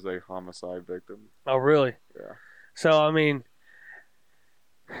was a homicide victim. Oh, really? Yeah. So, I mean,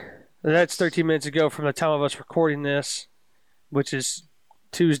 that's 13 minutes ago from the time of us recording this, which is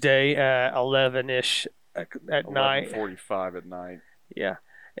Tuesday at 11-ish at night. 11:45 at night. Yeah.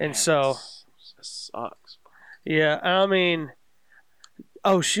 And Man, so... That sucks. Yeah, I mean...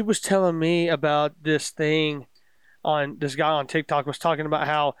 Oh, she was telling me about this thing on... This guy on TikTok was talking about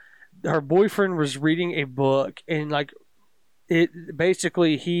how her boyfriend was reading a book, and like... It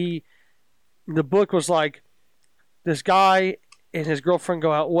basically, the book was like... This guy and his girlfriend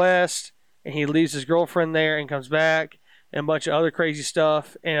go out west, and he leaves his girlfriend there and comes back, and a bunch of other crazy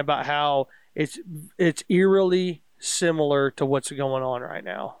stuff, and about how it's eerily similar to what's going on right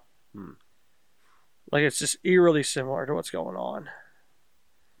now. Like, it's just eerily similar to what's going on.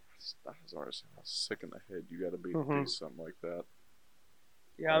 I was already saying how sick in the head you got to be to do something like that.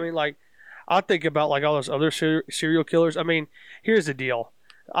 Yeah, I mean, like, I think about like all those other serial killers. I mean, here's the deal.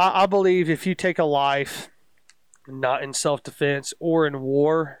 I believe if you take a life not in self-defense or in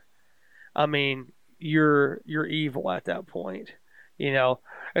war, I mean, you're evil at that point. You know,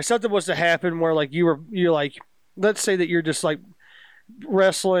 if something was to happen where like you're like, let's say that you're just like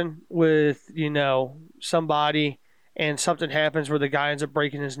wrestling with, you know, somebody, and something happens where the guy ends up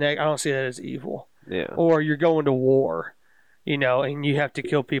breaking his neck, I don't see that as evil. Yeah. Or you're going to war, you know, and you have to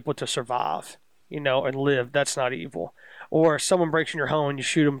kill people to survive, you know, and live. That's not evil. Or someone breaks in your home and you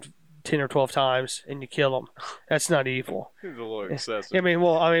shoot them 10 or 12 times and you kill them. That's not evil. It's a little excessive. I mean,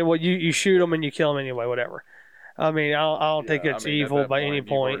 you shoot them and you kill them anyway, whatever. I mean, I don't think it's evil by any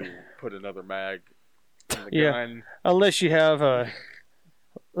point. Put another mag in the gun. Unless you have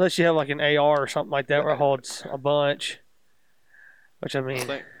like an AR or something like that where it holds a bunch. Which, I mean...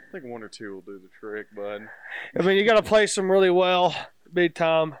 I think 1 or 2 will do the trick, bud. I mean, you got to play them really well, big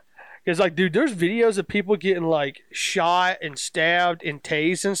time. Because, like, dude, there's videos of people getting, like, shot and stabbed and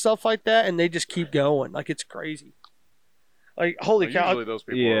tased and stuff like that, and they just keep going. Like, it's crazy. Like, holy cow. Usually those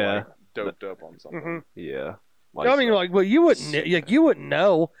people are, like, doped up on something. Mm-hmm. Yeah. I mean, like, well, you wouldn't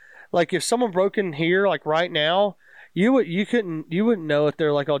know. Like, if someone broke in here, like, right now, you wouldn't know if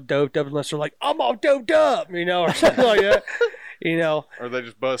they're, like, all doped up unless they're like, I'm all doped up, or something like that. Or they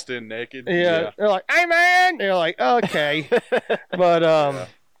just bust in naked. Yeah. They're like, hey, man. They're like, okay. But,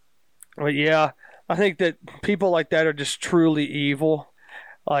 But yeah, I think that people like that are just truly evil.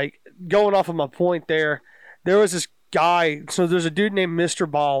 Like, going off of my point there was this guy. So there's a dude named Mr.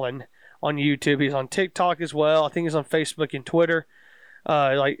 Ballin on YouTube. He's on TikTok as well. I think he's on Facebook and Twitter.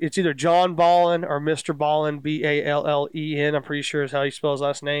 Like, it's either John Ballin or Mr. Ballin, Ballen. I'm pretty sure is how he spells his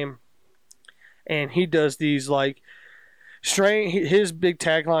last name. And he does these, like, strange. His big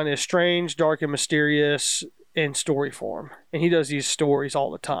tagline is strange, dark, and mysterious in story form. And he does these stories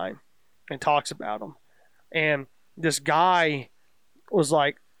all the time and talks about them. And this guy was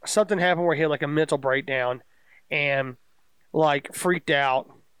like, something happened where he had like a mental breakdown and like freaked out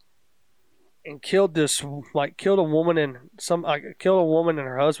and killed a woman and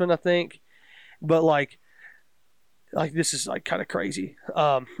her husband, I think. But like this is like kind of crazy.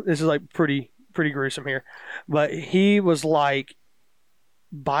 This is like pretty gruesome here. But he was like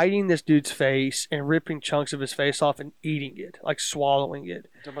biting this dude's face and ripping chunks of his face off and eating it, like swallowing it.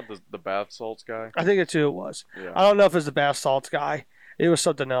 You talking about the bath salts guy? I think that's who it was. Yeah. I don't know if it was the bath salts guy. It was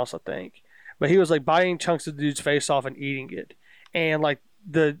something else, I think. But he was like biting chunks of the dude's face off and eating it. And like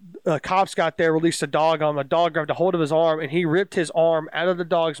the cops got there, released a dog on him. The dog grabbed a hold of his arm and he ripped his arm out of the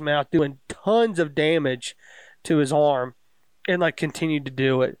dog's mouth, doing tons of damage to his arm, and like continued to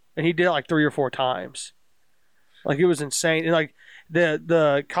do it. And he did it like 3 or 4 times. Like, it was insane. And like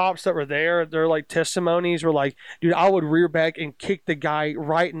the cops that were there, their like testimonies were like, dude, I would rear back and kick the guy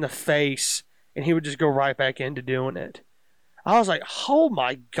right in the face and he would just go right back into doing it. I was like, oh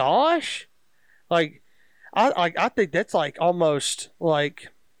my gosh. Like, I think that's like almost like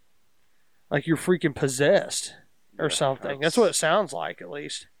you're freaking possessed or something. That's what it sounds like, at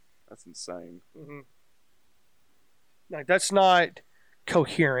least. That's insane. Mm-hmm. Like, that's not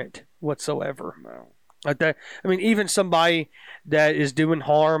coherent whatsoever. No. Like that. I mean, even somebody that is doing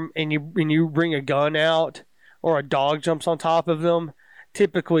harm and you bring a gun out or a dog jumps on top of them,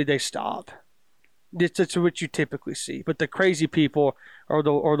 typically they stop. That's what you typically see. But the crazy people are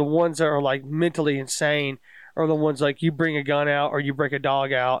the ones that are like mentally insane, are the ones like you bring a gun out or you break a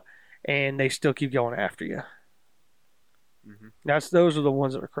dog out and they still keep going after you. Mm-hmm. Those are the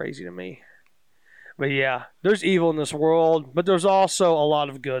ones that are crazy to me. But yeah, there's evil in this world, but there's also a lot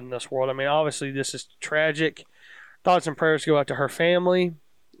of good in this world. I mean, obviously this is tragic. Thoughts and prayers go out to her family.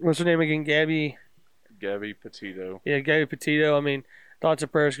 What's her name again? Gabby Petito. Yeah, Gabby Petito. I mean, thoughts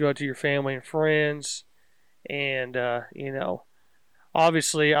and prayers go out to your family and friends. And,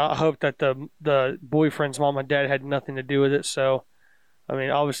 obviously I hope that the boyfriend's mom and dad had nothing to do with it. So, I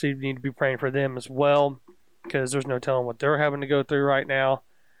mean, obviously you need to be praying for them as well, because there's no telling what they're having to go through right now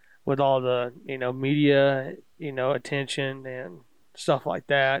with all the, media, attention and stuff like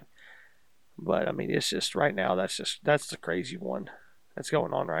that. But, I mean, it's just right now, that's the crazy one that's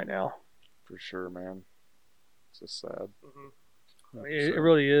going on right now. For sure, man. It's just sad. Mm-hmm. I mean, it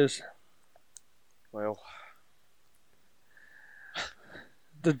really is. Well,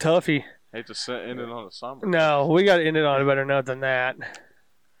 the toughie. Hate to end it on a somber. No, we got to end it on a better note than that.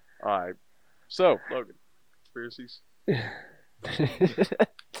 All right. So, Logan, conspiracies.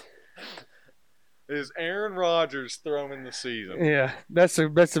 Is Aaron Rodgers throwing the season? Yeah, that's a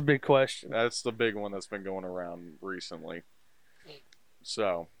big question. That's the big one that's been going around recently.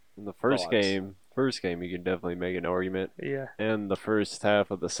 So, in the first game, you can definitely make an argument. Yeah. And the first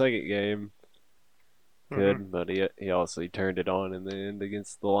half of the second game, good, but he also turned it on in the end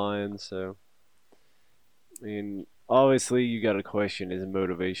against the Lions. So, I mean, obviously you got to question his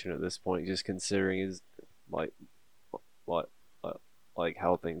motivation at this point, just considering his like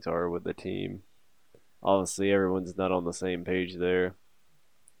how things are with the team. Obviously, everyone's not on the same page there.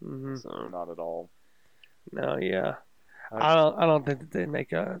 Mm-hmm. So not at all. No, yeah. I don't think that they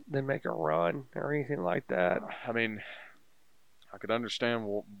make a run or anything like that. I mean, I could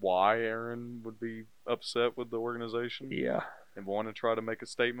understand why Aaron would be upset with the organization. Yeah. And want to try to make a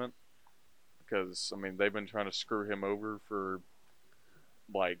statement, because I mean they've been trying to screw him over for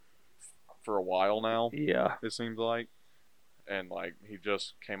a while now. Yeah. It seems like. And like he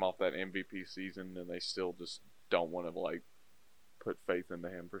just came off that MVP season, and they still just don't want to put faith into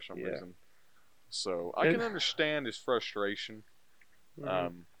him for some reason. So I can understand his frustration.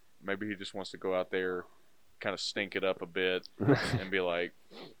 Mm-hmm. maybe he just wants to go out there, kind of stink it up a bit, and be like,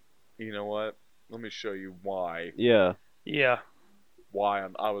 you know what? Let me show you why. Yeah. Yeah. Why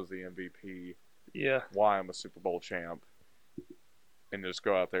I was the MVP. Yeah. Why I'm a Super Bowl champ. And just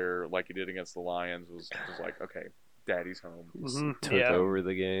go out there like he did against the Lions was just like, okay, Daddy's home. Mm-hmm. Took over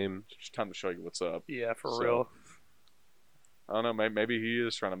the game. It's just time to show you what's up. Yeah, for real. I don't know. Maybe he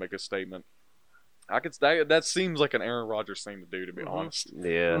is trying to make a statement. That seems like an Aaron Rodgers thing to do, to be honest.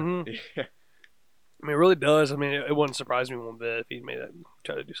 Yeah. Mm-hmm. Yeah. I mean, it really does. I mean, it wouldn't surprise me one bit if he made that,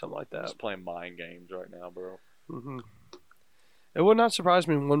 try to do something like that. Just playing mind games right now, bro. Mm-hmm. It would not surprise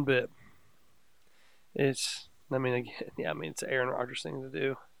me one bit. It's an Aaron Rodgers thing to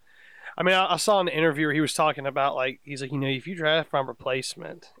do. I mean, I saw an interview where he was talking about, like, he's like, if you draft from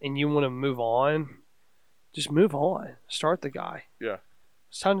replacement and you want to move on, just move on. Start the guy. Yeah.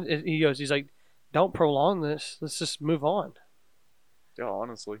 It's time. He's like, don't prolong this. Let's just move on. Yeah,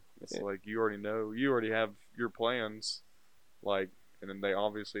 honestly, it's like you already know, you already have your plans, like, and then they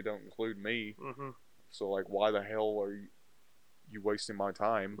obviously don't include me. Mm-hmm. So, like, why the hell are you wasting my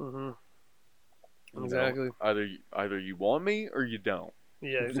time? Mm-hmm. Exactly. Either you want me or you don't.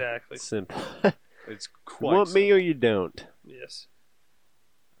 Yeah, exactly. Simple. It's You quite want me simple. or you don't. Yes.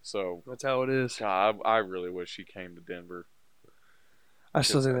 So That's how it is. God, I really wish he came to Denver. I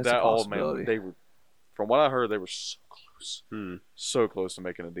still think that's a possibility. They were, from what I heard, they were so close, Hmm. close to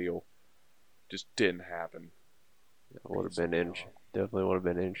making a deal. Just didn't happen. That would have been definitely would have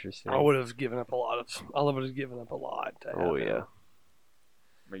been interesting. I would have given up a lot. To Oh have yeah. him.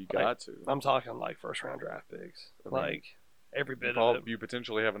 I mean, you got to. I'm talking like first round draft picks, I mean, like every bit of it. You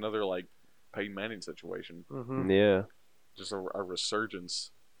potentially have another like Peyton Manning situation. Mm-hmm. Yeah. Just a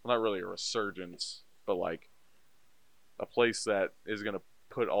resurgence. Well, not really a resurgence, but like a place that is going to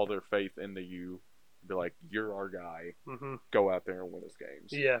put all their faith into you. Be like, you're our guy. Mm-hmm. Go out there and win us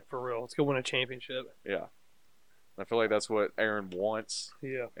games. Yeah, for real. Let's go win a championship. Yeah. I feel like that's what Aaron wants,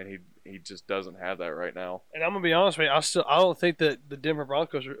 Yeah. and he just doesn't have that right now. And I'm gonna be honest with you, I don't think that the Denver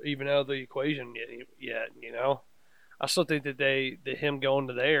Broncos are even out of the equation yet. You know, I still think that him going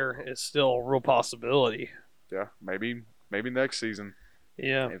to there is still a real possibility. Yeah, maybe next season.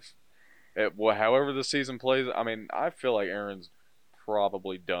 Yeah. However the season plays, I mean, I feel like Aaron's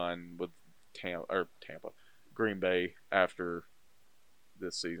probably done with Tampa, Green Bay after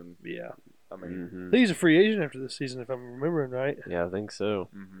this season. Yeah. I mean, Mm-hmm. I think he's a free agent after this season, if I'm remembering right. Yeah, I think so.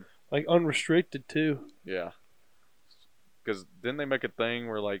 mm-hmm. Like unrestricted too. Yeah. Because didn't they make a thing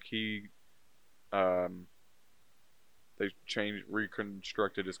where like they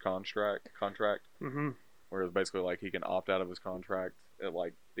reconstructed his contract, Mm-hmm. where it's basically like he can opt out of his contract at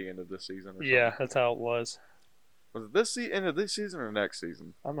like the end of this season. Or Yeah, something. that's how it was. Was it this end of this season or next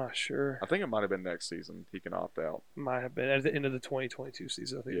season? I'm not sure. I think it might have been next season. He can opt out. Might have been at the end of the 2022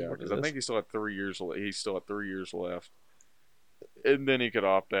 season. I think. Yeah, because I think he still had 3 years. He's still had 3 years left, and then he could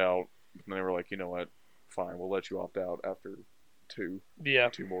opt out. And they were like, you know what? Fine, we'll let you opt out after 2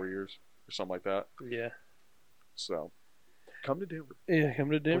 more years or something like that. Yeah. So, come to Denver. Yeah,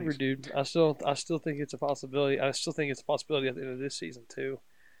 come to Denver, Please. dude. I still think it's a possibility. I still think it's a possibility at the end of this season too.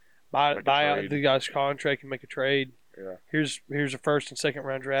 Buy out trade. the guy's contract and make a trade. Yeah, Here's a first and second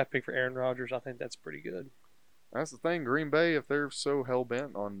round draft pick for Aaron Rodgers. I think that's pretty good. that's the thing. Green Bay, if they're so hell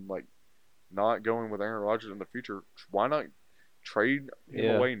bent on like not going with Aaron Rodgers in the future, why not trade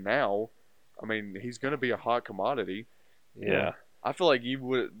him away now? I mean, he's going to be a hot commodity. Yeah. I feel like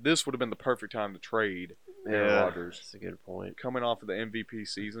this would have been the perfect time to trade Aaron Rodgers. That's a good point. Coming off of the MVP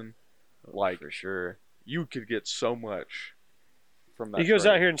season, like For sure. you could get so much from that. He goes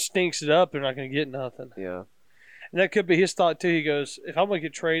trade. out here and stinks it up. They're not going to get nothing. Yeah. And that could be his thought too. He goes, if I'm going to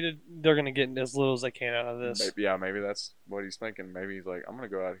get traded, they're going to get as little as they can out of this. Maybe that's what he's thinking. Maybe he's like, I'm going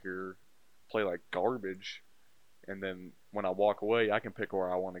to go out here, play like garbage, and then when I walk away, I can pick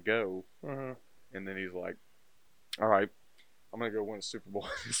where I want to go. Mm-hmm. And then he's like, all right, I'm going to go win a Super Bowl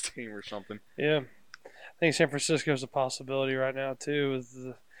with this team or something. Yeah. I think San Francisco's a possibility right now too.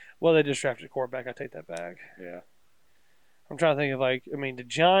 They just drafted a quarterback. I take that back. Yeah. I'm trying to think of the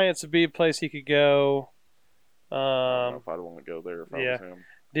Giants would be a place he could go. I don't know if I'd want to go there if I was him.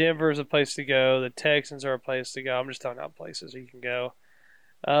 Denver's a place to go. The Texans are a place to go. I'm just throwing out places you can go.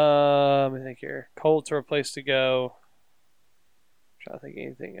 Let me think here. Colts are a place to go. I'm trying to think of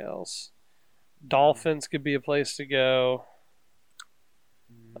anything else. Dolphins could be a place to go.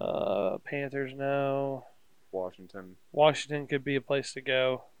 Panthers, no. Washington could be a place to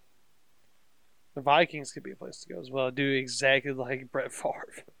go. The Vikings could be a place to go as well. Do exactly like Brett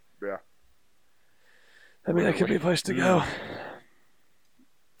Favre. Yeah. I mean, that could be a place to go.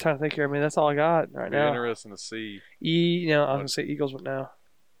 Trying to think here. I mean, that's all I got right It'd be now. interesting to see. I was going to say Eagles, but no.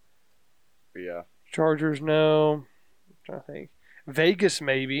 But yeah. Chargers, no. I'm trying to think. Vegas,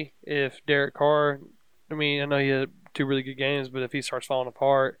 maybe, if Derek Carr. I mean, I know he had 2 really good games, but if he starts falling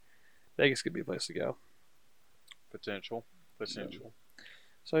apart, Vegas could be a place to go. Potential.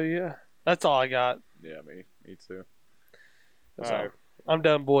 So, yeah. That's all I got. Yeah, me too. That's all. Right. I'm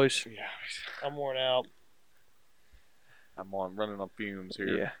done, boys. Yeah. I'm worn out. I'm running on fumes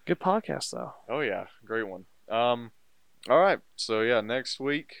here. Yeah. Good podcast, though. Oh, yeah. Great one. All right. So, yeah, next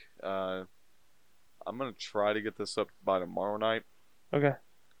week, I'm going to try to get this up by tomorrow night. Okay.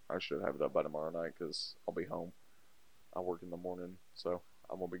 I should have it up by tomorrow night because I'll be home. I work in the morning, so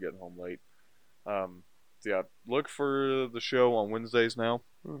I won't be getting home late. Yeah, look for the show on Wednesdays now.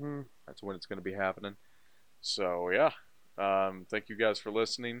 Mm-hmm. That's when it's going to be happening. So, yeah. Thank you guys for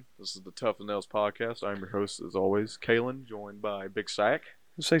listening. This is the Tough and Nails podcast. I'm your host, as always, Kalen, joined by Big Sack.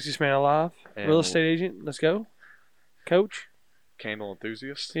 The sexiest man alive. And real estate agent. Let's go. Coach. Candle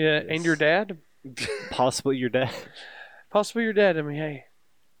enthusiast. Yeah, yes. And your dad. Possibly your dad. Possibly your dad. I mean, hey,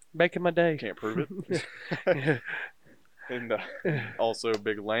 making my day. Can't prove it. And also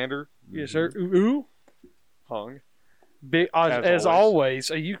Big Lander. Yes, sir. Ooh. Hung. Big as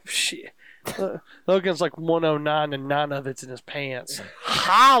always. Are you shit? Logan's like 109 and 9 of it's in his pants.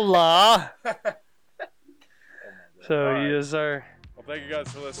 Holla! So, right. Yes, sir. Well, thank you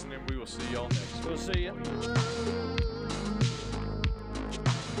guys for listening. We will see y'all next week. We'll see you.